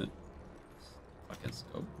 That's good. Fucking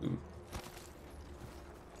scope. Ooh.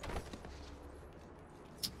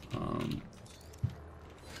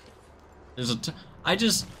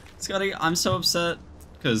 There's Scotty, I'm so upset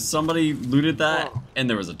because somebody looted that and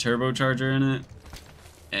there was a turbocharger in it,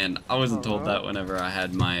 and I wasn't told that whenever I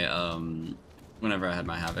had my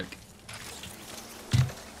Havoc.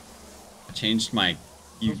 I changed my.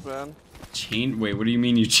 That's bad. Wait, what do you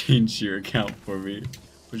mean you changed your account for me?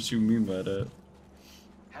 What do you mean by that?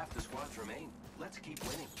 Half the squads remain. Let's keep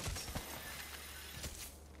winning.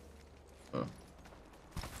 Oh.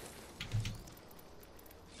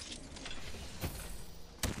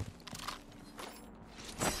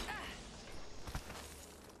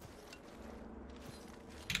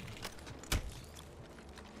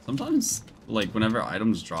 Sometimes, like, whenever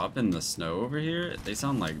items drop in the snow over here, they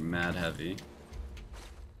sound like mad heavy.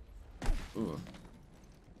 Ooh.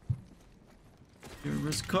 You're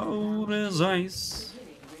as cold as ice,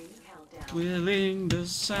 willing to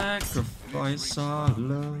sacrifice our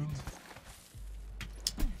love.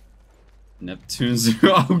 Neptune's.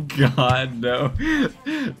 Oh god, no.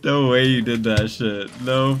 No way you did that shit.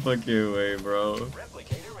 No fucking way, bro.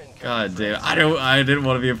 God damn, I didn't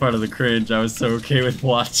want to be a part of the cringe. I was so okay with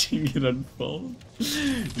watching it unfold.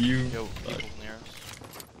 You fuck.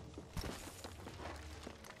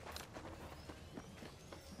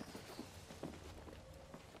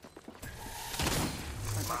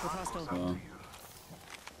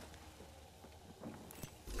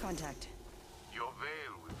 Contact. Your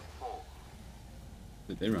veil will fall.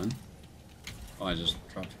 Did they run? Oh, I just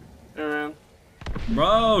dropped her. They ran.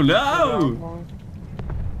 Bro, no!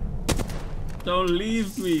 Don't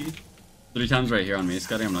leave me. 3 times right here on me,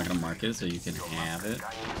 Scotty. I'm not gonna mark it so you can have it.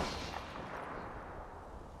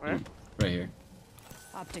 Where? Right here.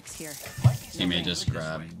 Optics here. Teammate just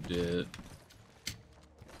grabbed it.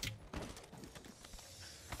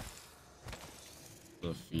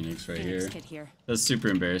 The Phoenix right Phoenix here. kit here. That's super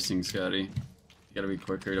embarrassing, Scotty. You gotta be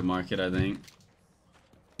quicker to mark it, I think.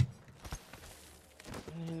 I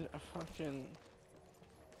need a fucking.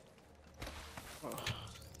 Oh.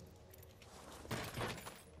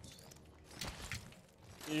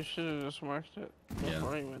 You should have just marked it. Yeah. You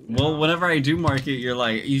went Well, down. whenever I do mark it, you're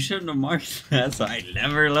like, you shouldn't have marked that, so I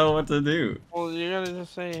never know what to do. Well, you gotta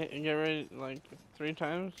just say, get ready, like 3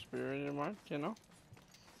 times, be ready to mark, you know?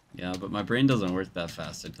 Yeah, but my brain doesn't work that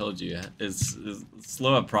fast. I told you, it's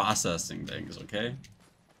slow at processing things, okay?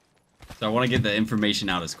 So I want to get the information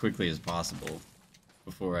out as quickly as possible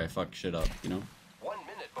before I fuck shit up, you know? 1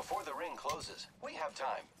 minute before the ring closes. We have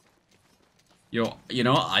time. Yo, you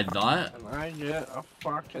know, I thought And I get a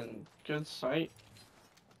fucking good sight.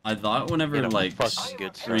 whenever, like,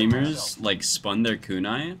 streamers, like, spun their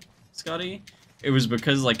kunai, Scotty, it was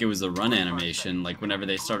because, like, it was the run animation, like, whenever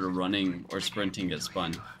they started running or sprinting, it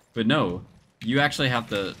spun. But no, you actually have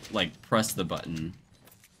to, like, press the button.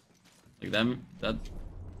 Like, that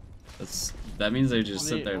means they just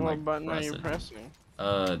sit there and, like, What button are press you it. pressing?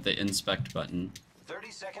 The inspect button.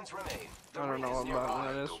 30 seconds remain. I don't know what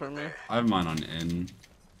button that is for me. I have mine on N.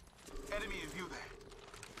 Enemy in view there.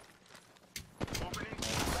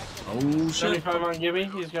 Oh shit! 75 on Gibby,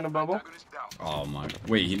 he's gonna bubble. Oh my!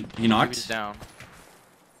 Wait, he knocked. He's down.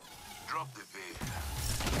 Drop the veil.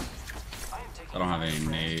 I don't have any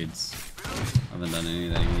nades. I haven't done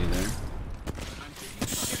anything either.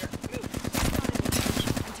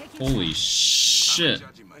 Holy shit!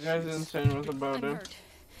 The guy's insane with the bow, I'm dude. hurt.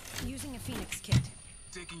 Using a Phoenix kit.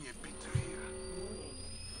 Taking a picture here.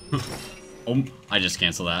 Oh, I just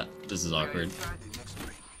canceled that. This is awkward. Inside the next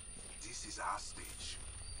ring. This is our stage.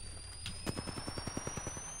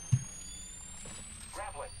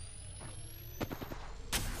 Grappling.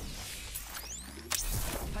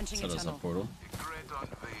 Punching Set a us tunnel. up portal. Threat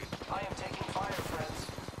unveiled. I am taking fire, friends.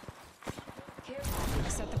 I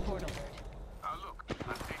set the portal. Now look, I'm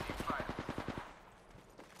taking fire.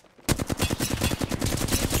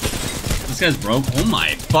 This guy's broke. Oh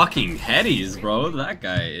my fucking headies, bro. That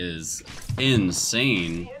guy is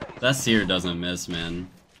insane. That seer doesn't miss, man.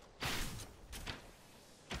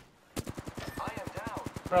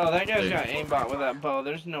 Bro, that guy's got aimbot with that bow.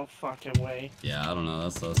 There's no fucking way. Yeah, I don't know.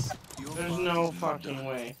 That's us. There's no fucking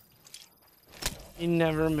way. He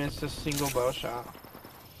never missed a single bow shot.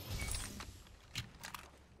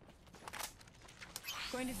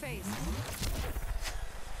 Going to phase.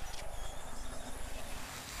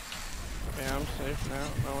 Yeah, I'm safe now.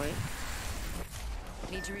 No, wait.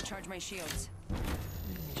 Need to recharge my shields.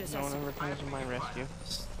 Just No us. one ever comes to my rescue.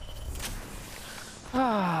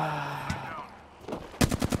 Ah.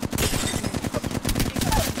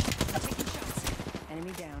 Taking shots.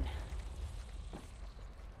 Enemy down.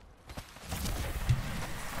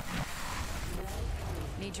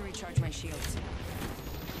 Need to recharge my shields.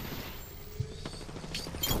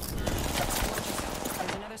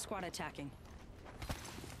 There's another squad attacking.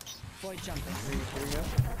 Void jumping.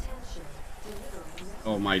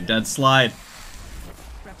 Oh my dead slide.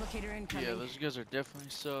 Replicator incoming. Yeah, those guys are definitely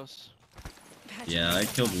sus. Yeah, I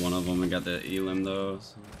killed one of them and got the elim though.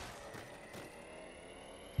 So.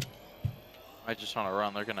 I just want to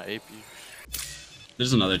run. They're gonna ape you.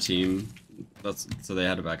 There's another team. That's so they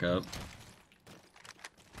had to back up.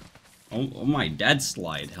 Oh my dead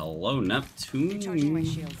slide. Hello, Neptune. Recharging my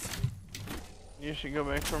shields. You should go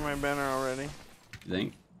back for my banner already. You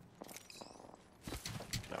think?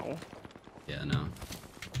 No. Yeah, no.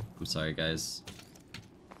 I'm sorry, guys.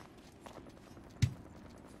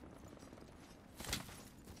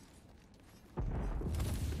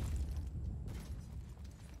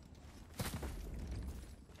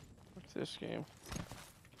 What's this game?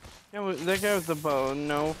 Yeah, well, that guy with the bow,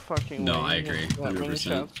 no fucking way. No, I he agree, hits that many 100%.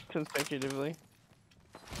 shots consecutively.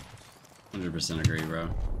 100% agree, bro.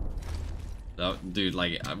 That, dude,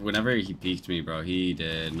 like, whenever he peeked me, bro, he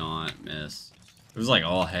did not miss. It was like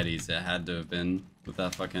all headies. It had to have been with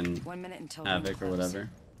that fucking 1 minute until Havoc or whatever.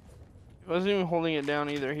 He wasn't even holding it down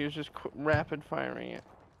either. He was just rapid firing it.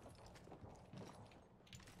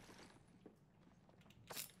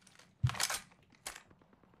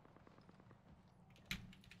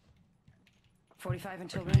 .45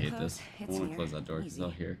 until I ring hate close. this. I It's want to here. close that door because Easy. they'll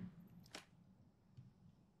hear.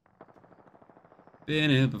 Been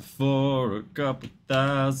here before a couple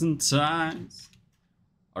thousand times.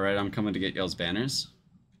 Alright, I'm coming to get y'all's banners.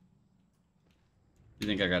 You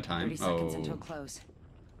think I got time? 30 seconds until Oh, close.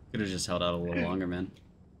 could have just held out a little longer, man.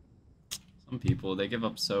 Some people, they give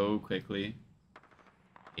up so quickly.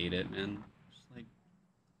 Hate it, man. Just like,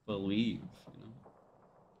 believe, you know?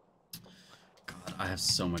 God, I have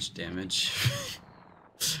so much damage.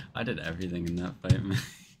 I did everything in that fight, man.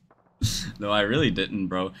 No, I really didn't,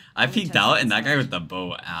 bro. I peeked out, and that guy with the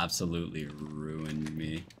bow absolutely ruined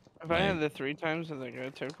me. If I had the 3 times that the guy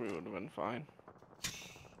took, we would have been fine.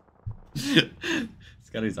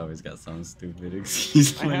 Scotty's always got some stupid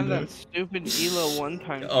excuse. I had lined that up. stupid Elo one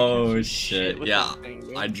time. Oh shit! with Yeah, this thing,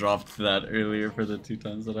 dude. I dropped that earlier for the 2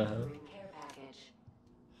 times that I had.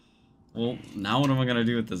 Well, now what am I gonna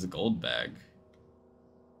do with this gold bag?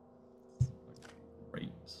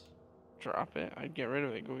 Great. Drop it. I'd get rid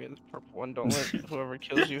of it. Go get this purple one. Don't let whoever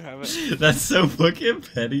kills you have it. That's so fucking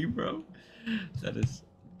petty, bro. That is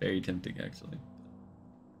very tempting, actually.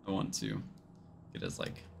 I want to get as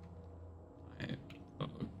like.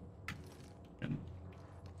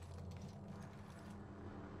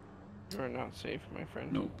 You're not safe, my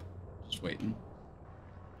friend. Nope. Just waiting.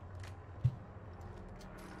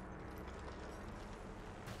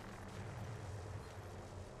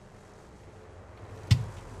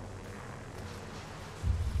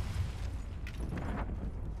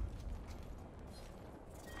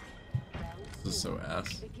 This is so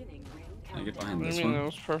ass. Can I get behind this I mean, that one?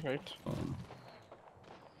 was perfect.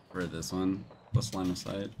 For this one, plus line of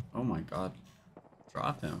sight. Oh my god.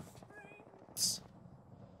 Drop him.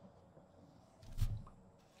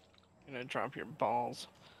 You're gonna drop your balls.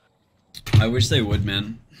 I wish they would,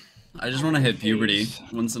 man. I just want to hit puberty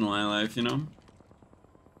once in my life, you know?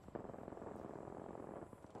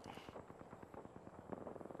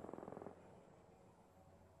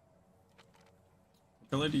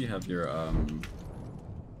 What color do you have your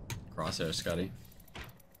crosshair, Scotty?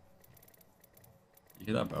 You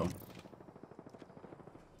hear that bow?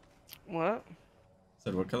 What?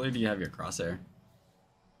 Said, what color do you have your crosshair?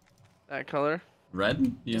 That color? Red?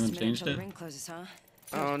 You Just a haven't minute changed till the it? ring closes, huh?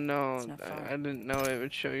 Oh no, It's not far. I didn't know it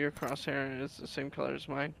would show your crosshair and it's the same color as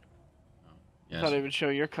mine. Yes. Thought it would show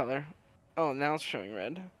your color. Oh, now it's showing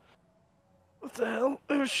red. What the hell?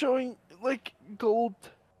 It was showing like gold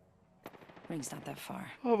Ring's not that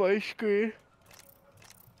far. on my screen.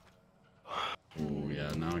 Oh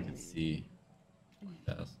yeah, now I can see.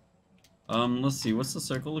 Yes. Let's see. What's the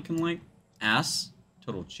circle looking like? ass,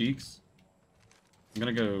 total cheeks. I'm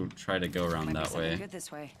gonna go try to go around that way. Good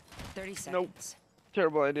this way. 30 seconds. Nope.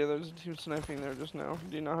 Terrible idea. There's a team sniping there just now.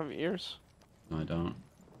 Do you not have ears? No, I don't.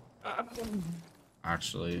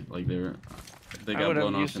 Actually, like they I got would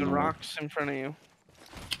blown have off used in the the rocks in front of you.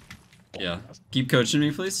 Yeah. Keep coaching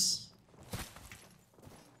me, please.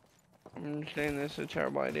 I'm saying this is a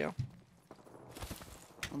terrible idea.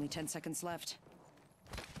 Only 10 seconds left.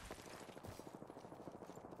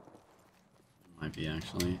 Might be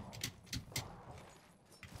actually.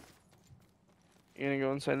 You gonna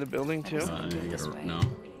go inside the building too? I gotta no.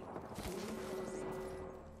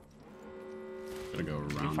 Gotta go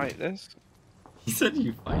You around. fight this? He said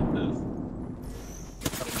you fight this.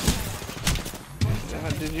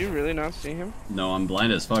 Did you really not see him? No, I'm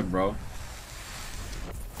blind as fuck, bro.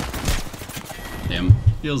 Damn,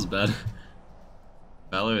 feels bad.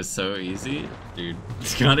 Valor is so easy, dude.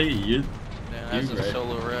 Scotty, you. Yeah, that's a right.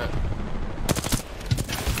 solo rat.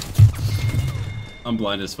 I'm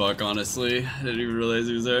blind as fuck, honestly. I didn't even realize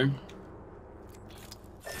he was there.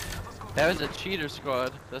 That was a cheater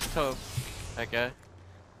squad. That's tough. That guy.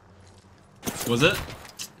 Was it?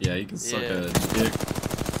 Yeah, you can suck a dick.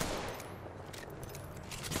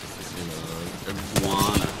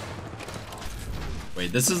 Iguana.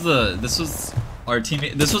 Wait, this was our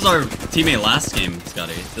teammate last game,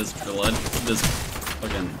 Scotty. This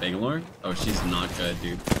fucking Bangalore? Oh, she's not good,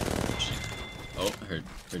 dude. Oh, her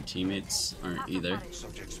teammates aren't either.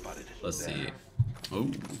 Let's see. Oh,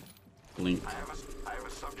 Blink.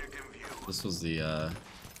 This was the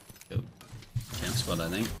camp squad, I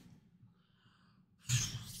think.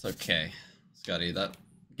 It's okay, Scotty. That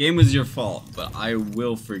game was your fault, but I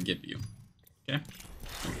will forgive you. Okay.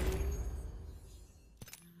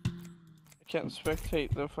 I can't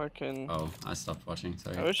spectate the fucking. Oh, I stopped watching.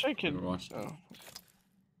 Sorry. I wish I could. Never watched. Oh.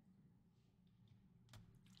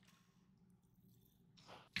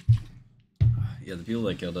 Yeah, the people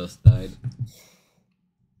that killed us died.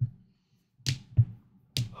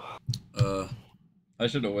 I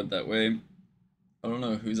should have went that way. I don't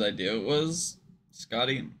know whose idea it was.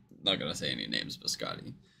 Scotty. Not gonna say any names, but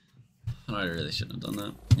Scotty. I really shouldn't have done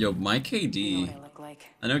that. Yo, my KD.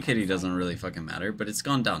 I know KD doesn't really fucking matter, but it's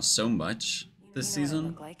gone down so much this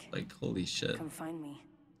season. Like, holy shit. Come find me.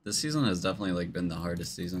 This season has definitely like been the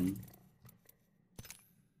hardest season.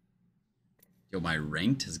 Yo, my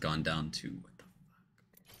ranked has gone down to what the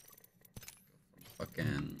fuck?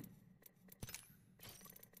 Fucking.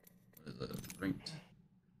 What is it? Ranked.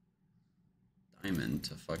 Diamond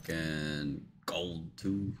to fucking gold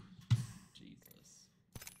 2. Jesus.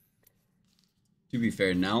 To be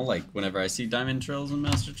fair, now like whenever I see diamond trails and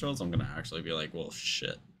master trails, I'm gonna actually be like, well,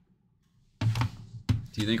 shit.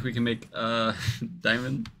 Do you think we can make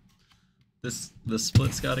diamond this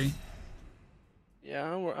split, Scotty?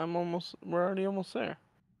 Yeah, we're already almost there.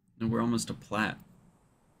 No, we're almost to plat.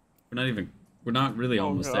 We're not really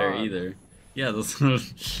almost there either. Yeah, that's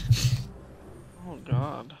Oh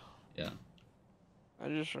god. Yeah. I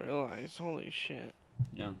just realized, holy shit.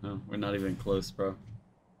 Yeah, no, we're not even close, bro.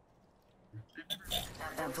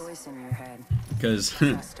 That voice in your head. Because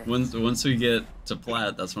once we get to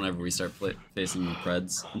plat, that's whenever we start facing the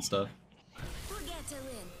Preds and stuff.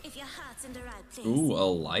 Ooh, a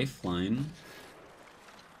lifeline.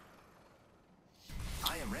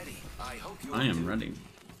 I am ready. I hope you I am ready.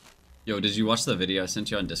 Yo, did you watch the video I sent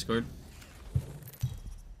you on Discord?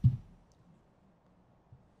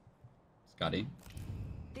 Scotty?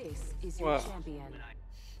 This is your champion.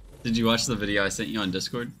 Did you watch the video I sent you on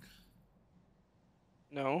Discord?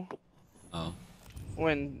 No. Oh.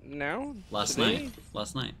 When? Now? Last Today? night.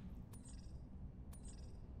 Last night.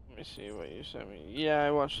 Let me see what you sent me. Yeah,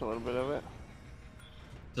 I watched a little bit of it.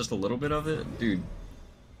 Just a little bit of it? Dude.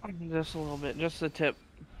 Just a little bit. Just the tip.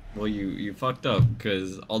 Well, you fucked up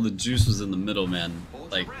because all the juice was in the middle, man.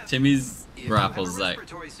 Like, Timmy's grapples that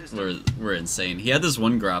were insane. He had this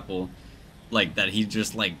one grapple, like, that he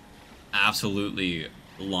just, like, absolutely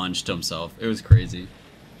launched himself. It was crazy.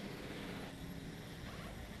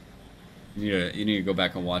 You need to go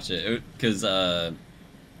back and watch it. Because,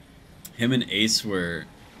 him and Ace were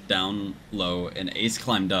down low, and Ace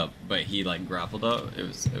climbed up, but he, like, grappled up. It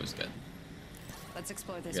was good. Let's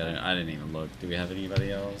explore this way. I didn't even look. Do we have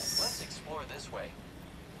anybody else? Let's explore this way.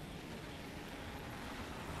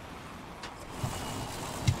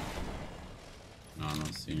 No, I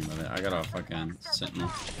don't see anybody. I got a fucking sentinel.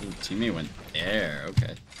 Ooh, teammate went there.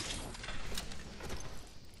 Okay.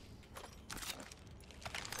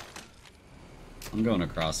 I'm going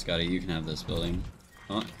across, Scotty. You can have this building.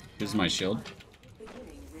 Oh, here's my shield.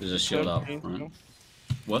 There's a shield out front.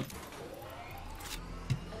 What?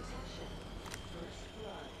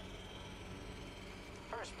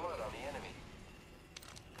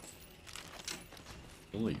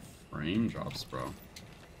 frame drops, bro.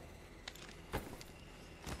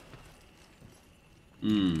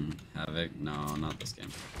 Havoc. No, not this game.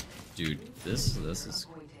 Dude, this is.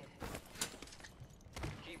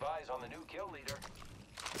 Keep eyes on the new kill leader.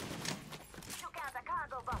 Took out the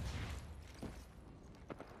cargo box.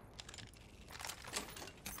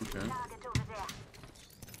 Okay. Target over there.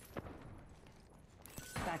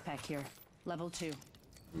 Backpack here. Level 2.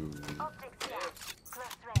 Optics here. Close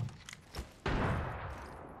range.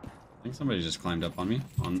 I think somebody just climbed up on me.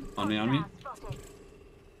 On me. Spotted.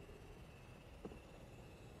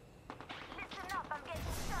 Listen up, I'm getting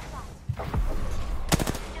shot at.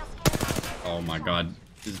 Just get Oh my god.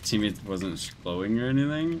 His teammate wasn't glowing or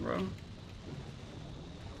anything, bro.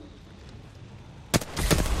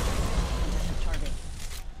 Target.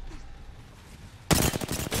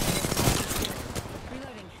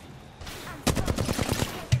 Reloading.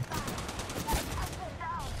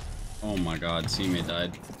 Oh my god, teammate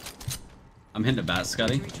died. I'm hitting a bat,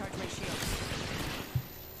 Scotty. Recharge my shield.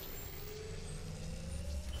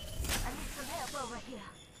 I need some help over here.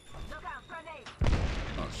 Look out, grenade.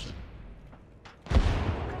 Oh shit.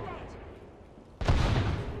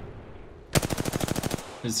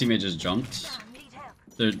 Grenade. His teammate just jumped. Down, need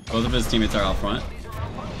help. Both of his teammates are out front.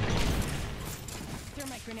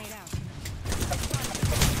 Thermite grenade out.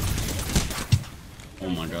 Oh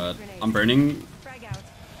my god. I'm burning. Frag out.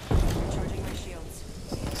 Recharging my shields.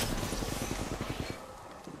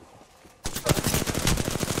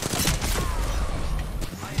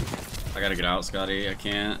 I gotta get out, Scotty. I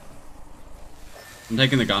can't. I'm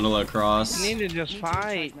taking the gondola across. You need to just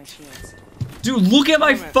fight. My shields. Dude, look at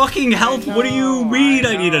my fucking health. What do you mean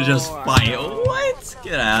I need to just I fight? know. What?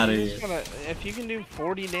 Get out of here. If you can do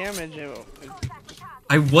 40 damage,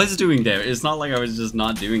 I was doing damage. It's not like I was just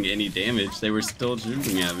not doing any damage. They were still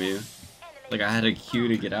shooting at me. Like I had a Q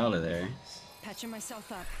to get out of there. Patching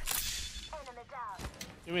myself up. Enemy down.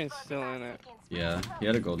 you mean still in it. Yeah, he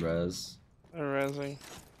had a gold res. They're rezzing.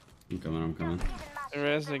 I'm coming, I'm coming. They're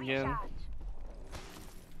res again.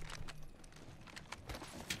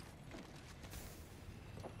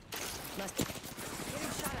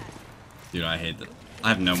 Dude, I hate that. I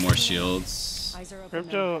have no more shields. Eyes are open.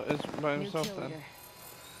 Crypto is by New himself kill then. leader.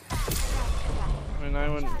 I mean, I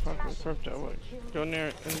wouldn't fuck with Crypto, but go near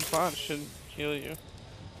it and bot should heal you. It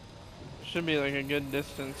should be like a good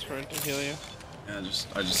distance for it to heal you. Yeah,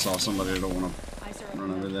 I just saw somebody that don't want Eyes are to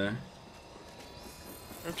run open. over there.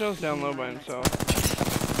 Crypto's down low by himself.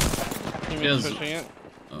 He He has- pushing it.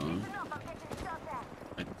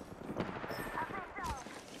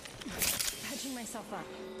 Patching myself up.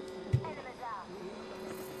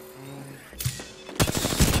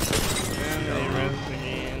 And they res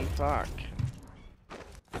again. Fuck.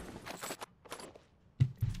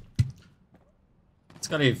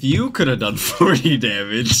 Scotty, if you could have done 40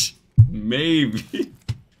 damage, maybe.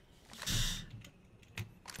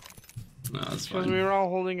 No, that's Because fine. we were all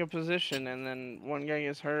holding a position, and then one guy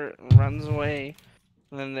gets hurt, and runs away,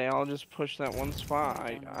 and then they all just push that one spot.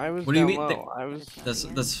 I was What do you down mean? low. I was.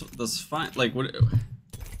 That's fine. Like what?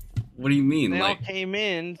 What do you mean? They all Like came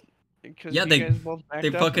in. yeah, you guys both backed they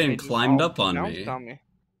up and fucking they just climbed all up on bounced me. on me.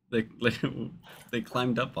 They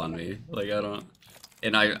climbed up on me. Like I don't.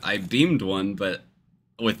 And I beamed one, but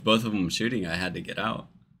with both of them shooting, I had to get out.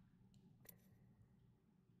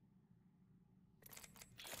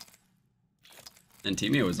 And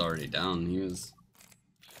teammate was already down. He was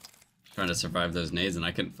trying to survive those nades, and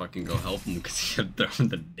I couldn't fucking go help him because he kept throwing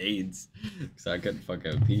the nades. So I couldn't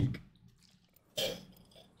fucking peek.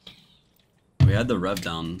 We had the rev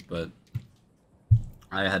down, but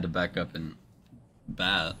I had to back up and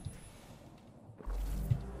bat.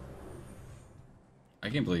 I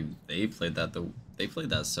can't believe they played that. They played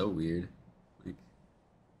that so weird. Like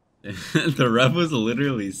the rev was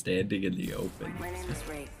literally standing in the open. My name is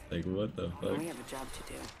Wraith. Like what the fuck? We have a job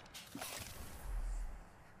to do.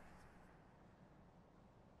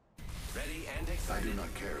 Ready and I excited. do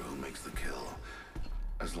not care who makes the kill,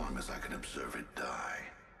 as long as I can observe it die.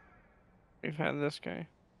 We've had this guy.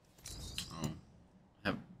 Oh.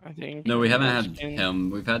 I think. No, we haven't had Skin. him.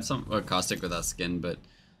 We've had some caustic with that skin, but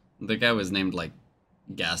the guy was named like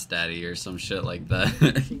Gas Daddy or some shit like that.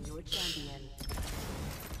 Your champion.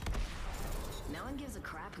 No one gives a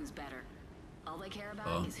crap who's better. All they care about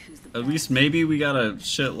Oh. is who's the At best. least maybe we got a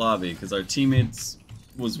shit lobby because our teammates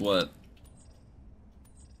was what?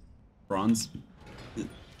 Bronze?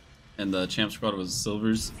 And the champ squad was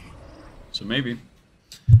silvers. So maybe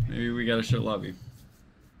we got a shit lobby.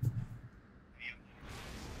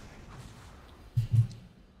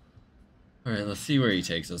 Alright, let's see where he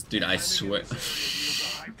takes us. Dude, I swear.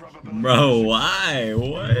 Bro, why?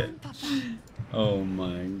 What? Oh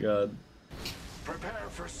my god. Prepare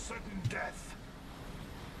for sudden death.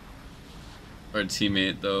 Our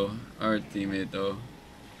teammate though. Our teammate though.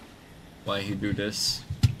 Why he do this?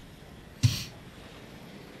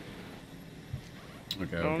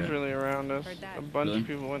 Okay, No one's okay. really around us. Heard that. A bunch Really? of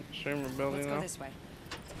people went to streamer building Let's go though. this way.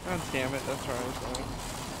 God damn it, that's where I was going.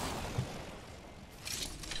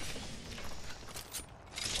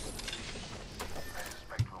 I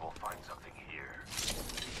suspect we will find something here.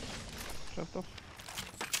 Shut the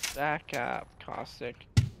back up, Caustic.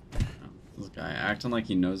 This guy acting like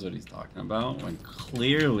he knows what he's talking about when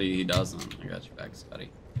clearly he doesn't. I got your back, Scotty.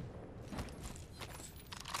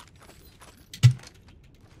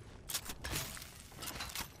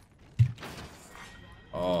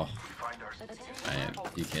 Oh, I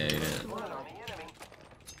PK'd it.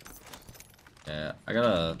 Yeah, I got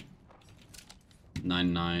a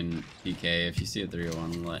 9-9 PK. If you see a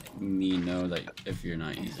 301, let me know that if you're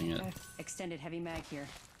not using it. Extended heavy mag here.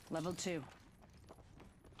 Level 2.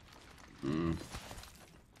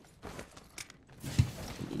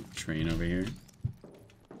 Train over here.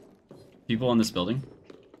 People in this building.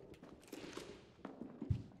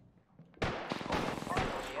 The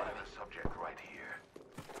subject right here.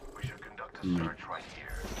 We should conduct a search right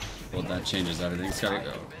here. Well, that changes everything. It's gotta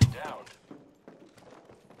go.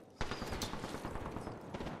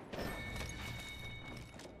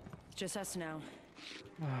 Just us now.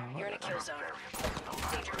 You're in a kill zone.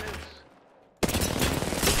 Danger move.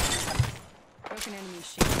 Broken enemy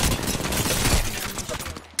shield.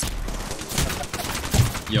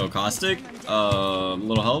 Yo, Caustic.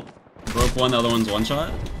 Little help. Broke one, the other one's one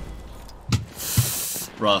shot.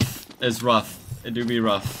 Rough. It's rough. It do be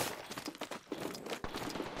rough.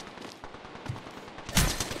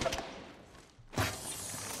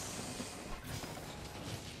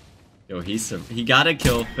 Yo, he got a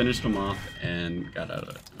kill, finished him off, and got out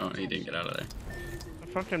of it. Oh, he didn't get out of there. The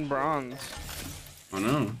fucking bronze. Oh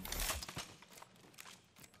no.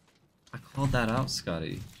 I called that out,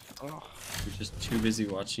 Scotty. Oh. You're just too busy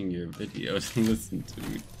watching your videos to listen to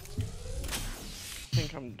me. I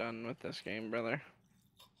think I'm done with this game, brother.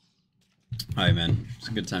 Alright, man. It's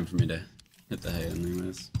a good time for me to hit the hay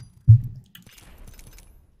anyways.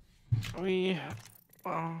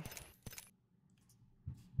 Well,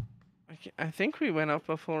 I think we went up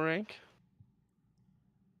a full rank.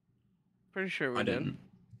 Pretty sure we I did.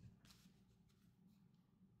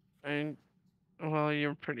 didn't. Well,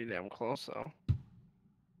 you're pretty damn close though.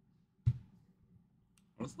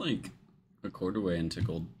 I was like a quarter way into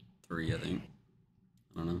gold 3, I think.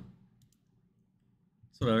 I don't know.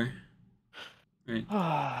 It's whatever. Alright.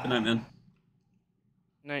 Good night, man.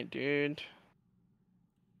 Night, dude.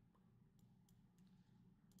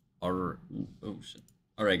 Oh shit.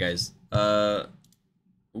 Alright, guys.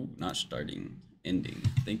 Ooh, not starting. Ending.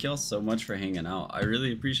 Thank y'all so much for hanging out. I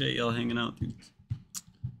really appreciate y'all hanging out, dude.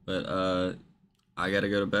 But I gotta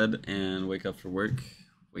go to bed and wake up for work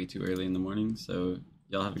way too early in the morning, so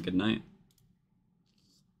y'all have a good night.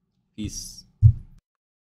 Peace.